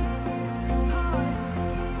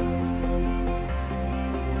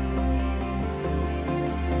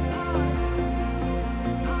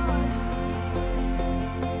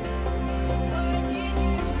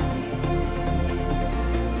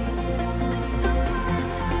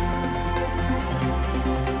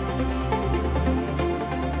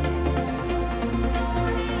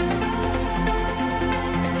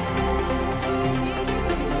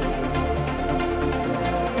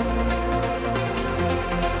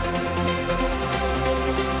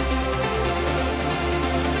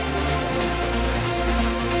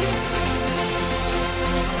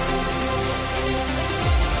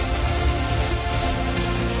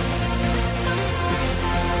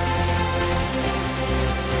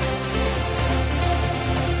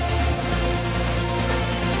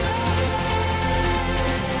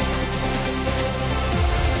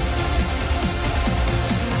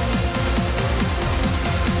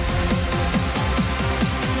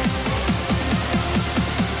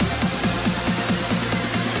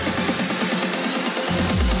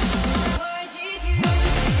 Why did you?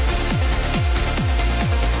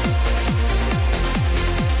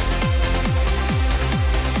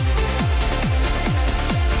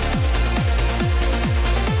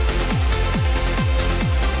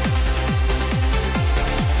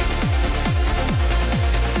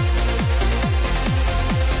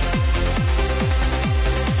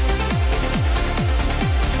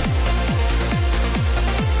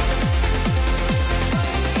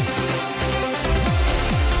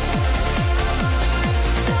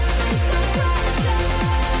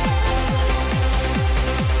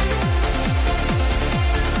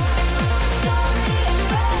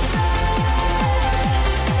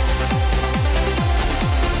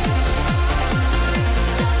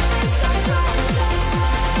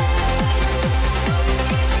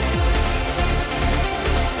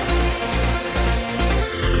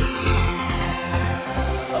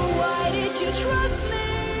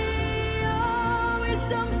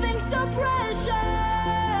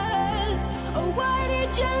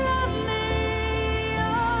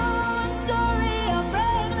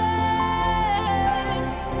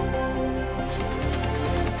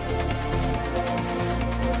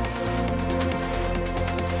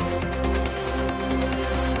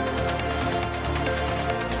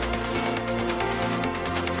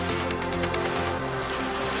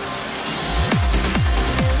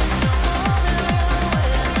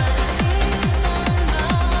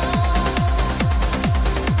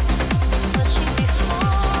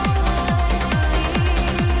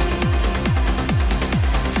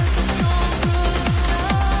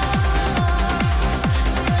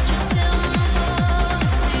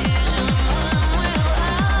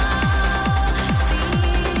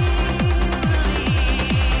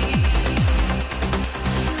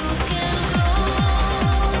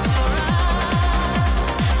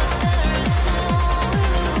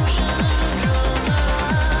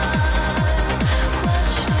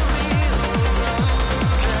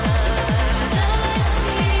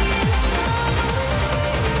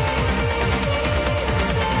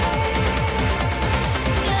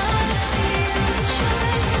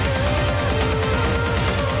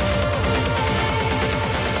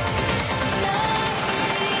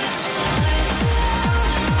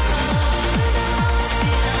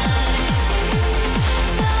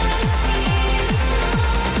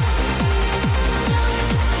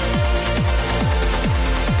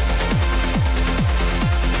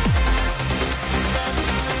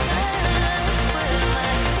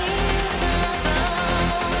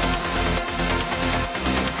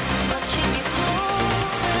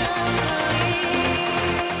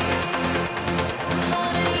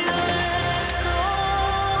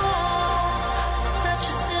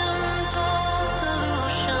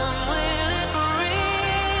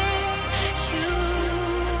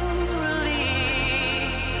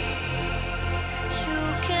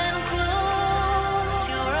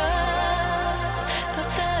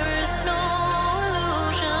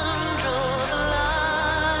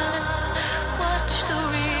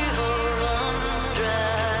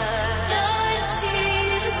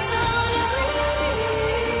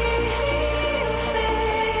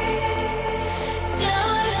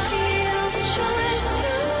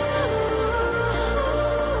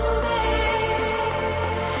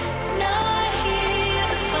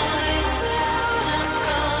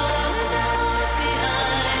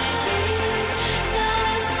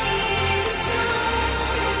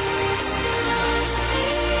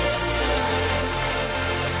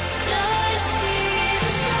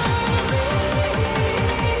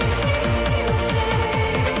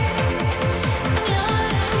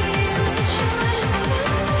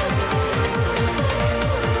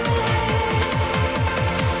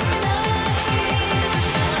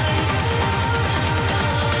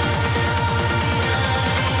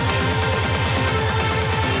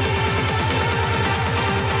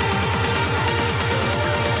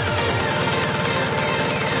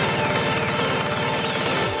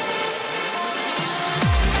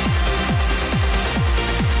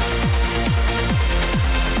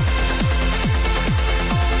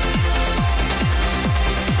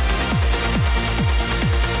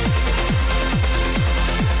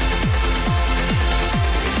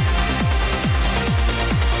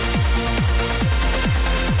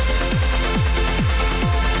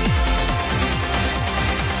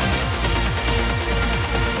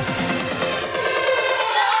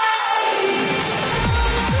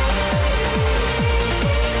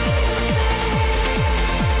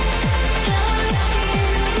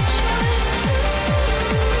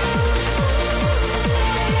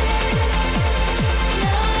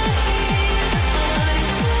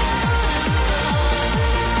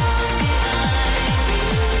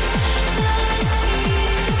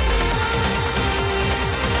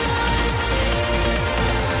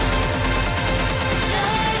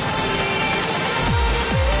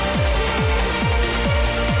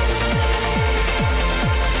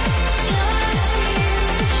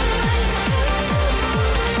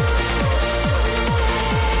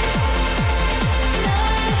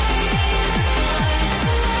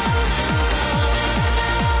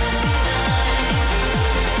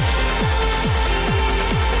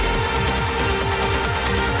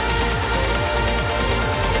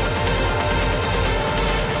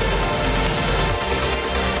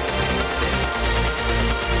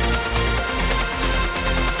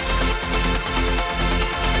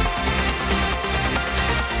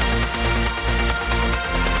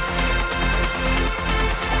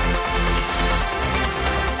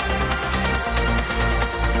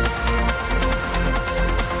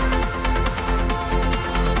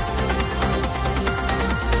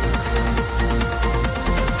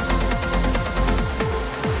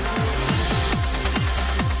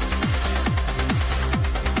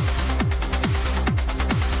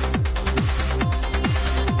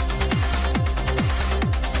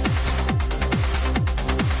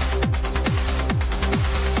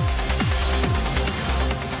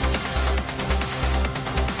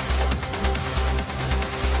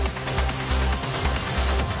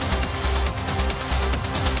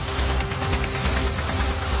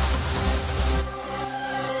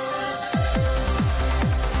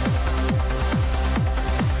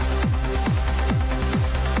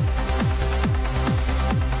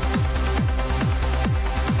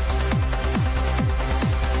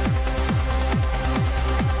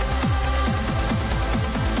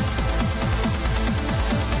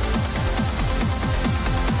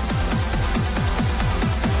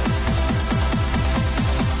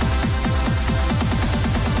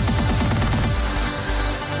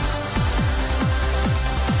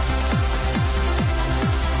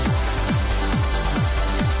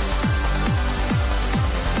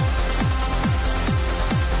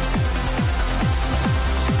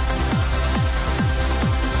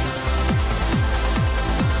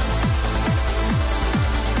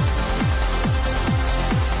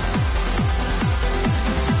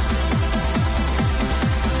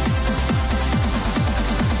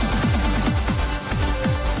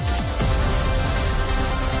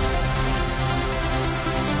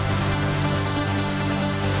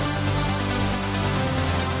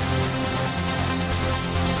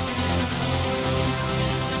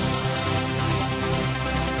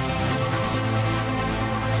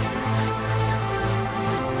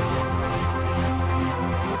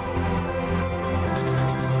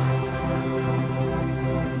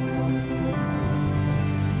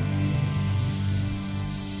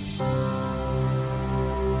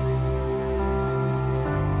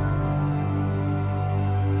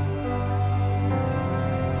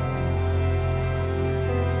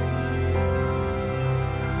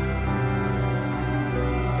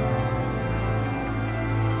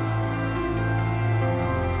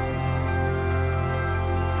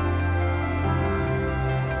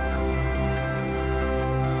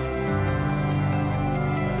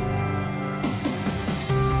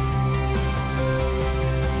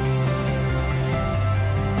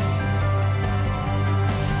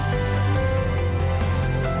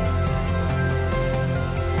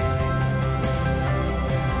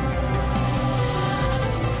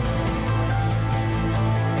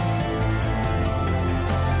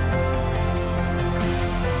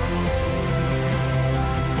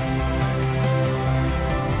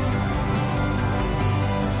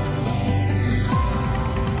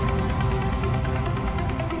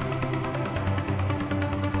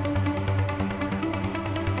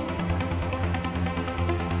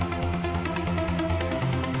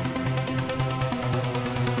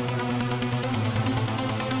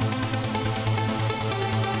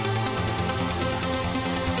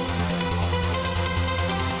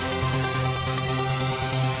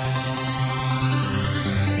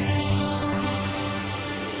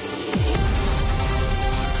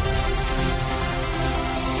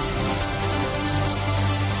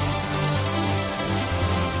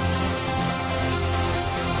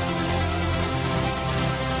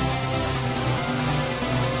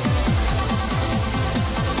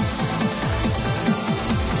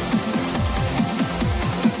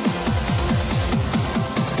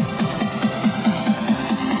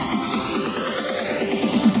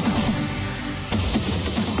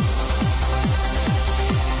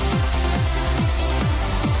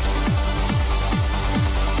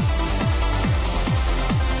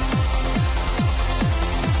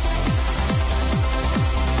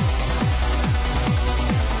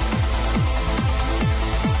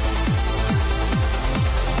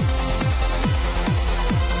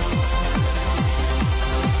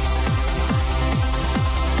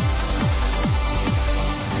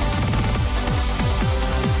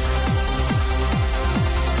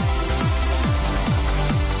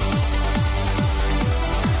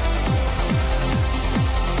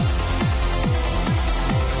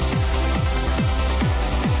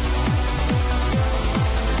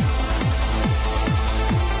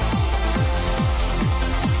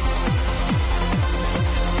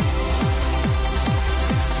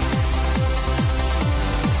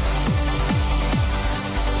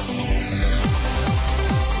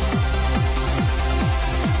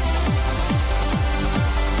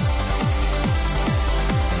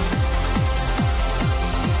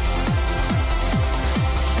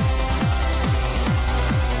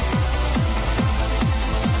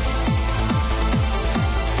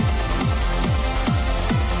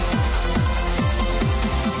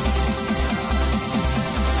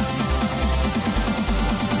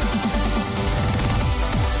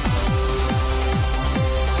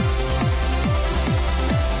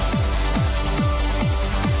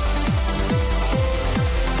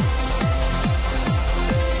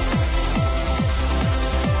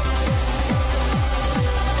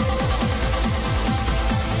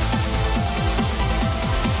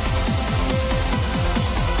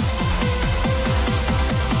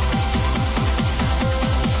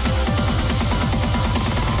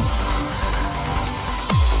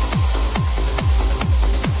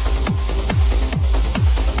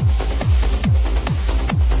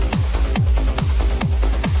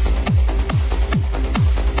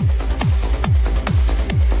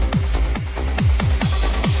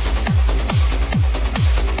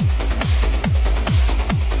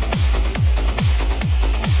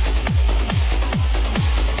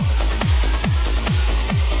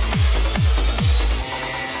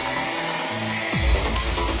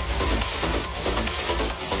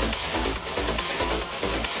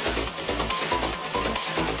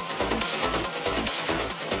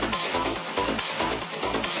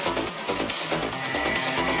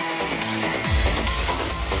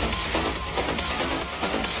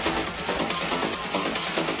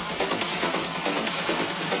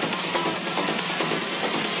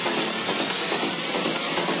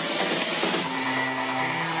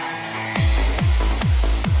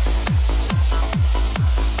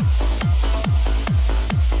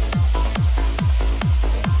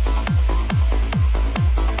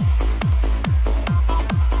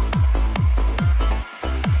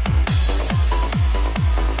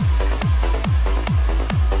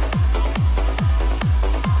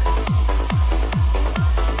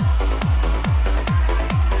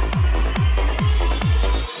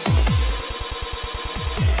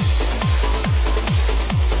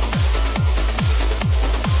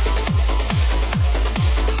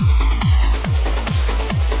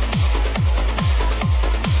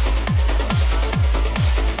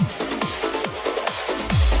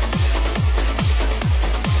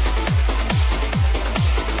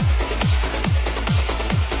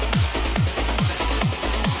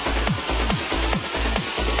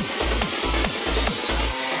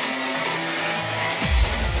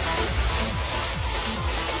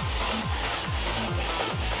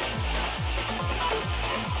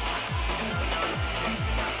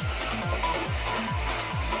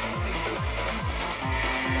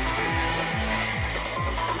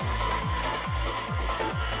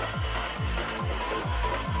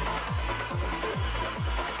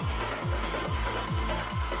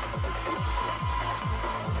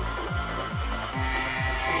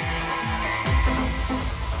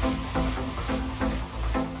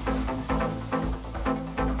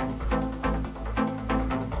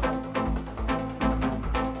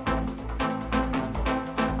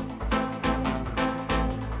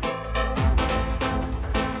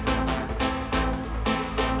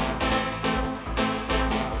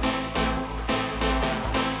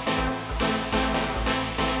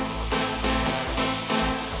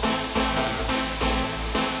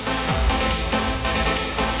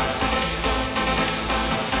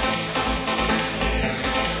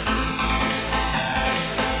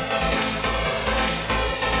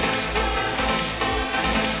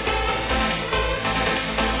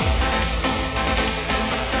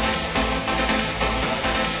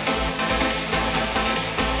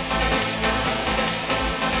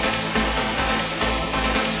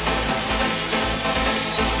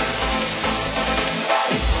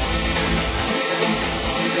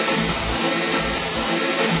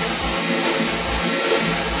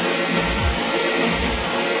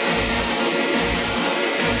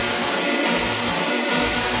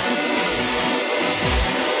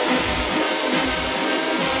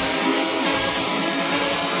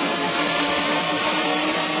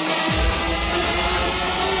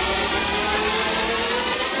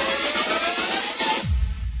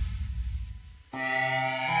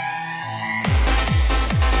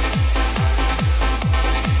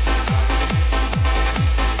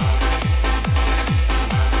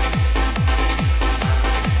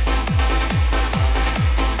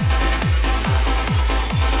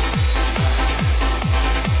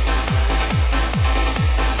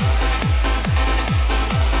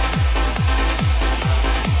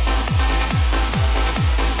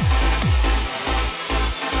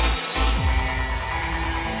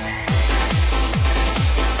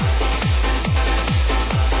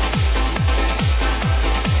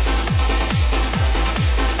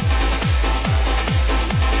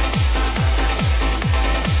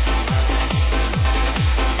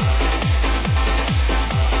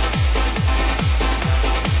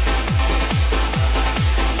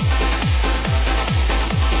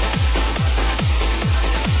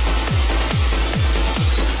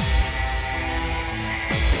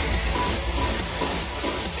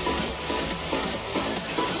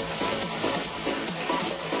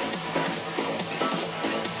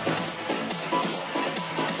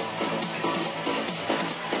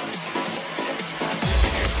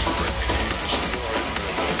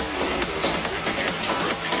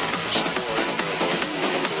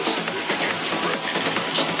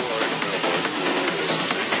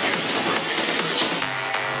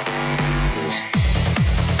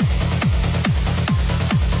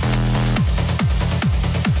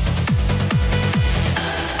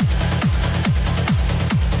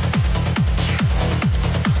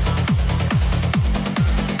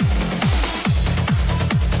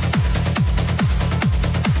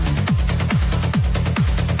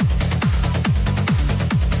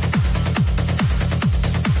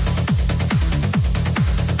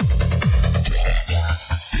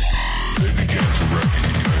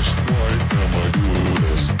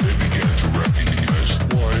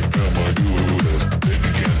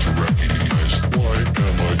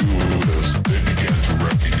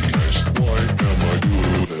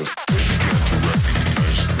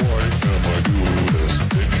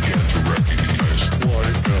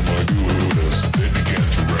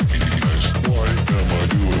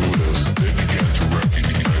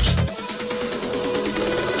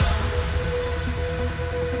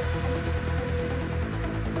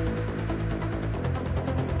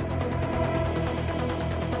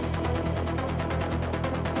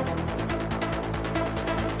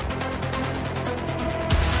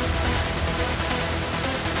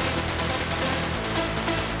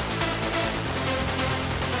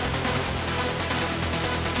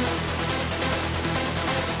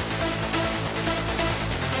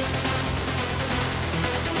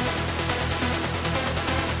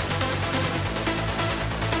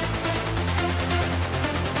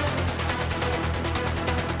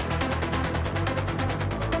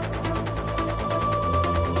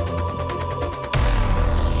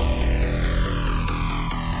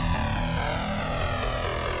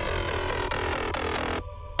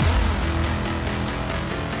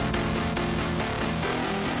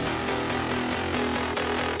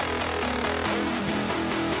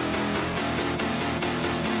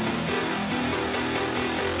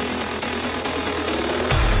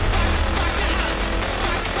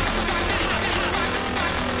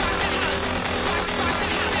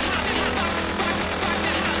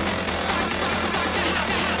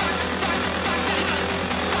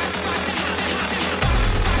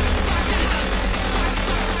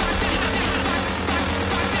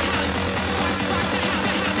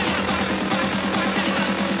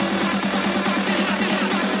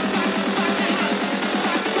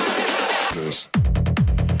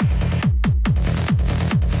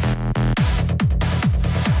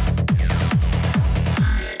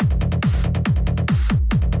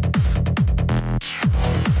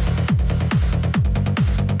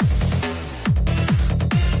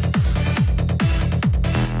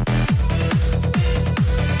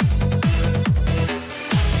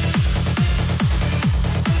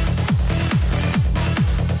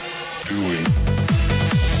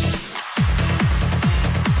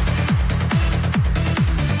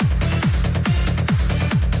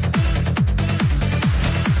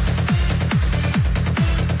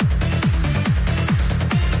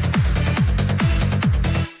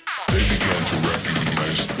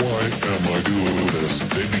 Why am I doing this?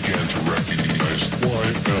 They began to recognize. Why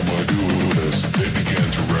am I doing this? They began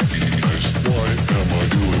to recognize. Why am I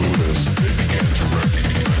doing this? They began to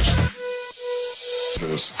recognize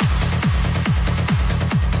this.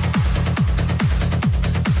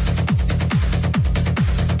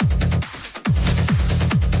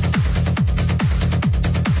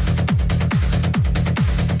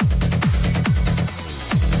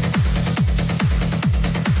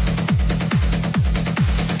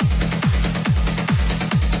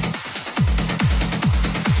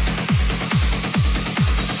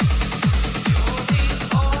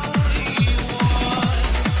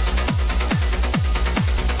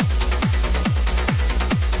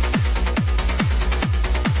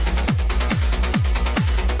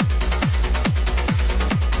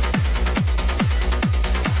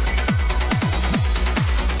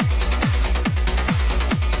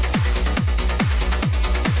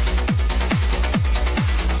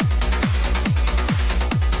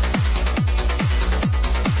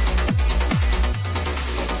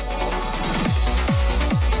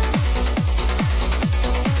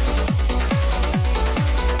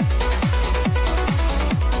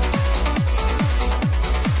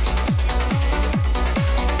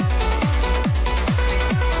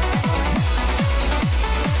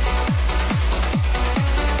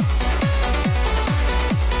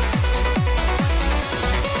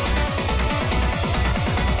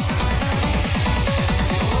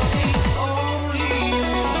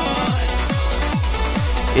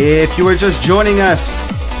 If you are just joining us,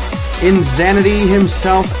 Insanity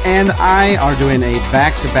himself and I are doing a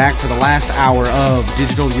back-to-back for the last hour of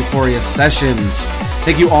Digital Euphoria Sessions.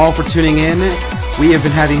 Thank you all for tuning in. We have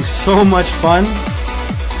been having so much fun,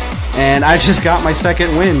 and I just got my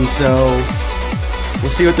second win, so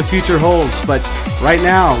we'll see what the future holds. But right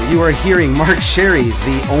now, you are hearing Mark Sherry's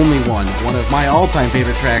The Only One of my all-time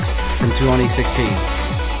favorite tracks from 2016.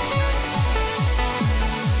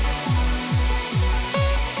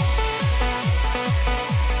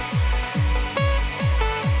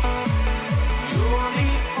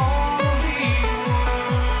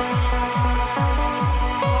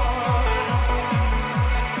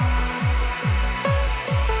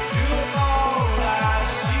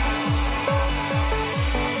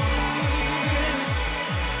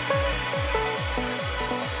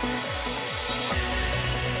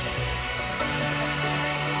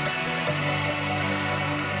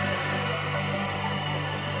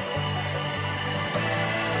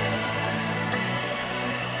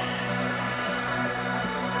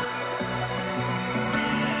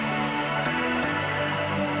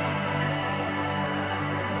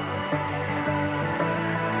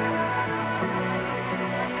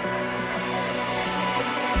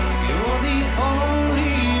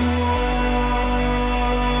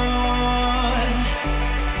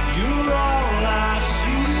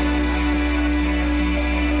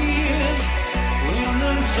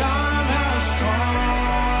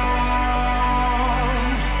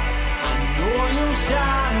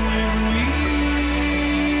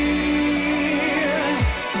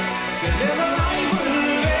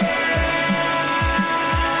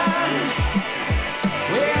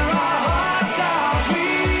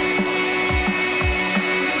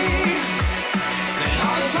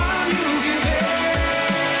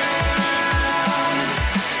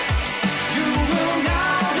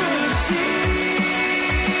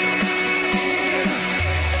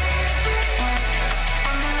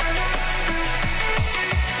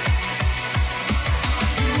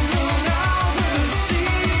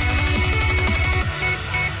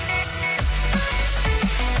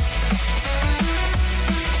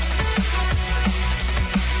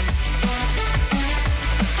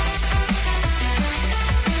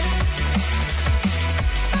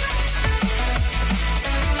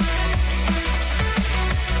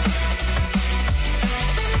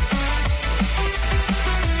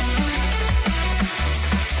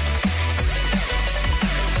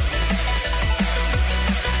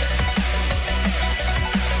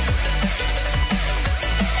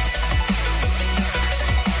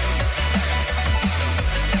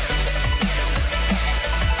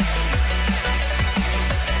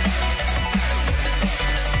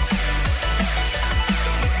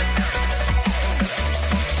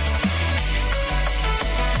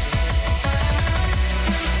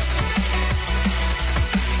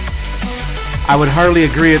 I would hardly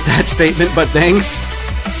agree with that statement, but thanks.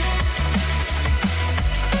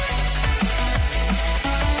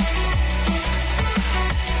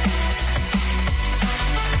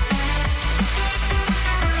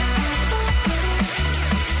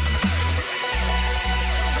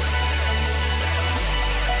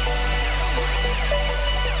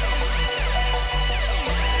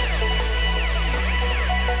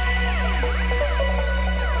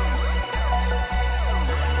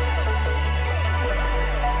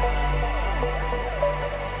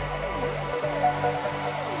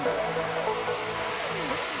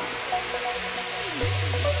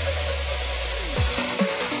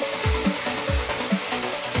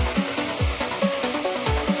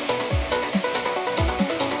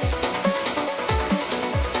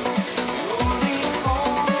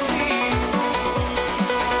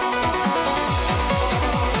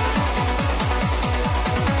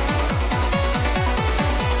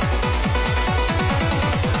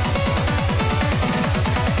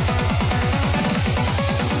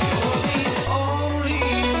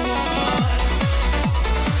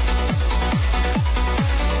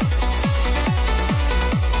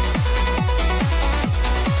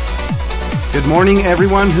 Good morning,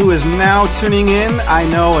 everyone who is now tuning in. I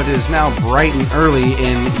know it is now bright and early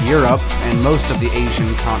in Europe and most of the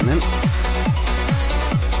Asian continent.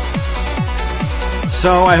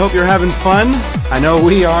 So I hope you're having fun. I know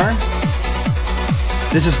we are.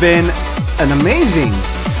 This has been an amazing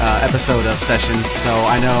episode of Sessions, so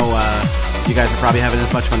I know you guys are probably having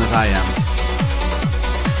as much fun as I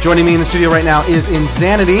am. Joining me in the studio right now is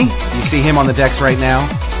Insanity. You see him on the decks right now.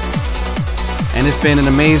 And it's been an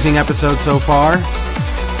amazing episode so far.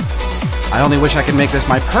 I only wish I could make this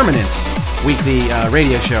my permanent weekly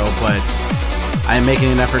radio show, but I am making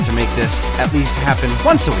an effort to make this at least happen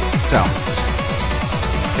once a week. So,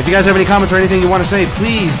 if you guys have any comments or anything you want to say,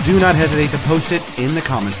 please do not hesitate to post it in the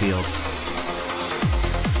comment field.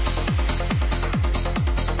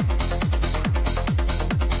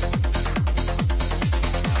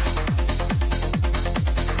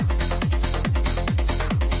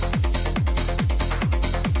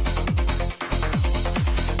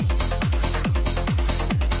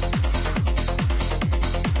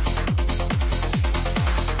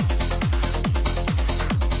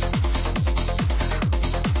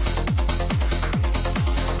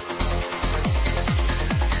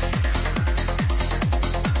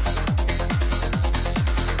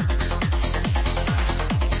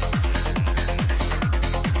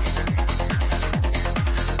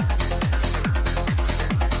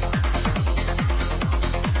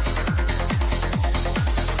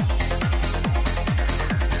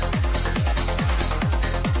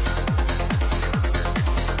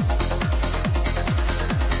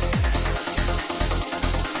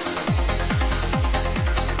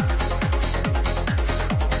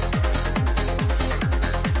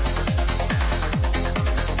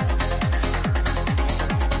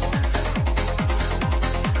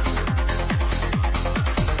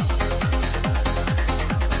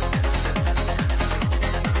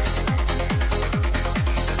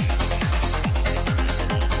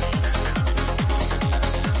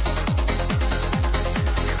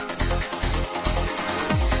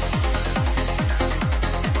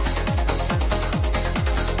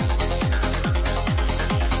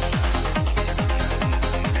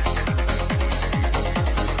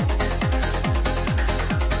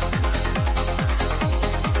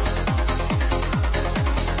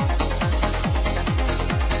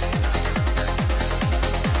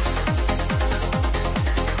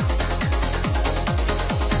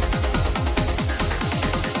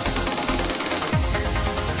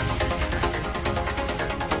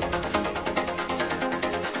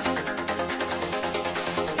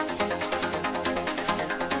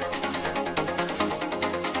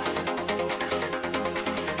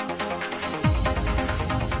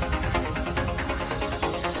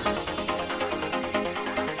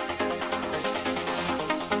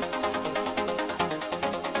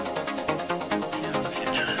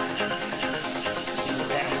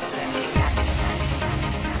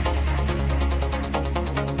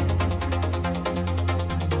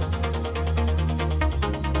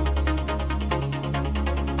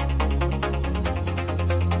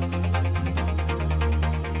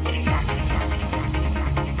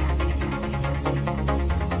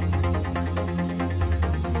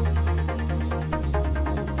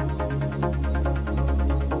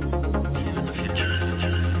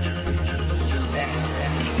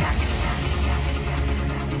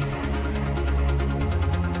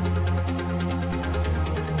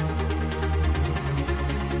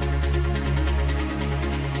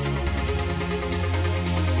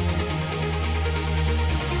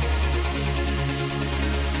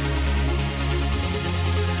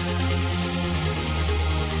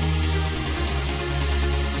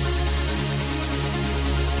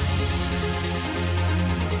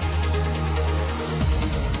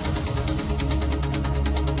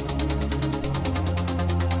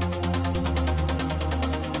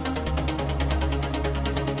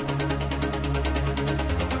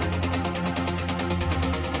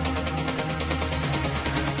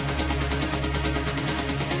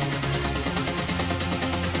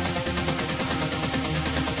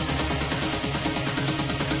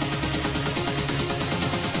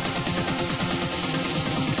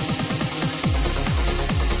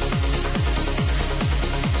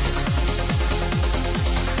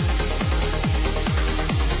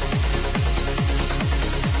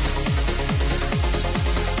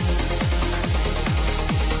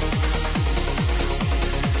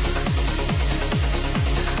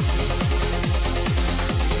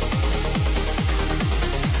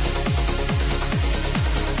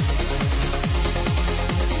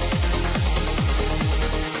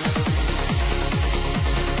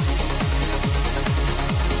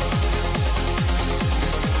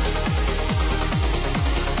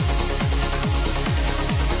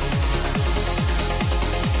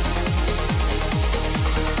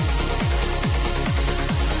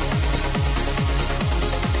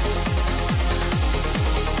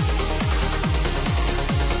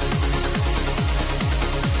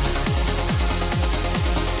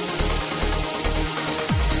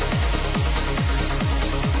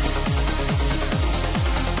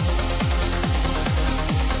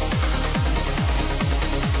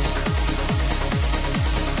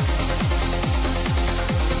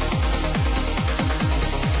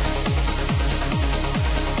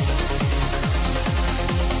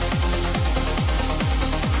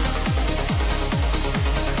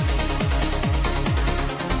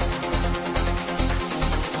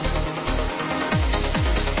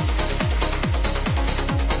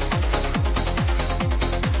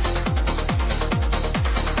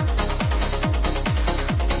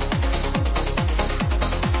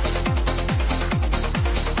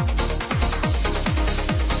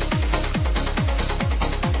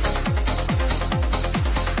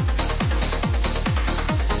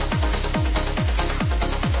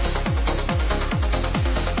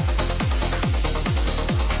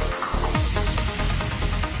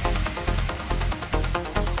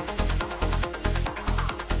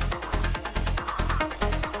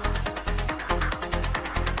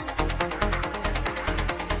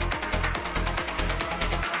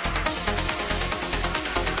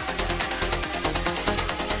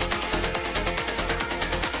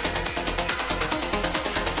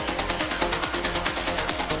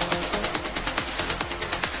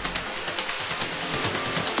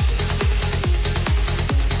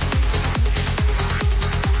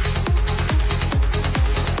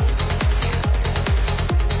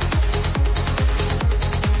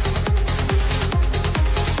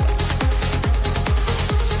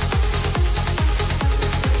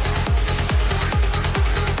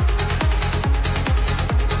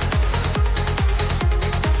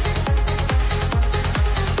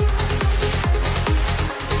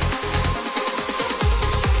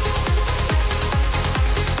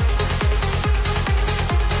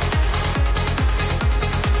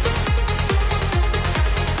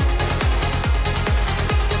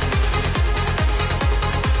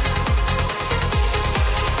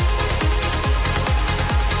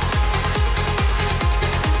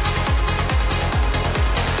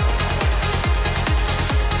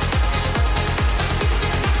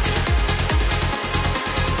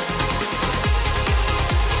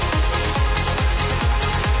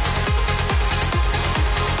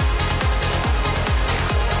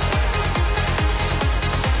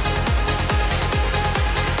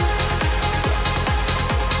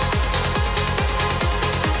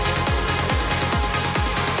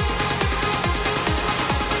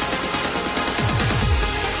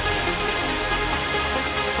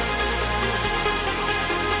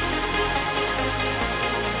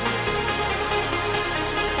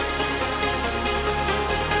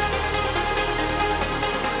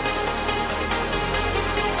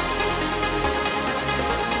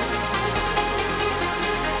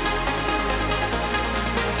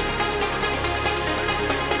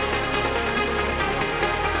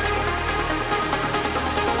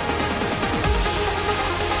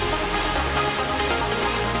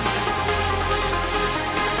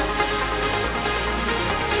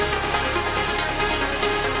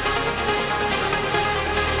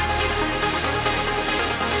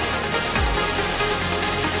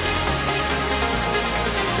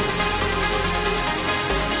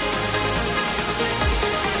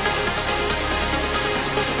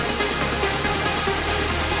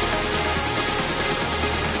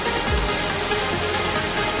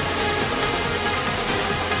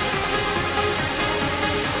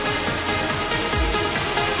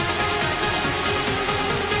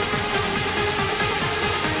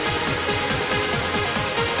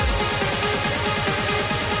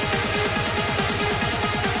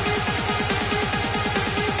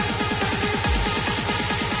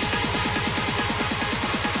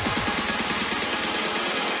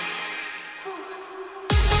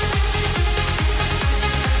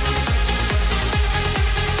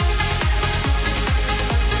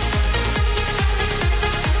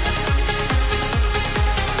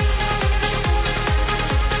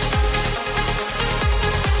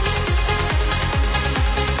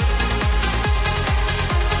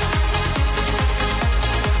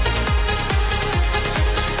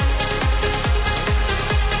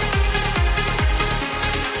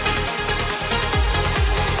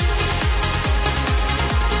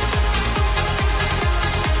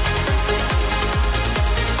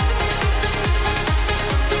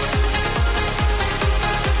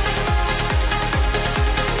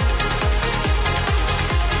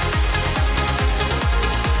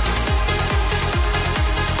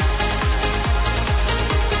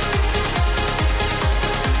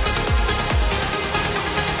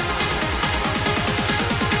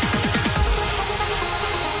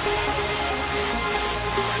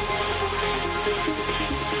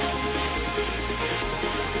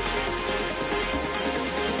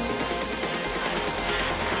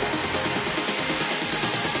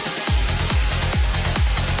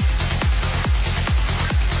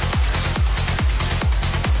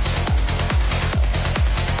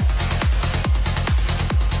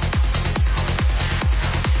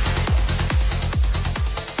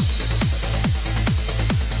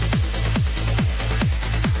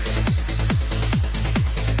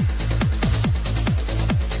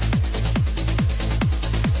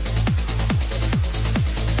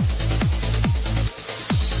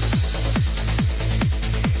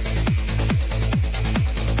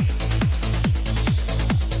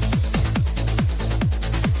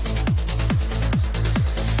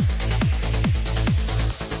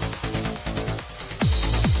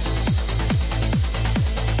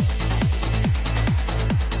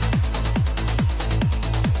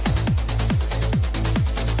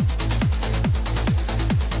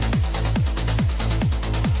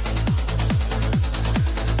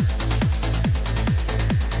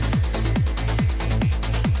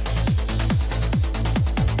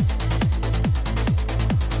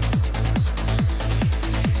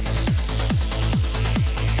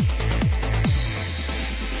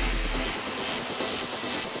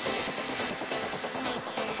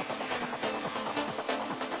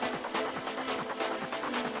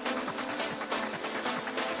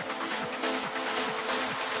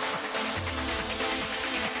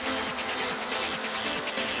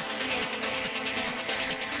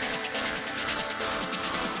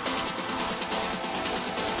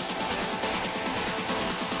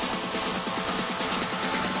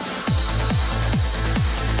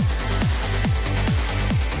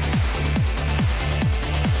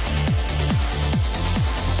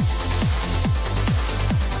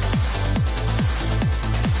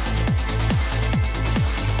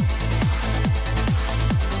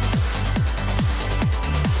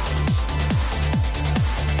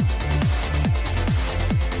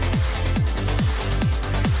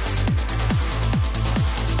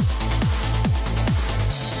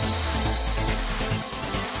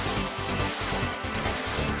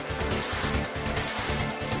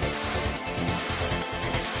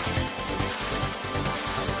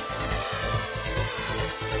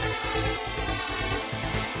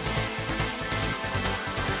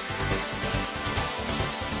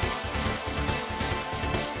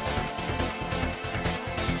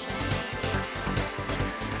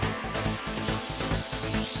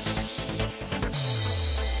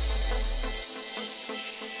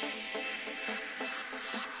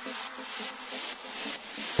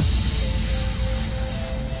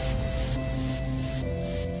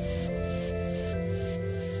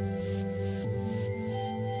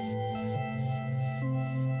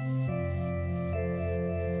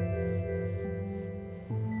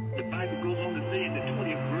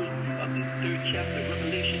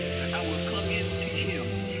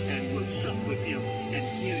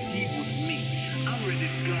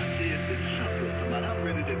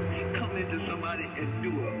 and do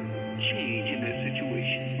a change in that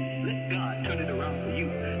situation. Let God turn it around for you.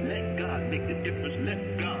 Let God make the difference.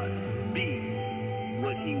 Let God be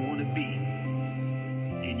what He want to be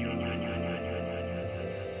in your life.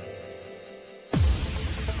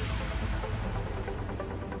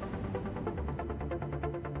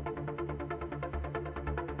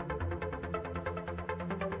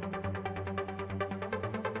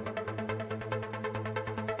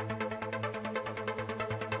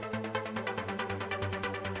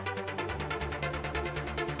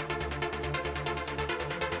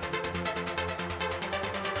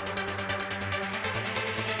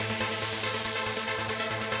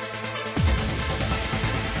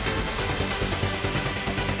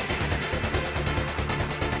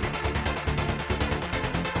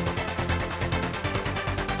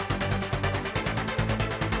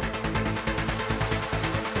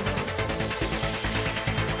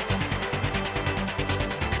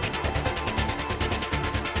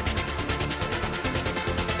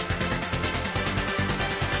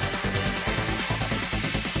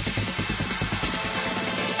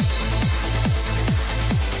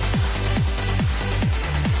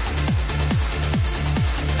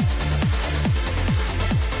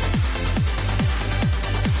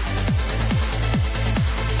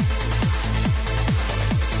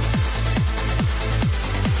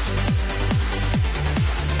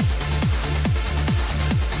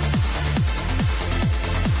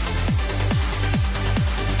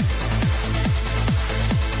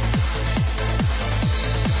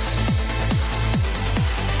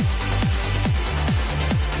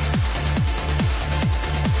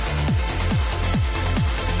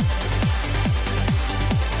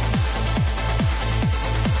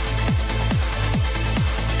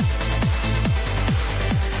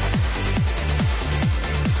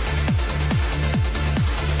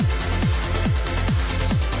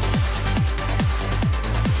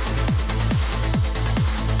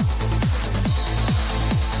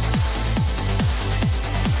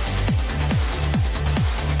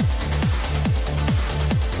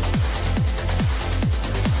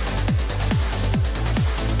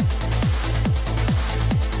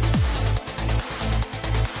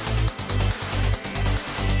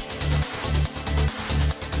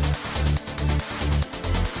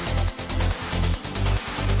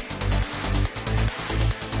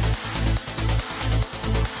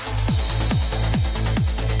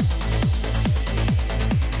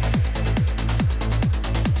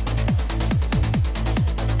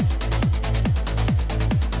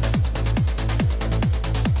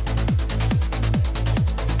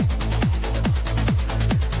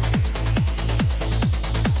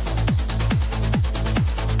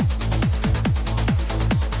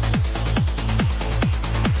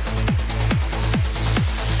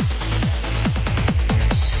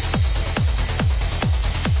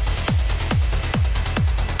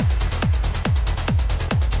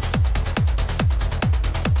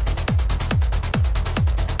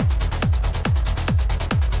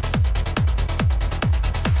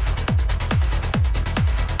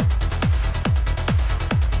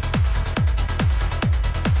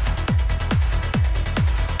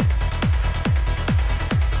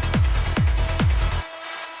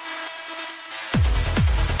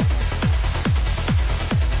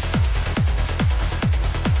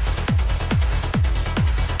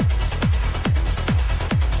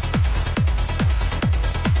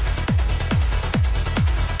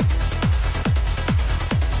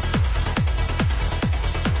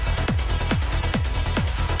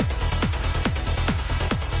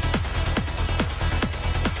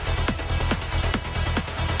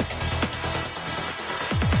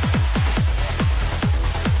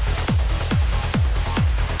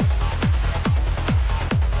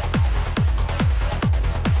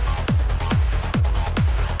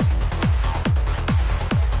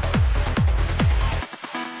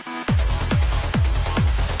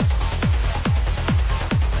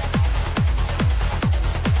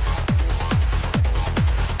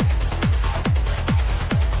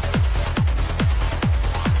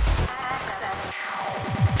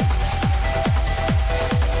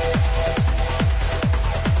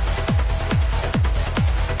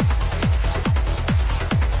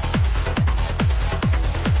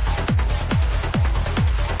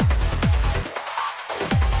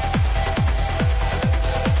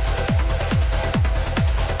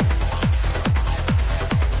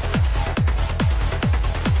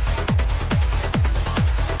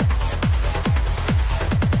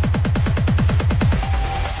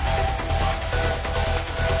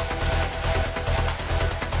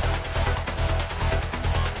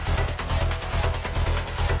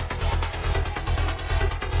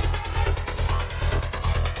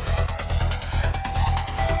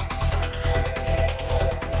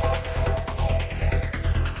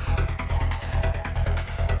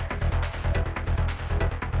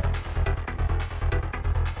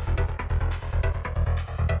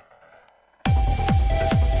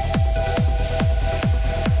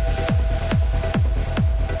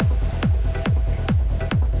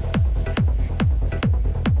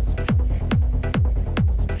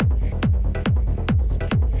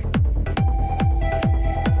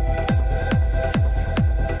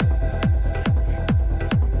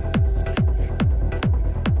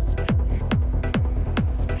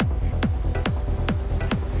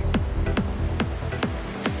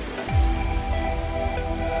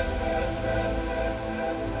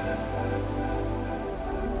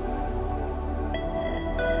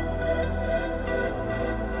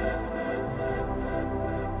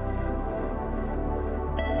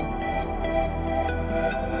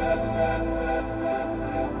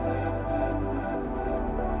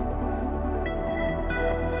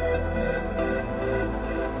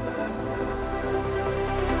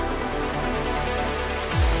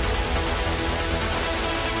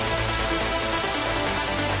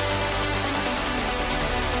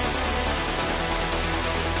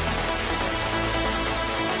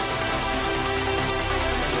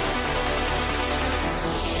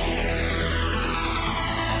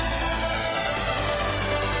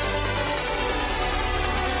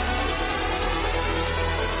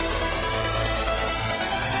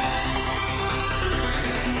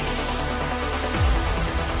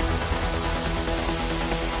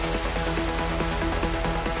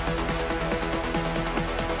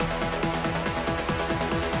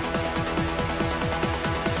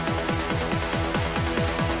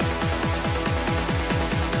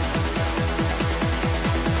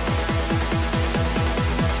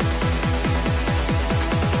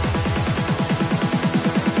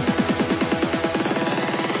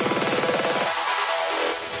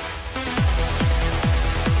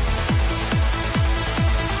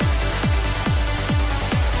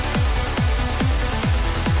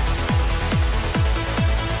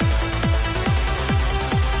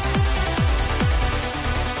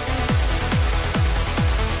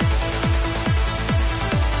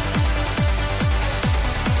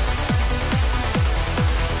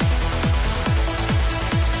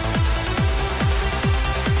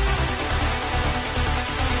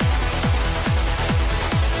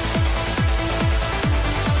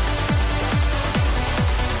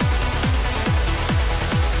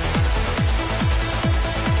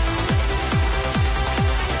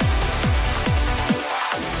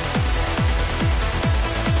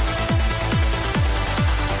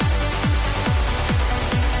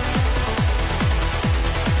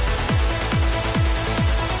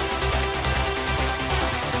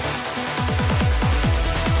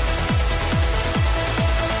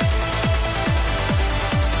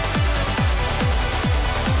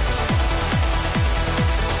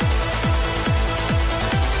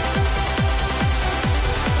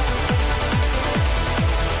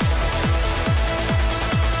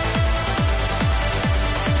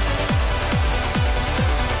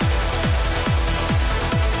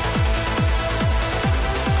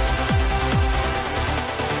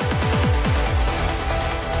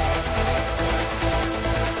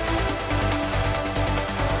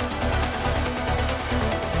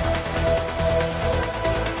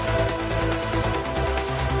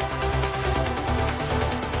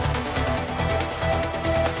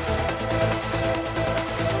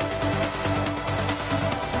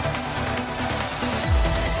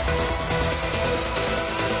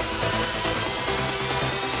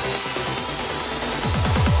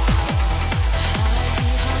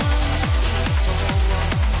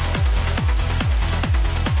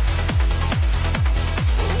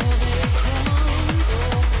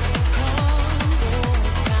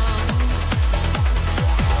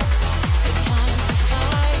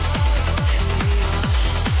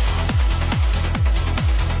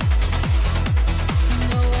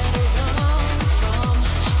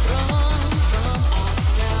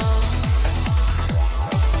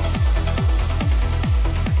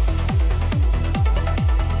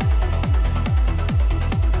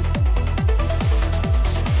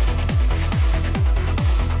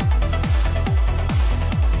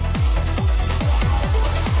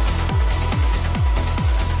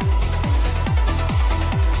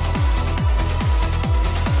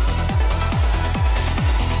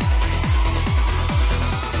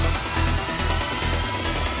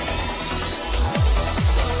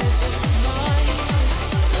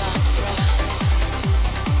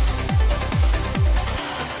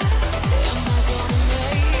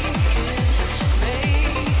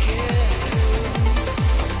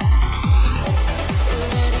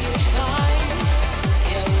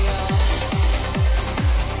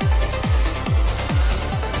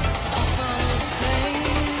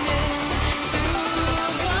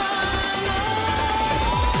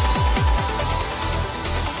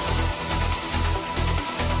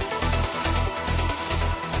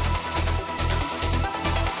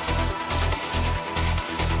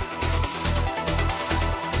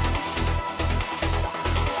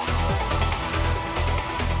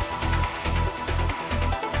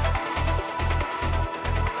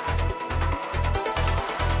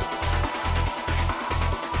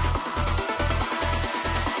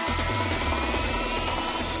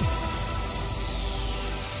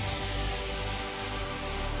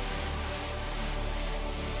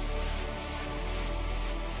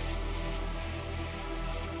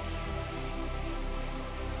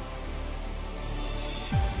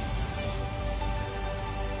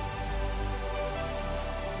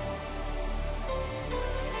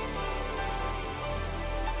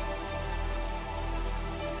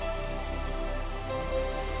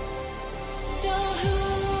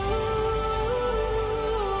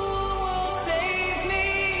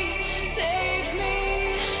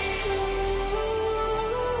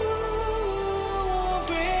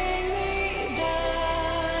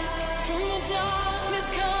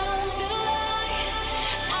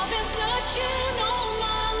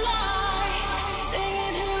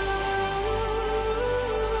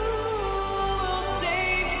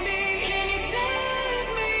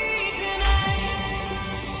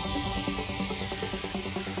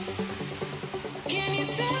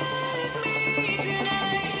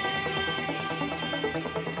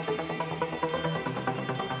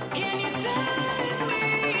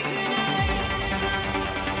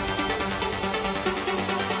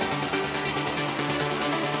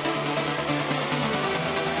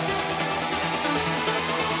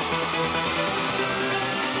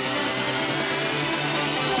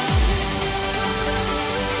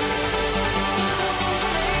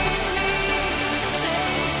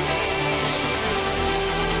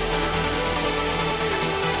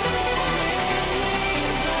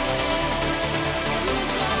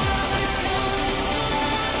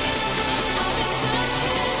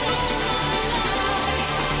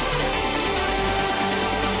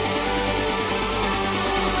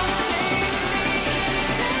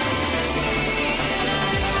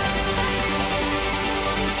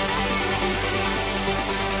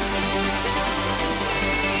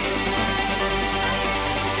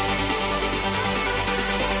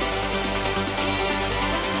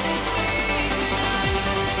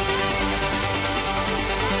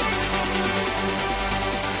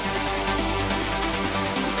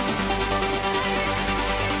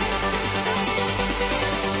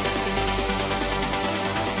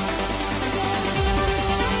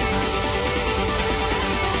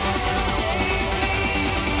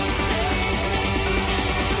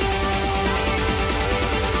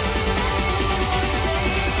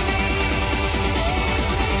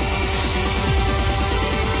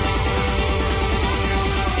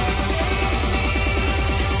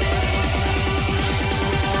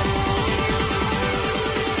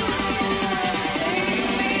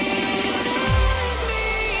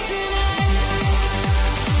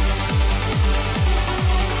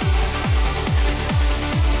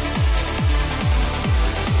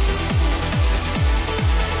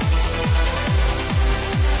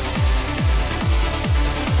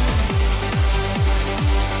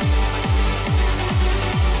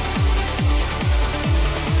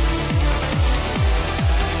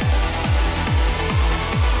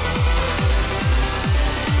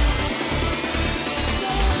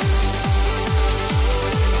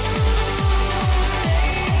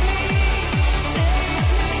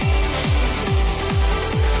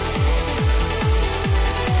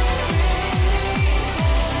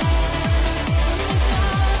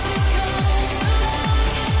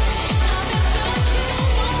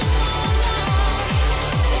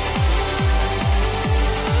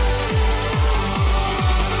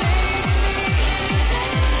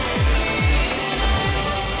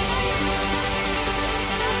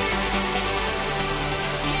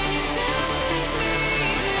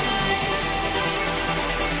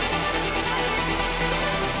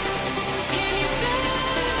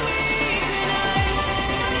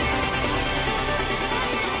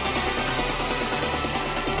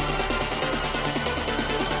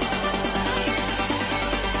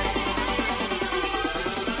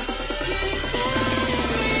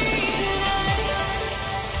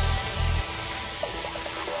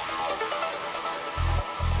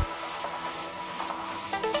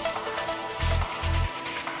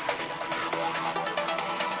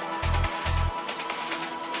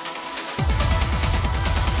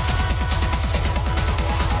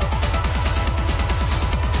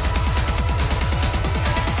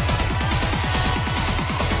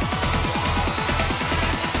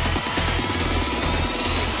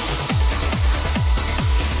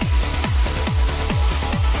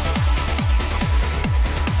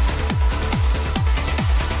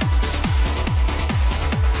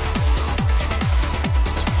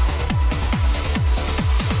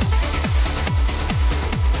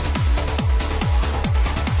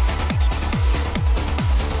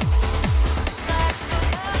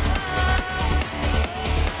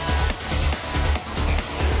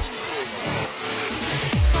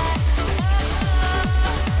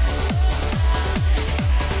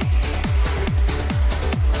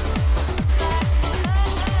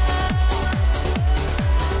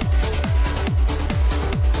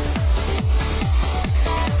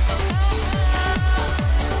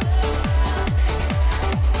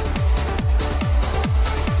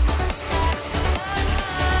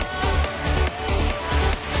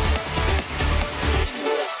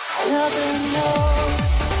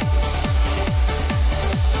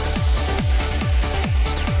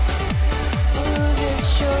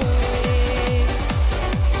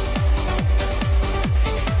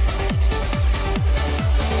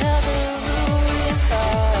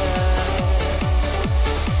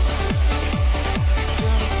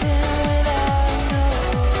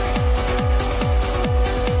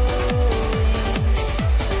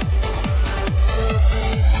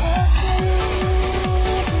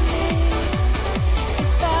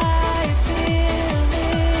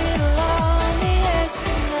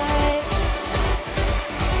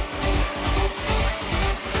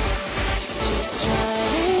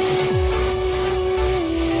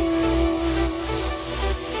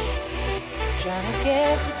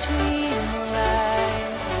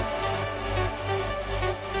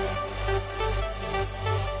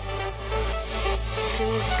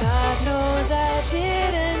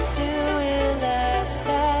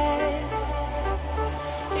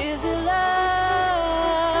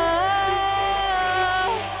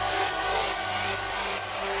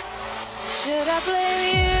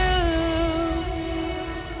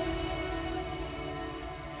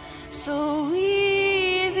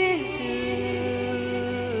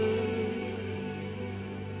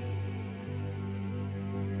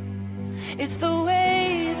 It's the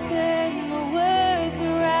way you turn the words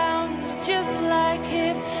around, just like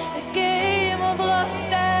in a game of lost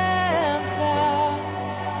and found.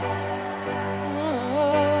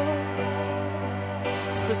 Oh.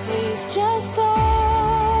 So please just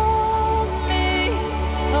hold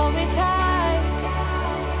me tight.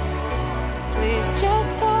 Please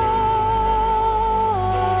just hold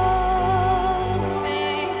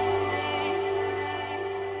me.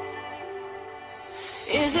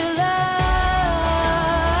 Is it love?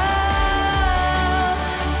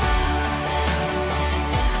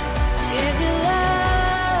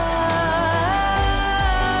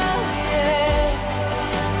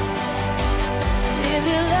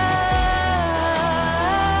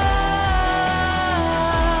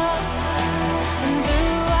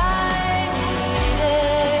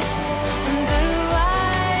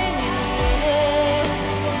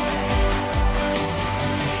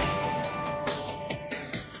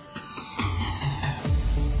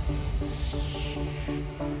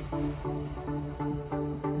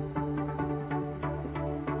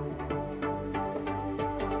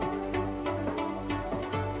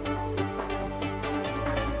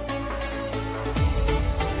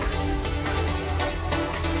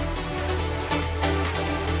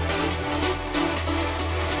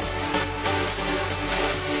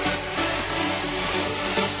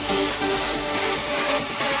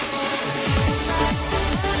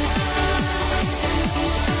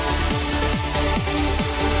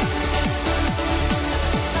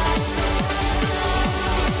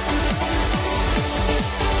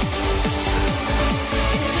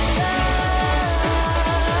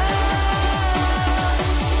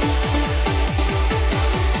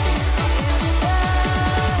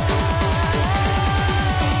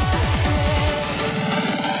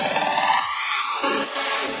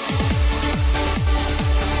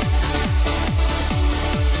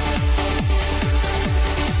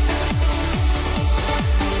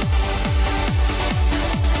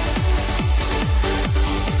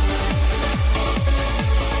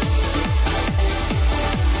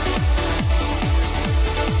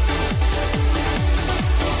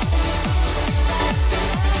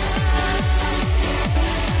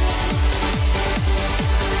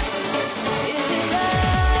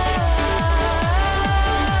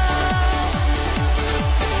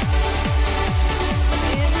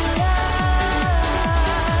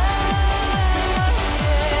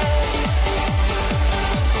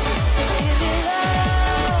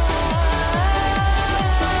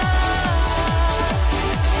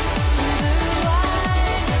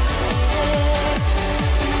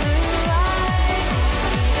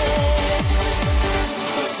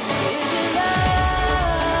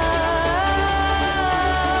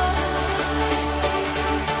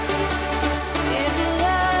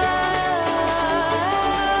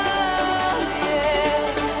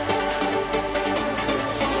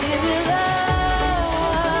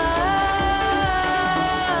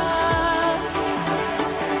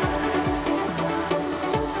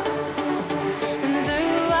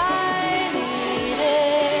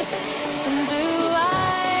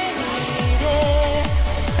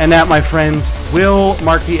 And that, my friends, will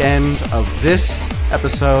mark the end of this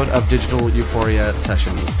episode of Digital Euphoria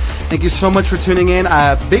Sessions. Thank you so much for tuning in.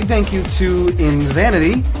 Big thank you to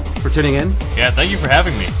Insanity for tuning in. Yeah, thank you for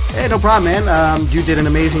having me. Hey, no problem, man. You did an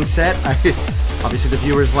amazing set. Obviously, the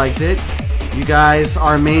viewers liked it. You guys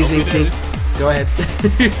are amazing. Go ahead.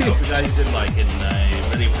 I hope you guys did like it, and I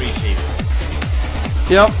really appreciate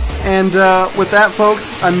it. Yep. And with that,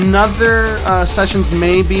 folks, another sessions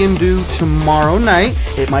may be in due tomorrow night.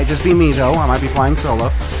 It might just be me, though. I might be flying solo.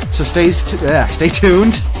 So stay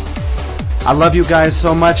tuned. I love you guys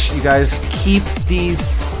so much. You guys keep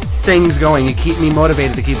these things going. You keep me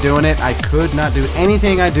motivated to keep doing it. I could not do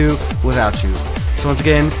anything I do without you. So once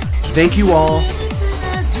again, thank you all.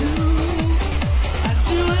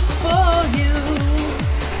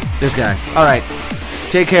 This guy. All right.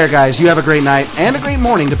 Take care, guys. You have a great night and a great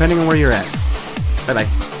morning, depending on where you're at. Bye-bye.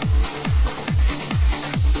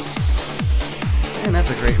 And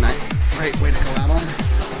that's a great night. Great way to go out on.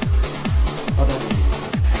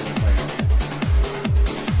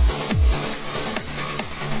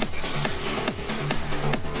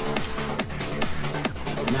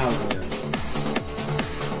 Now